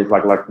Dante is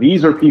like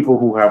these are people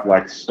who have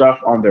like stuff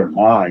on their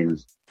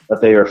minds that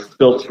they are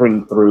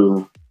filtering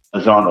through a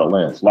genre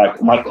lens.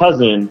 Like my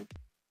cousin,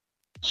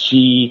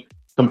 she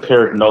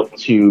compared Nope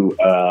to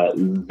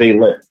They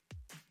Live,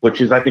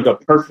 which is I think a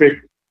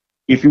perfect,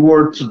 if you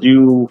were to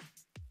do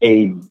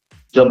a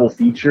double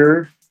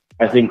feature,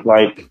 I think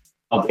like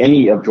of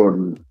any of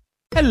Jordan.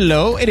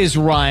 Hello, it is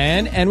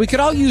Ryan, and we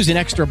could all use an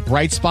extra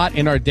bright spot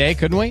in our day,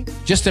 couldn't we?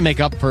 Just to make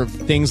up for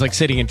things like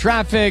sitting in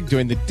traffic,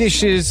 doing the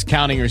dishes,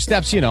 counting your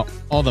steps, you know,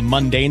 all the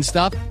mundane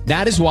stuff.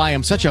 That is why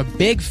I'm such a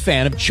big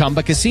fan of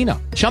Chumba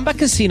Casino. Chumba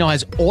Casino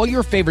has all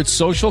your favorite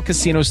social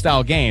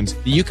casino-style games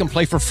that you can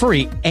play for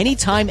free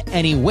anytime,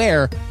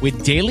 anywhere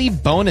with daily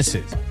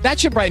bonuses. That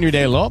should brighten your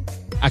day a little.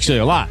 Actually,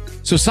 a lot.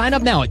 So sign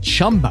up now at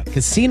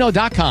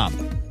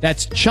ChumbaCasino.com.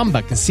 That's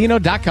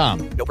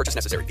ChumbaCasino.com. No purchase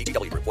necessary.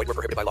 VGW Group. Void where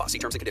prohibited by law. See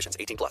terms and conditions.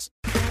 18+.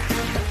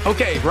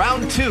 Okay,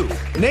 round two.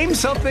 Name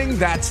something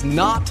that's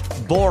not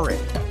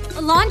boring.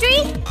 A laundry?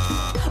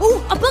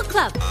 Ooh, a book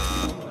club.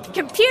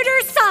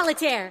 Computer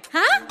solitaire,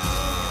 huh?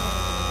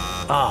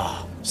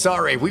 Ah,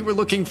 sorry. We were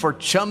looking for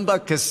Chumba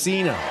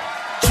Casino.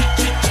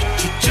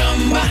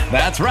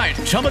 That's right.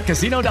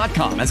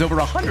 ChumbaCasino.com has over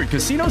 100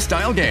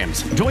 casino-style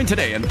games. Join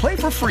today and play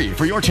for free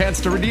for your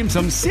chance to redeem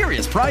some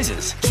serious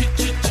prizes.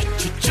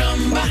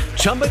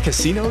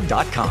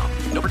 ChumbaCasino.com.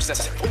 No purchase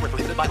necessary. Void where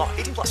prohibited by law.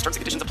 18+. Terms and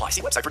conditions apply.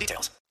 See website for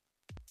details.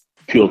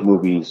 Field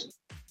movies,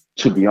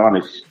 to be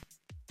honest,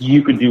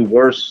 you could do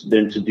worse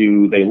than to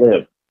do They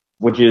Live,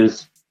 which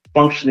is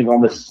functioning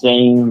on the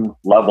same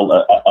level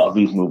of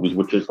these movies,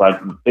 which is like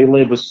They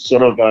Live is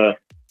sort of a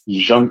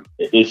junky,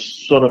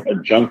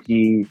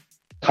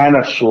 kind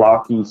of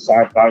schlocky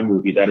sci-fi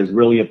movie that is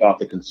really about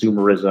the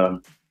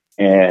consumerism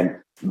and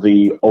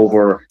the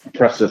over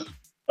oppressive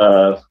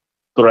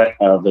threat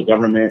of the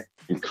government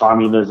and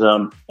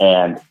communism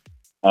and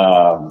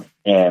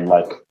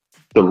like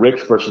the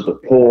rich versus the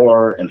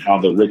poor and how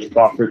the rich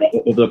profit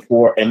over the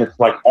poor. And it's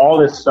like all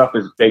this stuff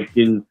is baked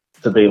into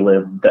They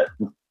Live that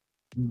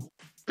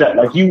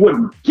like you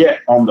wouldn't get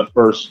on the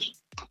first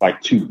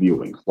like two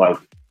viewings. Like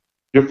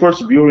your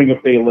first viewing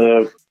of They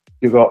Live,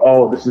 you go,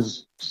 oh, this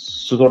is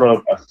sort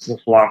of a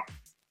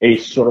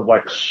sort of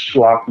like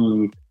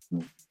schlocky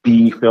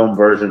B film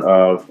version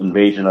of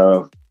Invasion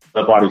of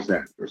the Body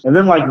Snatchers. And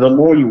then like the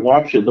more you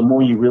watch it, the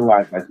more you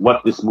realize like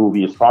what this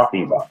movie is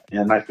talking about.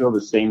 And I feel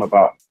the same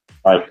about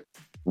like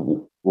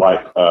Wes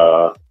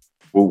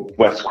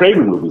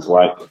Craven movies,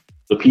 like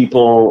The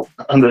People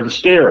Under the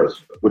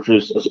Stairs, which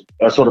is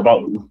sort of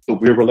about the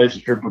weird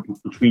relationship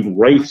between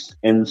race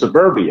and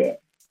suburbia,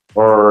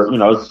 or you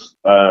know,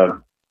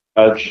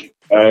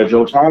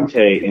 Joe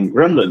Dante in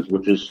Gremlins,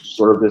 which is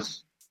sort of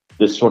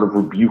this sort of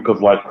rebuke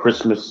of like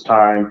Christmas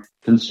time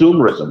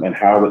consumerism and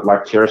how it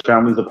like tears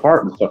families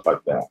apart and stuff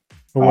like that.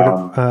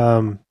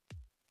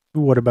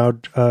 What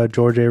about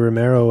George A.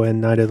 Romero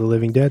and Night of the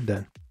Living Dead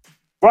then?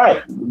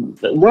 Right.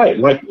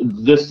 Like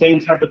the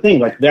same type of thing.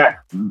 Like that.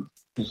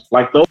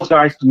 Like those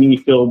guys to me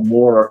feel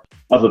more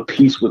of a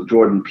piece with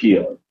Jordan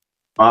Peele.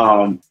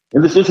 And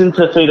this isn't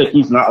to say that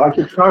he's not like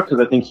Hitchcock, because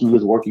I think he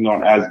was working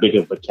on as big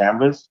of a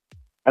canvas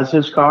as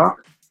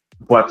Hitchcock.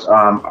 But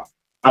I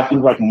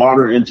think like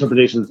modern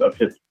interpretations of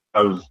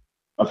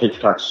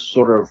Hitchcock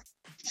sort of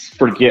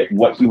forget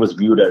what he was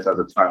viewed as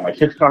a time. Like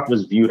Hitchcock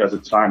was viewed as a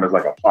time as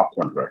like a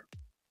popcorn director.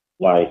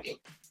 Like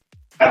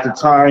at the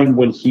time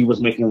when he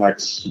was making like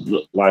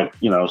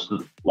you know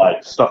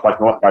like stuff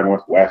like North by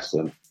Northwest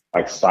and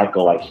like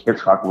Psycho, like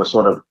Hitchcock was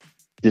sort of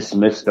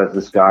dismissed as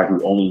this guy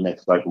who only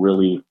makes like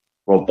really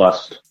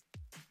robust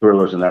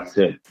thrillers and that's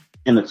it.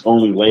 And it's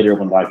only later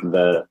when like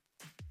the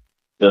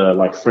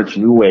like French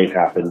New Wave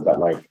happened that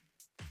like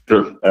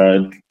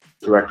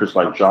directors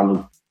like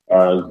Jean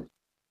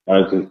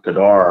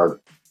Godard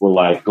were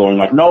like going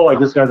like, no, like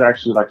this guy's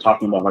actually like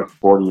talking about like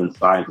Freudian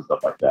science and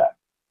stuff like that.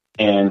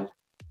 And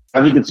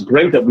I think it's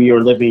great that we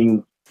are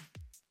living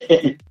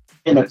in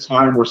a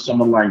time where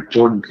someone like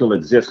Jordan Peele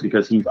exists,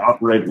 because he's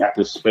operating at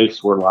this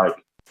space where like,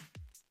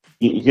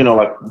 you know,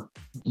 like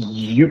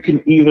you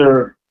can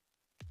either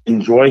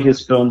enjoy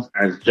his films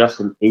as just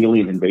an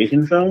alien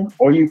invasion film,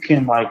 or you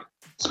can like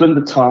spend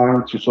the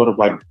time to sort of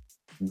like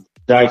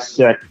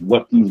dissect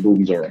what these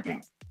movies are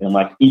about. And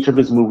like each of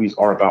his movies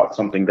are about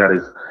something that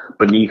is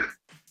beneath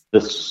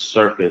the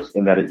surface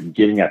and that it's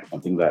getting at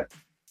something that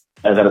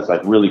is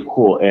like really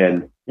cool.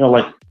 And, you know,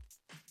 like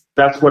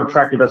that's what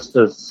attracted us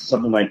to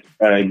something like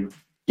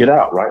Get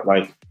Out, right?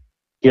 Like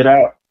Get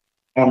Out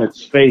on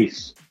its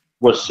face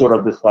was sort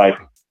of this like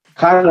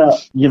kind of,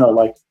 you know,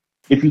 like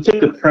if you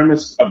take the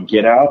premise of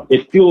Get Out,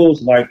 it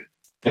feels like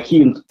a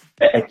Key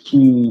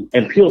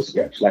and Peele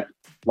sketch. Like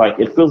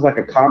it feels like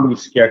a comedy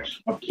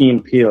sketch of Key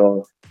and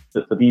Peele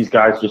that these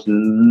guys just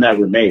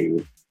never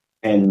made.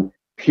 And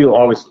Peele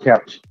always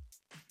kept,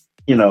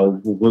 you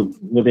know,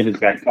 within his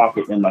back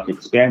pocket and like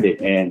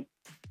expanded. And,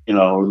 you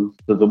know,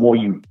 the more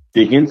you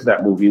dig into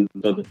that movie,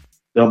 the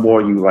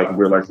more you like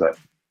realize that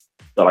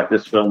like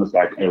this film is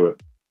like a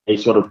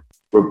sort of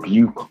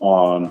rebuke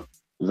on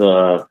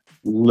the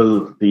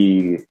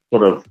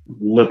sort of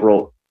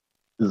liberal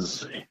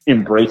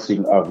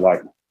embracing of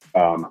like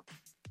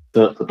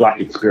the Black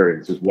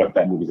experience is what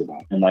that movie's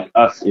about. And like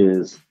Us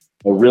is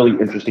a really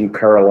interesting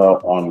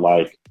parallel on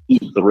like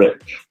Eat the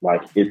Rich.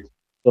 Like it's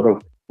sort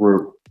of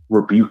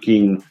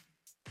rebuking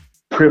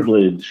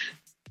privileged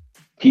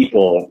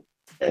people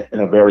in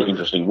a very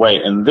interesting way.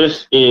 And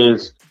this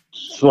is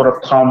sort of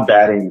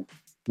combating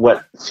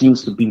what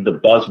seems to be the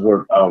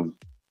buzzword of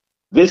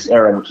this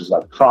era, which is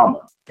like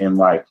trauma. And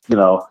like, you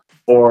know,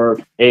 or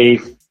a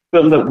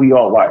film that we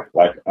all like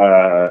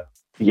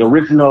the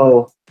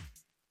original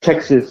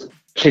Texas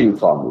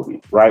Chainsaw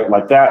movie, right?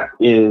 Like that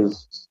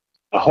is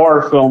a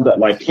horror film that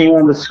like came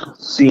on the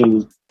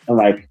scene and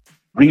like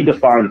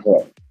redefined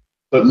horror.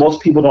 But most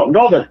people don't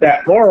know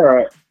that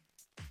horror,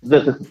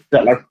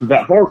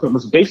 that horror film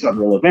was based on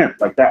real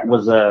events. Like that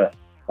was a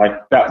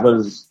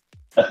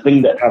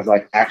thing that has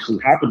like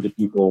actually happened to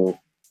people,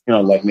 you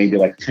know, like maybe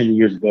like 10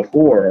 years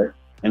before.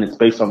 And it's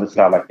based on this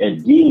guy like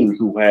Ed Gein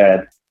who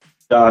had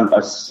done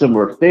a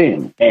similar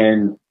thing.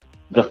 And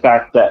the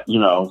fact that, you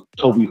know,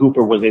 Tobe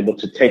Hooper was able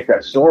to take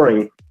that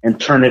story and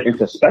turn it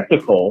into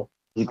spectacle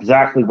is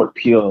exactly what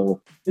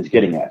Peele is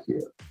getting at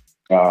here.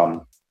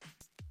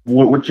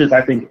 Which is,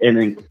 I think, an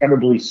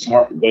incredibly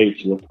smart way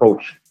to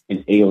approach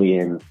an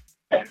alien,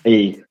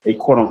 a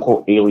quote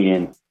unquote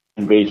alien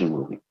invasion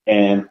movie.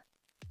 And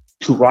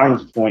to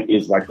Ryan's point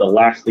is like the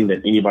last thing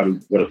that anybody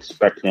would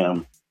expect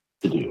him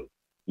to do,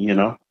 you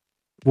know?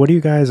 What do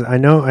you guys, I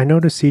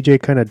noticed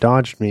CJ kind of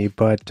dodged me,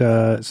 but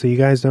so you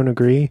guys don't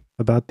agree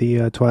about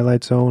the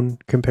Twilight Zone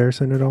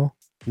comparison at all?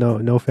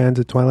 No fans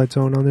of Twilight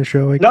Zone on this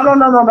show?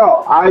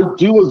 No. I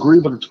do agree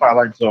with the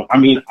Twilight Zone. I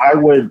mean,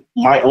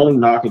 my only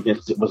knock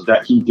against it was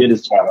that he did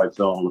his Twilight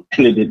Zone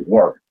and it didn't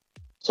work.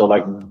 So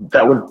like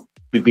that would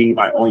be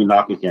my only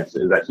knock against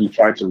it, is that he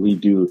tried to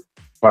redo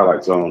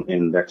Twilight Zone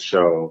and that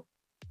show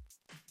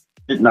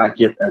did not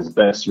get as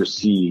best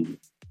received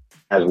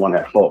as one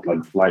had hoped.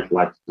 Like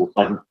that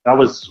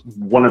was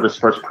one of his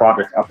first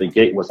projects out the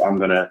gate was I'm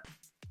going to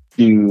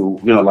lean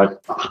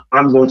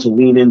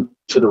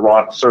into the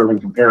Rod Serling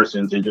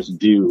comparisons and just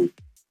do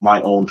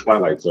my own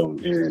Twilight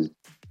Zone, and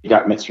it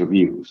got mixed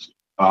reviews.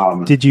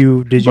 Did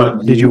you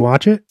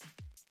watch it?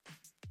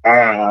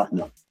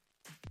 No.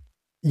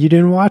 You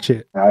didn't watch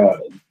it?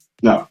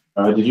 No.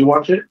 Did you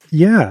watch it?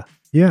 Yeah.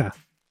 Was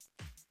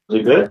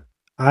it good?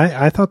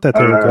 I thought that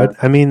they were good.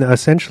 I mean,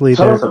 essentially,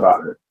 tell us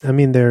about it. I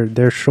mean,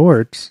 they're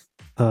shorts,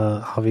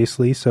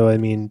 obviously. So I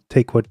mean,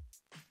 take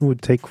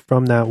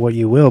from that what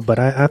you will. But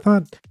I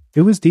thought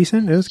it was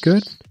decent. It was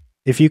good.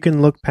 If you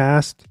can look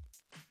past,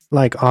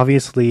 like,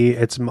 obviously,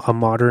 it's a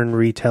modern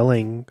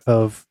retelling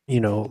of, you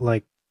know,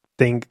 like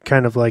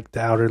kind of like The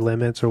Outer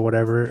Limits or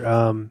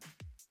whatever.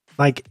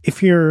 Like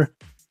if you're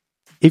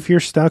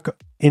stuck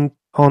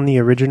on the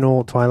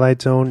original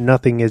Twilight Zone,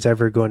 nothing is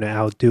ever going to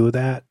outdo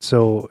that.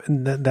 So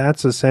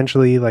that's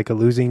essentially like a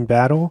losing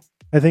battle,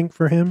 I think,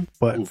 for him.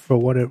 But for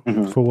what it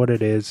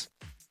is,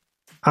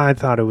 I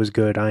thought it was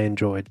good. I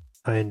enjoyed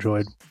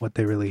what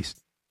they released.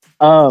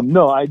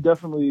 No, I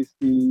definitely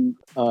see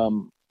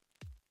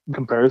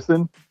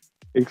comparison,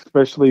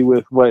 especially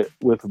with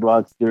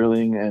Rod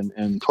Serling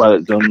and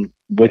Twilight Zone,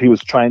 what he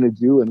was trying to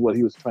do and what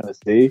he was trying to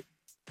say,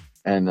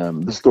 and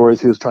the stories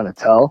he was trying to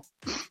tell.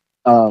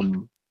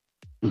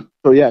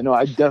 So yeah, no,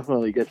 I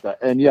definitely get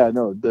that, and yeah,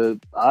 no,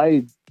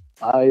 I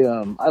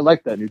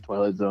like that new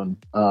Twilight Zone.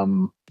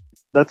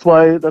 That's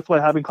why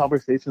having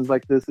conversations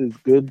like this is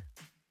good,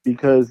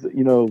 because,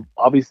 you know,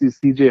 obviously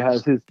CJ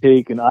has his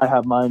take and I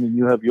have mine and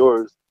you have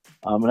yours,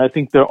 and I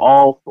think they're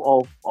all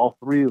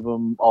three of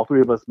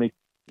us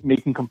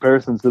making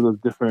comparisons to those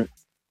different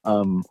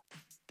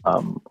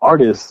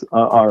artists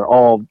are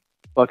all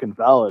fucking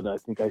valid. I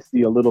think I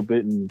see a little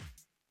bit in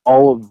a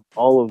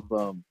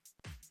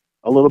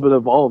little bit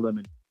of all of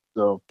them.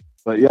 So,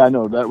 but yeah, I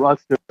know that Rod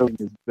Serling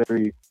is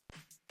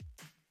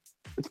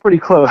it's pretty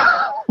close.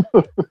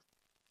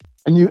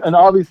 and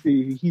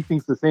obviously he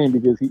thinks the same,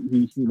 because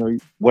he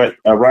what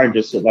Ryan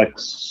just said, like,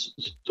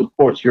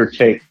 supports your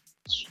take,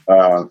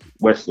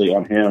 Wesley,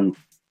 on him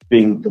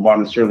being the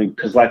modern Serling,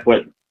 because like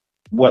what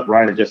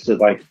Ryan just said,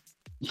 like,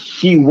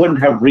 he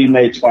wouldn't have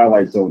remade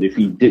Twilight Zone if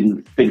he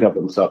didn't think of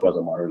himself as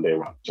a modern day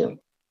Rod Serling.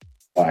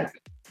 Like,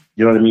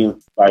 you know what I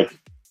mean? Like,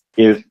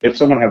 if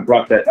someone had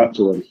brought that up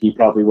to him, he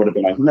probably would have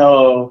been like,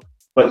 no,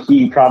 but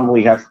he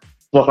probably has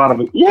thought out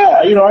of it.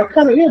 Yeah, I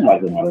kind of am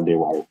like a modern day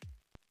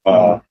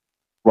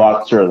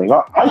Rod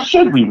Serling. I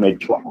should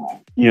remake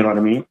Twilight. You know what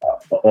I mean?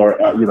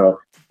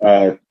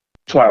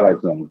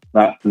 Twilight Zone,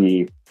 not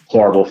the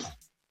horrible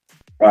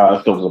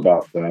films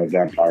about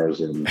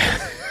vampires and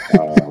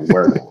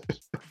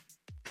werewolves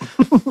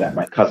that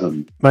my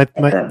cousin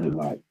apparently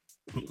liked.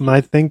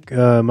 My thing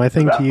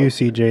to you,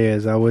 CJ,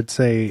 is I would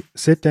say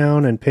sit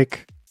down and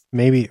pick,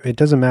 maybe it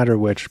doesn't matter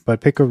which,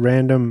 but pick a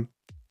random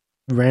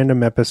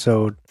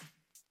episode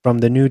from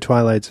the new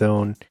Twilight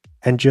Zone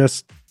and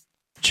just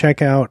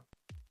check out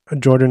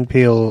Jordan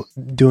Peele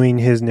doing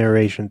his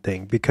narration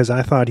thing, because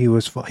I thought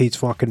he's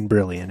fucking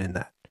brilliant in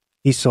that.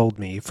 He sold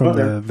me from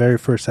the very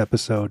first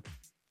episode,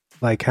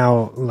 like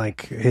how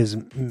his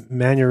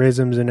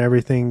mannerisms and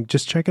everything.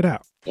 Just check it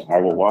out.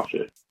 I will watch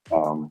it.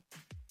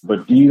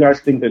 But do you guys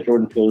think that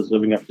Jordan Peele is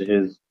living up to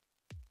his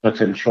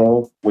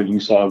potential when you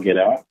saw Get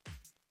Out?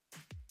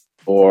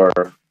 Or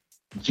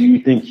do you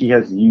think he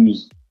has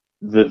used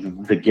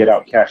the Get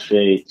Out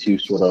cachet to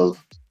sort of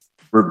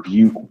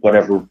rebuke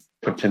whatever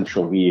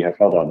potential we have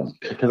held on him?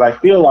 Because I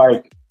feel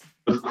like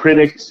with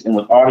critics and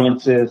with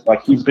audiences,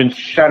 like he's been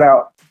shut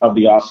out of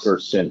the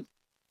Oscars since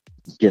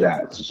Get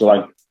Out. So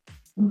like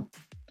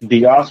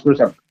the Oscars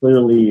have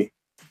clearly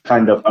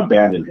kind of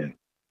abandoned him.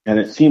 And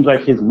it seems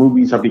like his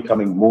movies are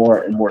becoming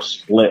more and more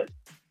split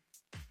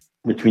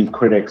between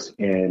critics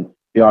and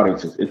the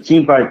audiences. It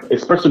seems like,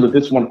 especially with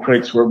this one,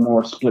 critics were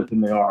more split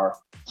than they are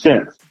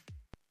since.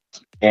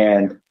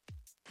 And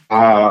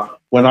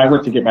when I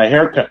went to get my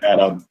haircut at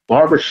a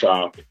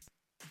barbershop,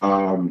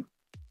 and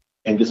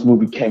this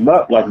movie came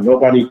up, like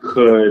nobody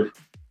could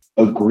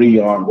agree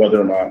on whether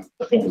or not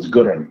the film was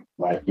good or not.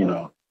 Like,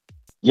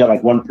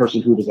 like one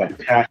person who was like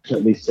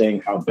passionately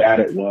saying how bad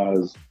it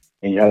was,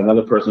 and you had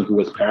another person who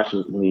was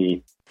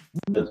passionately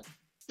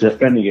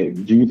defending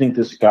it. Do you think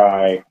this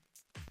guy,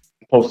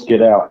 post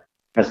Get Out,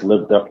 has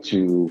lived up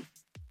to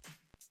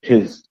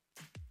his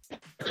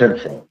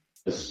potential,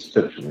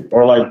 essentially?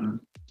 Or like,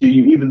 do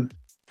you even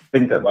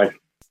think that like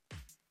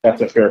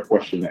that's a fair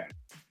question to ask?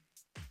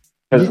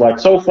 Because like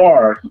so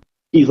far,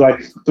 he's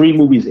like 3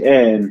 movies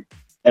in,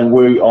 and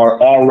we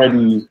are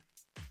already,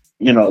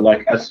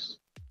 like as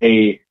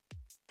a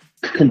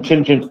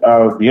contingent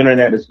of the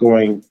internet is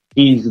going,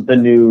 he's the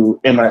new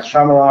M. Night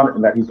Shyamalan,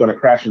 and that he's going to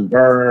crash and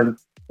burn,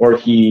 or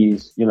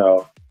he's,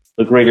 the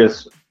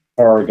greatest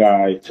horror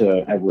guy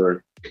to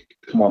ever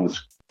come on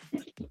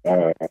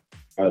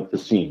the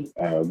scene.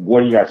 What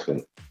do you guys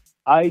think?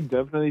 I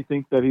definitely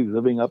think that he's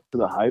living up to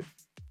the hype.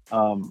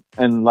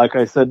 And like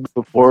I said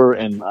before,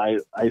 and I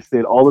say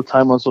it all the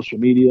time on social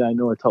media. I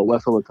know I tell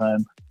Wes all the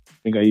time. I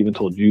think I even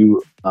told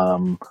you,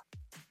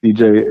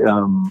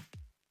 DJ.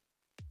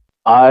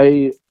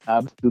 I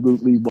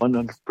absolutely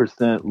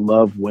 100%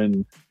 love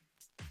when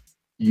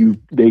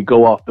they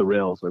go off the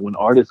rails. Like when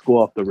artists go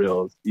off the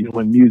rails, even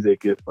when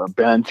music, if a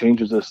band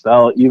changes their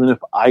style, even if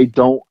I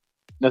don't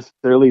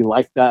necessarily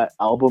like that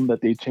album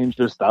that they changed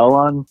their style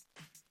on,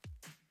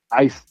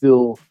 I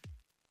still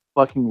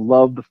fucking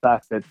love the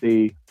fact that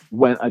they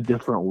went a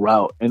different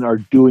route and are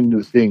doing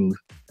new things.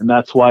 And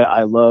that's why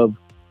I love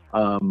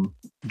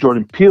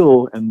Jordan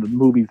Peele and the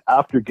movies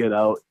after Get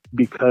Out,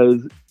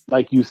 because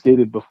like you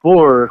stated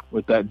before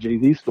with that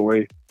Jay-Z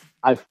story,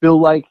 I feel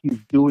like he's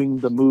doing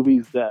the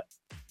movies that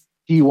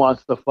he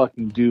wants to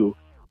fucking do.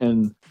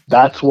 And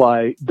that's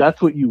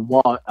what you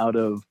want out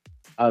of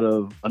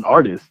an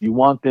artist. You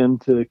want them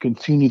to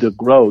continue to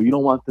grow. You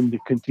don't want them to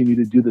continue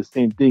to do the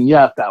same thing.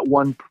 Yeah,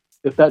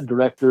 if that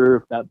director,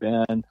 if that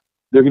band,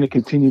 they're going to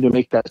continue to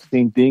make that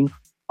same thing,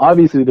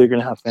 obviously they're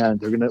going to have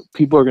fans.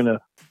 People are going to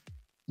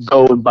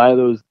go and buy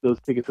those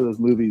tickets to those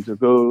movies or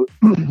go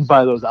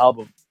buy those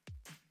albums.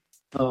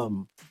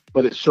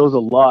 But it shows a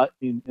lot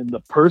in the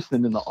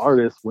person, in the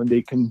artist, when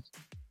they can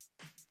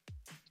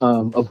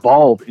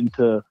evolve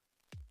into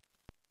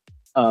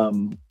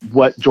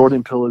what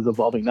Jordan Peele is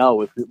evolving now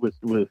with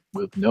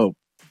Nope.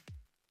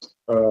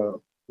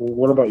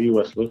 What about you,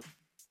 Wesley?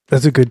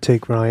 That's a good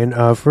take,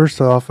 Ryan. First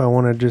off, I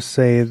want to just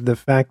say the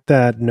fact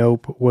that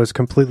Nope was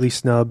completely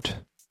snubbed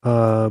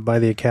by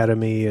the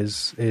Academy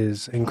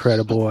is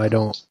incredible. I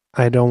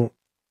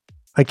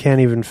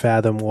can't even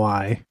fathom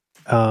why.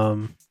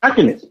 I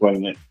can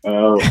explain it.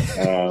 I'll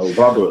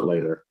do it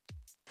later.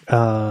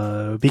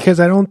 Because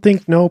I don't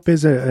think Nope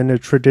is in a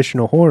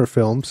traditional horror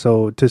film.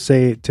 So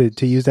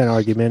to use that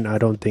argument, I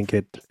don't think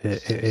it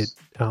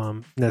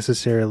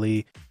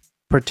necessarily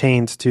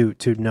pertains to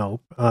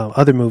Nope.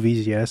 Other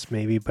movies, yes,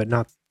 maybe, but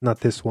not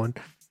this one.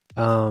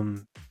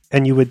 And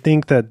you would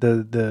think that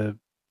the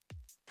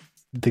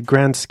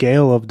grand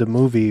scale of the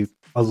movie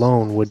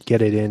alone would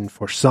get it in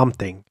for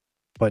something,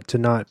 but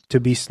to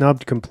be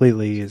snubbed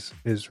completely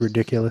is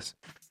ridiculous.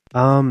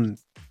 To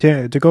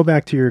go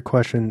back to your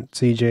question,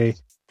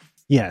 CJ,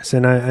 yes,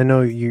 and I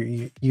know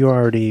you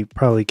already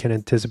probably can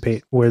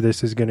anticipate where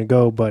this is going to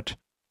go, but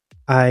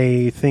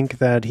I think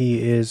that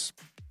he is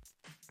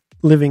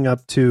living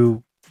up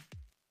to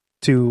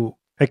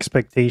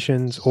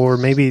expectations, or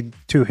maybe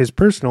to his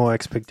personal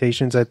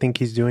expectations, I think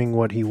he's doing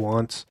what he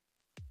wants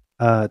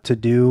to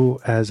do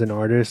as an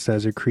artist,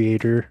 as a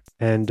creator,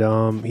 and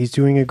he's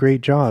doing a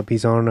great job.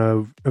 He's on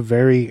a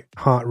very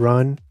hot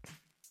run,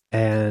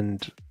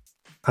 and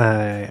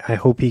I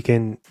hope he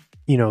can,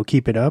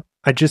 keep it up.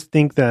 I just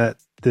think that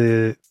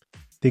the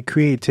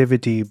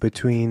creativity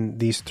between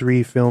these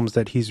 3 films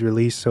that he's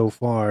released so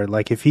far,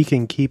 like if he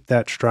can keep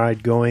that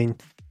stride going,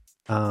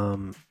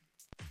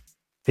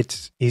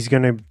 he's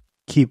gonna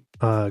keep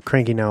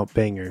cranking out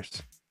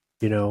bangers,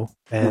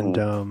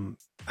 and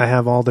I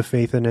have all the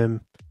faith in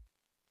him,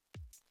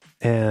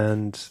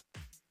 and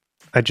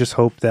I just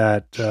hope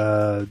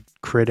that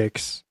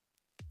critics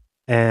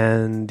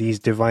and these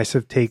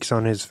divisive takes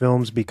on his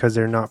films, because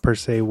they're not per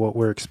se what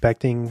we're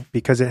expecting,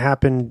 because it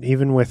happened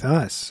even with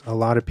us. A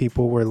lot of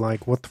people were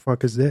like, what the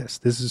fuck is this?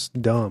 This is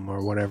dumb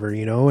or whatever,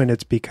 and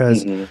it's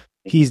because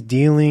he's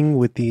dealing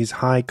with these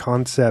high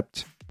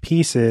concept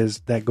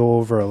pieces that go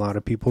over a lot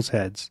of people's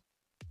heads.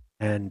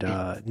 And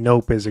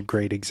Nope is a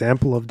great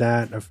example of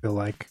that. I feel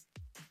like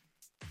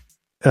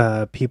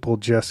people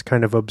just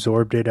kind of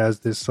absorbed it as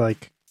this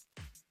like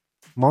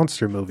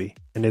monster movie,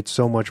 and it's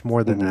so much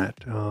more than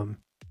that.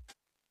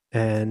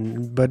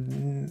 But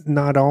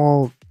not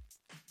all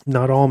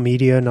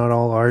media, not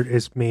all art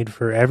is made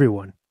for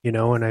everyone,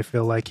 and I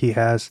feel like he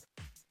has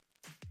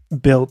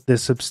built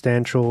this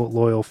substantial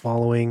loyal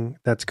following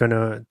that's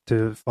gonna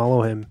to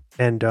follow him.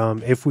 And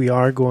if we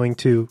are going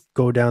to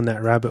go down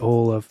that rabbit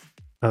hole of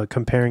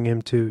comparing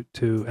him to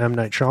M.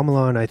 Night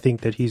Shyamalan, I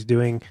think that he's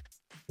doing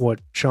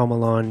what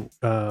Shyamalan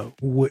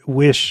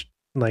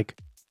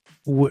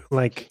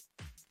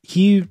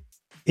he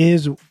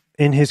is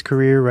in his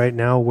career right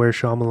now where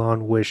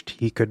Shyamalan wished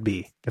he could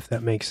be, if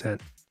that makes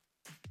sense.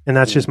 And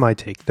that's just my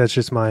take. That's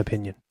just my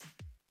opinion.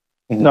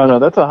 No,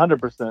 that's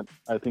 100%.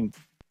 I think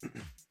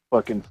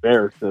fucking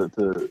fair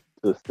to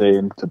say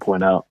and to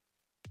point out.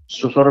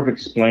 So sort of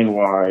explain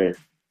why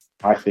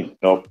I think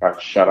Nope got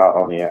shut out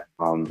on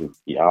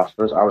the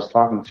Oscars. I was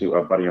talking to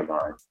a buddy of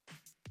mine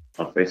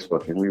on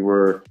Facebook, and we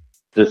were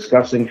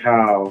discussing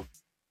how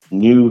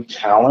new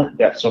talent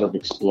that sort of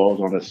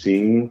explodes on the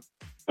scene,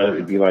 whether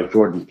it be like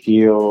Jordan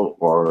Peele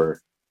or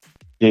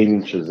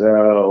Damien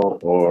Chazelle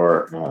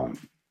or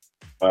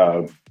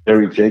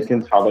Barry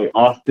Jenkins, how they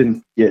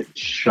often get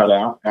shut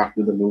out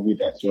after the movie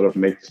that sort of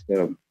makes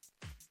them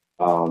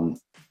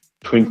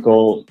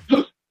twinkle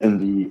in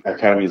the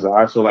Academy's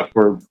eye. So like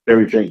for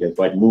Barry Jenkins,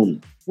 like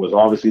Moon was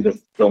obviously the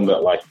film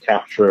that like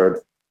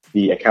captured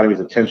the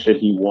Academy's attention.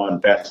 He won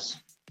Best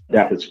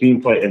Adapted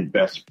Screenplay and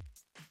Best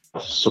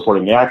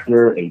Supporting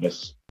Actor and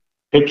Best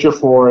Picture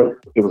for it.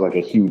 It was like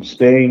a huge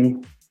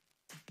thing.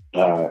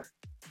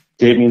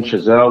 Damien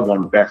Chazelle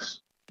won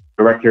Best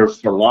Director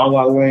for La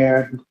La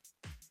Land,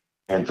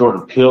 and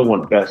Jordan Peele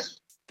won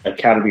Best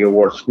Academy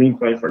Award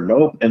Screenplay for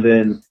Nope. And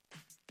then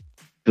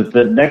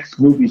the next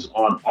movies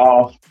on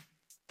all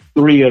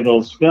 3 of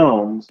those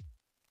films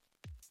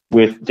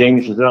with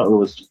Damien Chazelle, it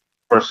was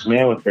First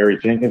Man with Barry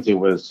Jenkins. It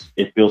was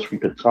It Feels Free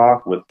to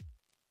Talk with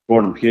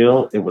Jordan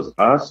Peele. It was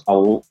Us.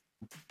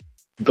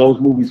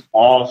 Those movies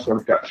all sort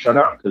of got shut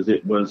out because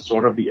it was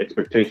sort of the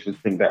expectations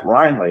thing that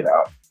Ryan laid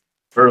out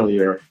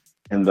earlier.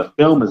 And the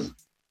film is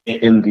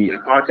in the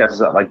podcast is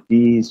that like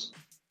these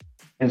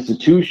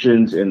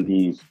institutions and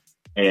the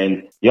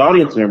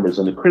audience members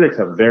and the critics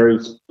have very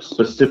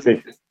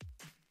specific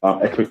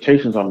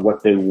expectations on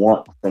what they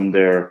want from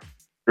their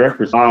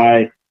directors.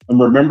 I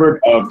am remembered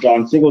of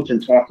John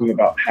Singleton talking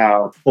about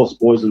how post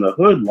Boys in the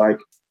Hood, like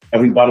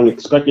everybody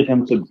expected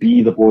him to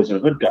be the Boys in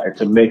the Hood guy,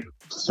 to make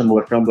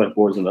similar films like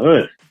Boys in the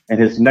Hood. And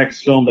his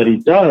next film that he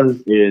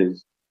does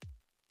is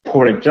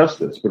Poetic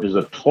Justice, which is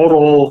a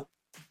total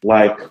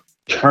like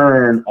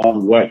turn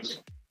on what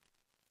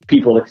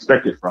people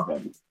expected from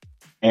him.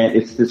 And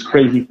it's this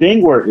crazy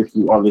thing where if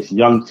you are this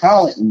young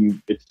talent and you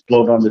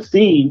explode on the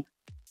scene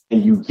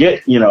and you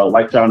get,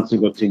 like John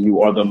Singleton, you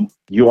are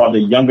the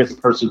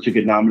youngest person to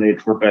get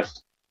nominated for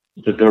Best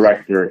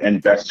Director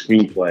and Best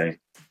Screenplay.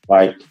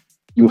 Like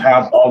you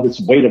have all this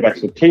weight of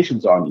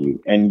expectations on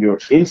you, and your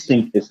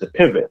instinct is to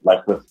pivot.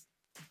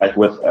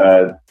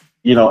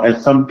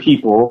 And some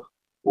people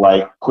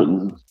like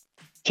Quentin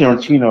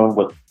Tarantino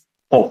with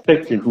Pulp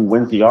Fiction, who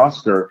wins the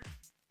Oscar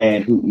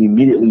and who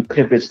immediately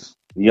pivots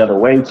the other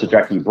way to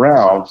Jackie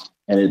Brown,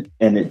 and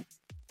it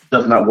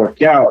does not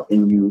work out,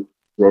 and you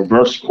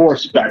reverse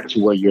course back to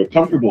where you're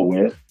comfortable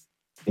with,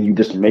 and you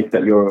just make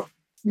that your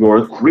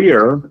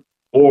career,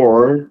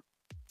 or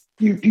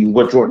you do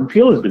what Jordan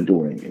Peele has been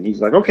doing. And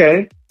he's like,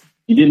 okay,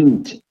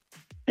 you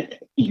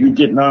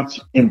did not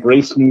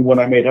embrace me when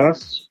I made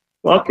Us.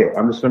 Well, okay,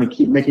 I'm just going to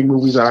keep making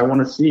movies that I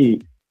want to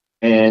see,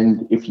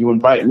 and if you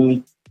invite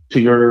me to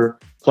your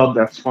club,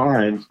 that's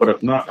fine. But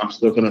if not, I'm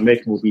still going to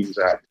make movies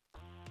that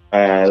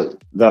I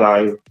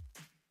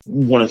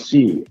want to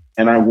see.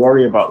 And I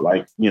worry about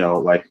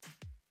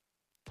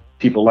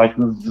people like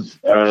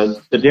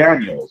the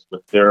Daniels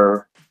with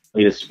their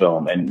latest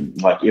film,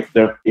 and like if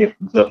the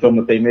film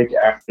that they make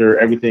after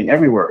Everything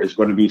Everywhere is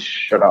going to be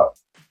shut out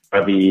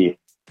by the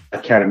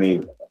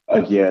Academy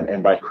again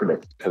and by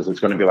critics, because it's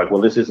going to be like,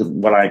 well, this isn't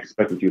what I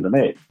expected you to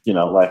make. You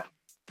know, like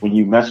when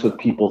you mess with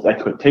people's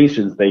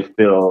expectations, they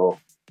feel,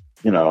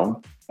 you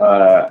know,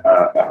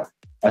 a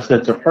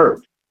sense of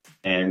hurt.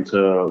 And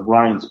to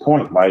Ryan's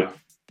point, like,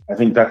 I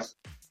think that's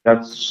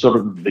sort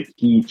of the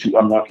key to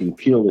unlocking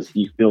Peele is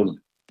he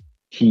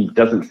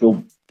doesn't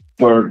feel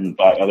burdened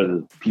by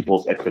other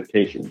people's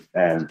expectations.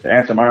 And to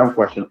answer my own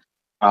question,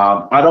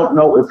 I don't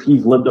know if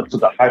he's lived up to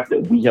the hype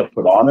that we have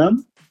put on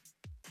him,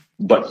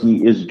 but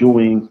he is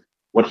doing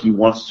what he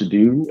wants to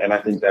do, and I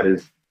think that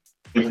is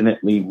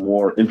infinitely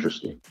more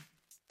interesting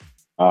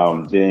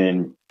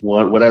than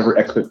whatever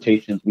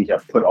expectations we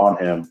have put on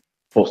him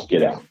post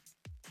Get Out.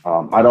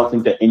 I don't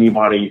think that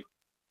anybody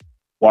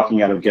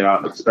walking out of Get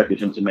Out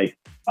expected him to make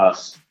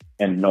Us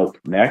and Nope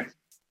next.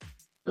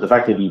 The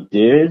fact that he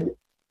did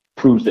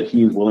proves that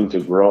he is willing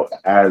to grow,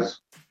 as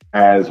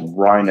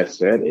Ryan has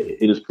said.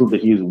 It is proof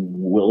that he is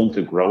willing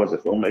to grow as a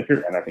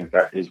filmmaker, and I think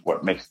that is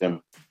what makes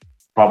him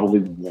probably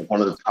one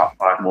of the top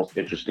 5 most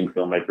interesting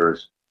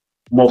filmmakers,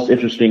 most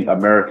interesting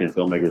American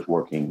filmmakers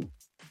working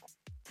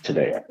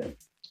today, I think.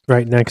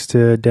 Right next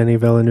to Denis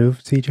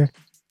Villeneuve, CJ?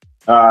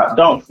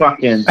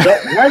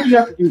 Why'd you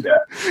have to do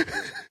that?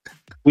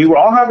 We were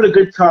all having a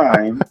good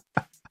time,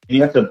 and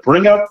you have to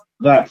bring up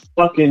that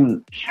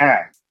fucking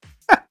hat.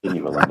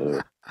 Denis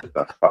Villeneuve, get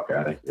the fuck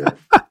out of here.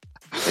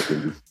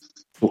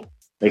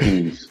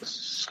 Making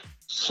these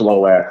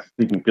slow ass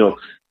speaking Phil.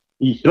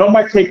 You know what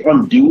my take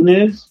on Dune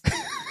is?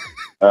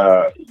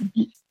 You're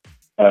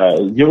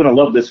gonna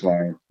love this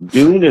line.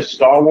 Dune is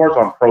Star Wars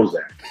on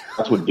Prozac.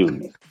 That's what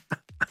Dune is.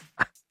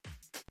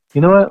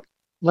 You know what?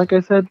 Like I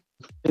said,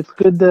 it's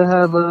good to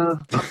have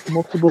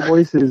multiple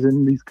voices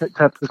in these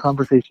types of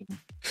conversations.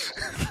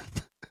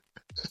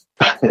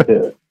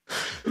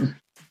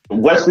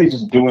 Wesley's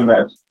just doing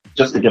that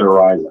just to get a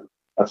rise in.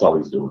 That's all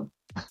he's doing.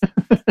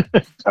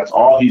 That's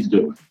all he's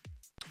doing.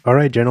 All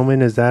right,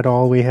 gentlemen, is that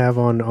all we have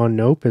on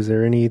Nope? Is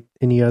there any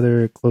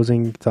other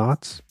closing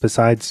thoughts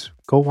besides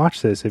go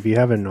watch this if you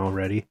haven't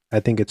already? I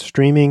think it's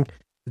streaming.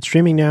 It's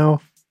streaming now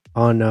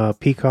on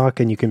Peacock,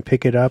 and you can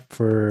pick it up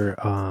for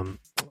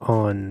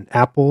on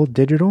Apple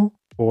Digital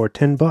for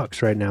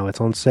 $10 right now.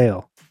 It's on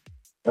sale.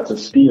 That's a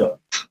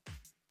steal.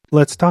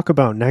 Let's talk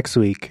about next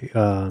week,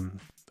 or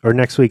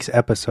next week's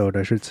episode,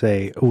 I should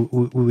say.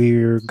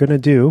 We're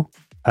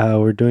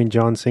doing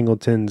John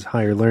Singleton's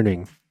Higher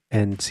Learning.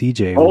 And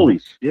CJ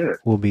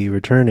will be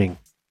returning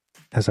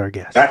as our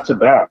guest. Back to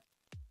back.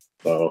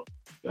 So,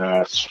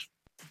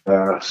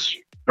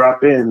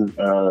 drop in,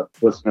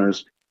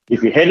 listeners.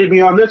 If you hated me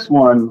on this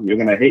one, you're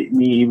going to hate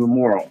me even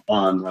more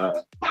on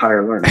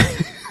Higher Learning.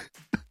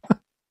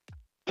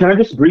 Can I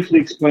just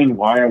briefly explain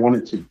why I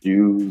wanted to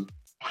do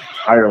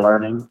Higher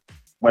Learning,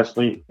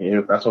 Wesley,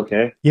 if that's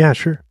okay? Yeah,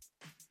 sure.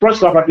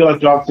 First off, I feel like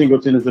John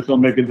Singleton is the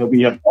filmmaker that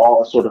we have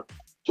all sort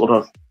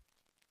of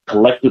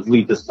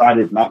collectively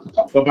decided not to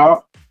talk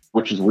about,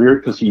 which is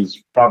weird because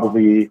he's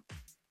probably,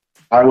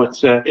 I would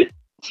say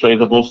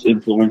the most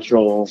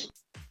influential,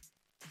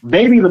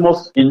 maybe the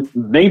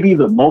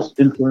most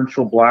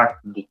influential Black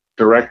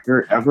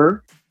director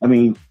ever. I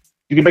mean,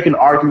 you can make an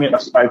argument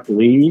of Spike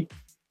Lee,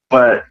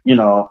 but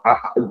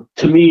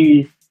to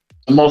me,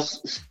 the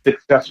most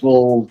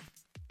successful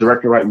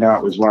director right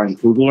now is Ryan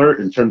Coogler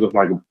in terms of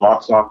like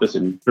box office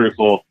and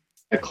critical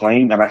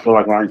acclaim, and I feel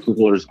like Ryan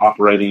Coogler is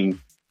operating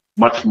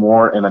much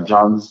more in a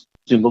John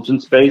Singleton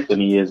space than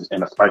he is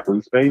in a Spike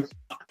Lee space.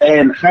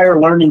 And Higher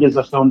Learning is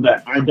a film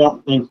that I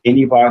don't think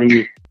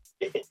anybody,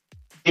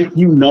 if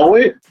you know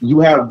it, you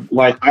have,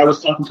 like, I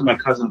was talking to my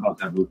cousin about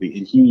that movie,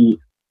 and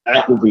he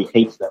actively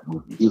hates that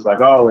movie. He's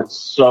like, oh, it's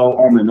so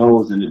on the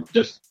nose, and it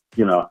just,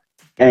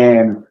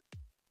 and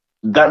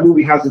that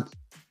movie has its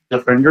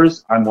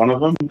defenders. I'm one of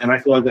them, and I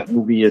feel like that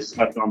movie is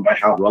slept on by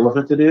how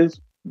relevant it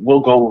is. We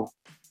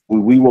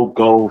will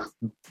go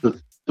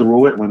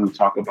through it when we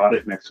talk about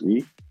it next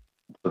week.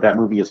 But that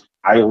movie is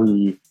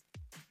highly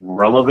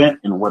relevant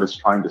in what it's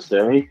trying to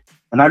say.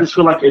 And I just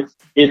feel like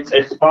it's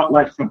a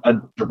spotlight from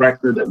a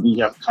director that we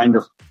have kind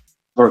of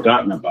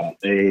forgotten about.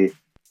 A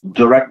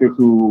director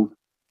who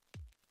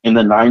in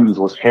the 90s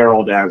was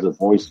heralded as a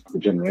voice of a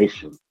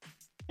generation.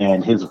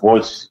 And his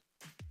voice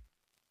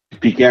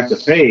began to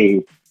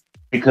fade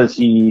because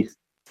he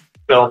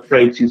fell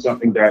prey to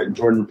something that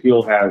Jordan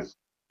Peele has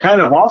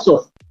kind of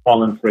also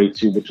fallen prey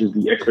to, which is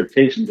the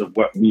expectations of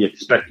what we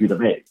expect you to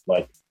make.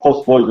 Like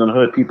post Boys in the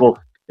Hood, people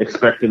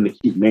expect him to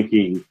keep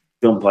making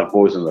films like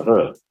Boys in the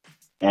Hood,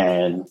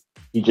 and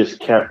he just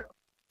kept,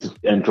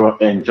 and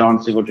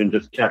John Singleton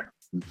just kept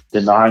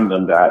denying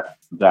them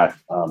that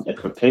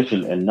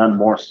expectation, and none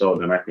more so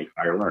than I think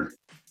Higher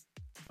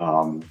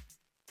Learning.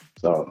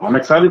 So I'm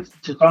excited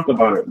to talk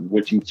about it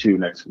with you two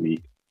next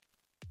week.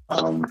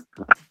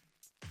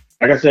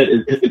 Like I said,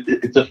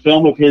 it's a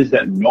film of his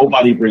that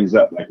nobody brings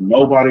up. Like,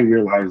 nobody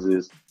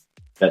realizes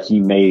that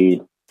he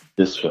made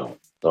this film.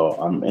 So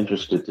I'm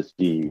interested to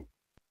see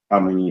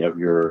how many of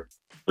your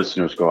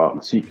listeners go out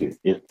and seek it.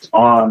 It's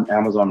on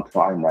Amazon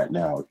Prime right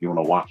now if you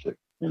want to watch it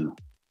and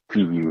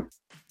preview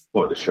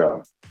for the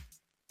show.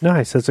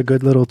 Nice. That's a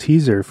good little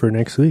teaser for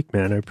next week,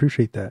 man. I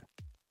appreciate that.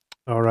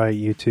 All right,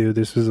 you two.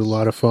 This was a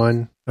lot of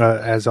fun.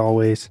 As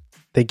always,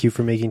 thank you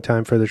for making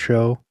time for the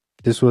show.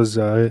 This was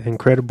an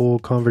incredible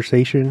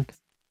conversation.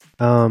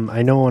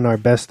 I know on our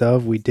best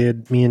of,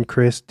 me and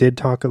Chris did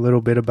talk a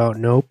little bit about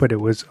Nope, but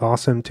it was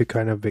awesome to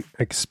kind of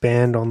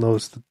expand on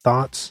those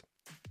thoughts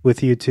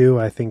with you two.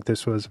 I think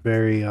this was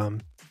very,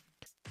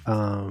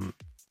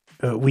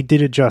 we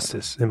did it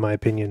justice, in my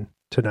opinion,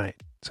 tonight.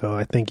 So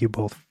I thank you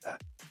both for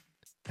that.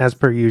 As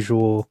per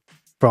usual,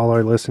 for all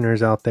our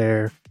listeners out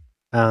there,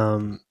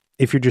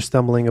 if you're just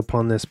stumbling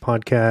upon this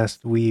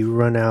podcast, we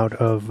run out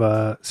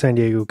of San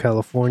Diego,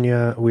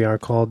 California. We are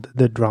called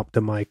the Drop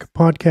the Mic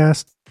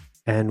Podcast,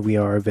 and we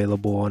are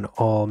available on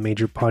all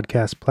major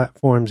podcast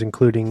platforms,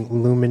 including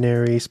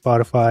Luminary,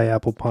 Spotify,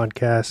 Apple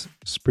Podcasts,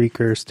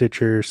 Spreaker,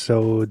 Stitcher,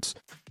 Sods,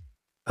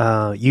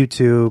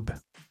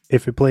 YouTube.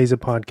 If it plays a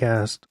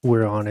podcast,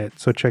 we're on it.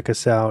 So check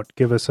us out.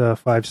 Give us a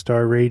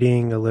 5-star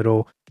rating, a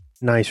little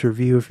nice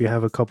review if you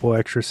have a couple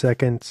extra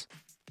seconds.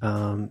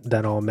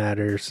 That all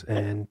matters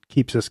and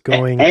keeps us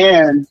going.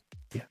 And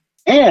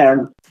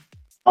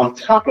on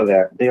top of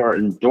that, they are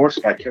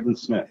endorsed by Kevin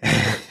Smith,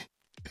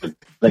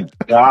 the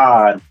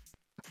god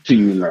to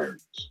you nerds.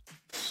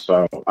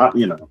 So,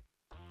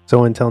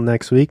 So until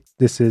next week,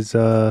 this is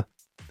the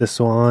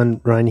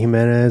Swan, Ryan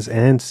Jimenez,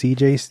 and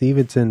CJ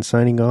Stevenson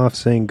signing off,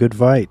 saying good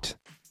fight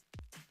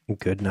and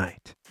good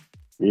night.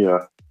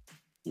 Yeah,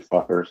 you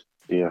fuckers.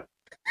 Yeah.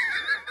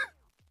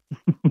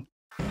 Oh,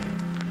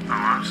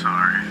 I'm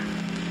sorry.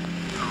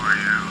 Who are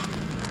you?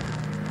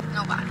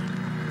 Nobody.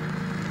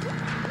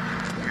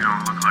 You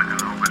don't look like a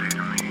nobody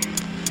to me.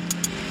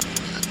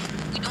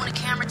 We're doing a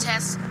camera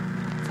test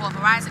for a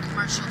Verizon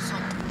commercial, so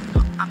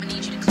I'm gonna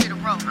need you to clear the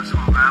road. This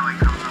whole valley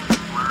comes up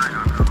blurry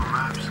on Google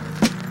Maps.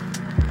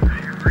 Now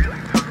you're really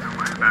tucked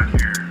away back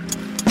here.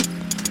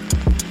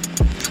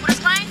 You wanna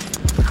explain?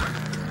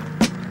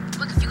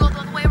 Look, if you go the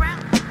other way around.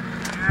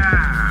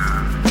 Yeah.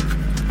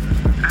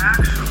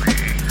 Actually,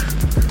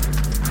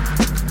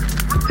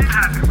 what did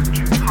happen with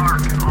June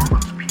Park and all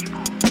those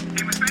people?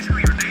 He was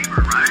basically your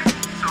neighbor, right?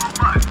 So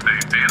what? They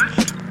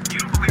vanished? You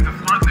don't believe the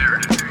flood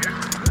narrative, do you?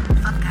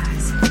 Up,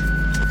 guys.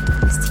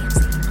 It's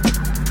TMZ.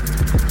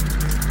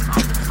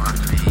 Oh, fuck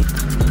me.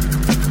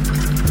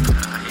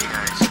 Hey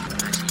guys,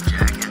 I see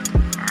Jacket.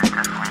 Yeah,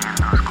 definitely in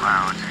those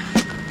clouds.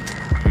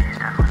 He's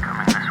definitely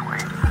coming this way.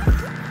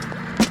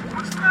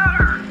 What's the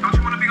matter? Don't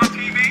you want to be on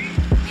TV?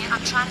 Man,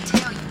 I'm trying to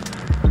tell you.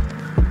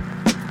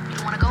 You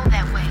don't want to go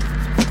that way.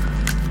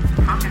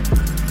 Okay.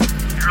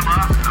 You're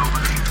lost,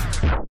 nobody.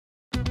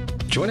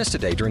 Join us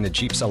today during the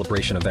Jeep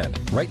Celebration event.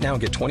 Right now,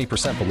 get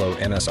 20% below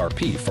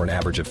MSRP for an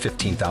average of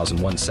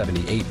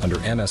 $15,178 under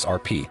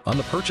MSRP on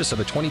the purchase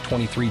of a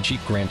 2023 Jeep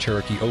Grand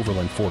Cherokee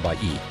Overland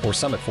 4xE or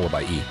Summit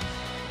 4xE.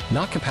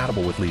 Not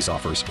compatible with lease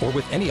offers or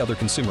with any other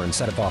consumer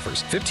incentive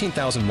offers.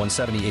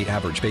 $15,178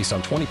 average based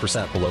on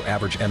 20% below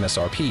average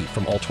MSRP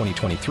from all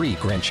 2023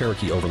 Grand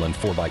Cherokee Overland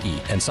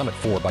 4xE and Summit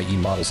 4xE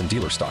models in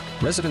dealer stock.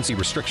 Residency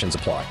restrictions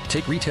apply.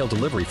 Take retail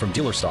delivery from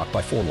dealer stock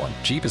by 4/1.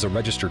 Jeep is a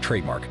registered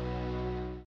trademark.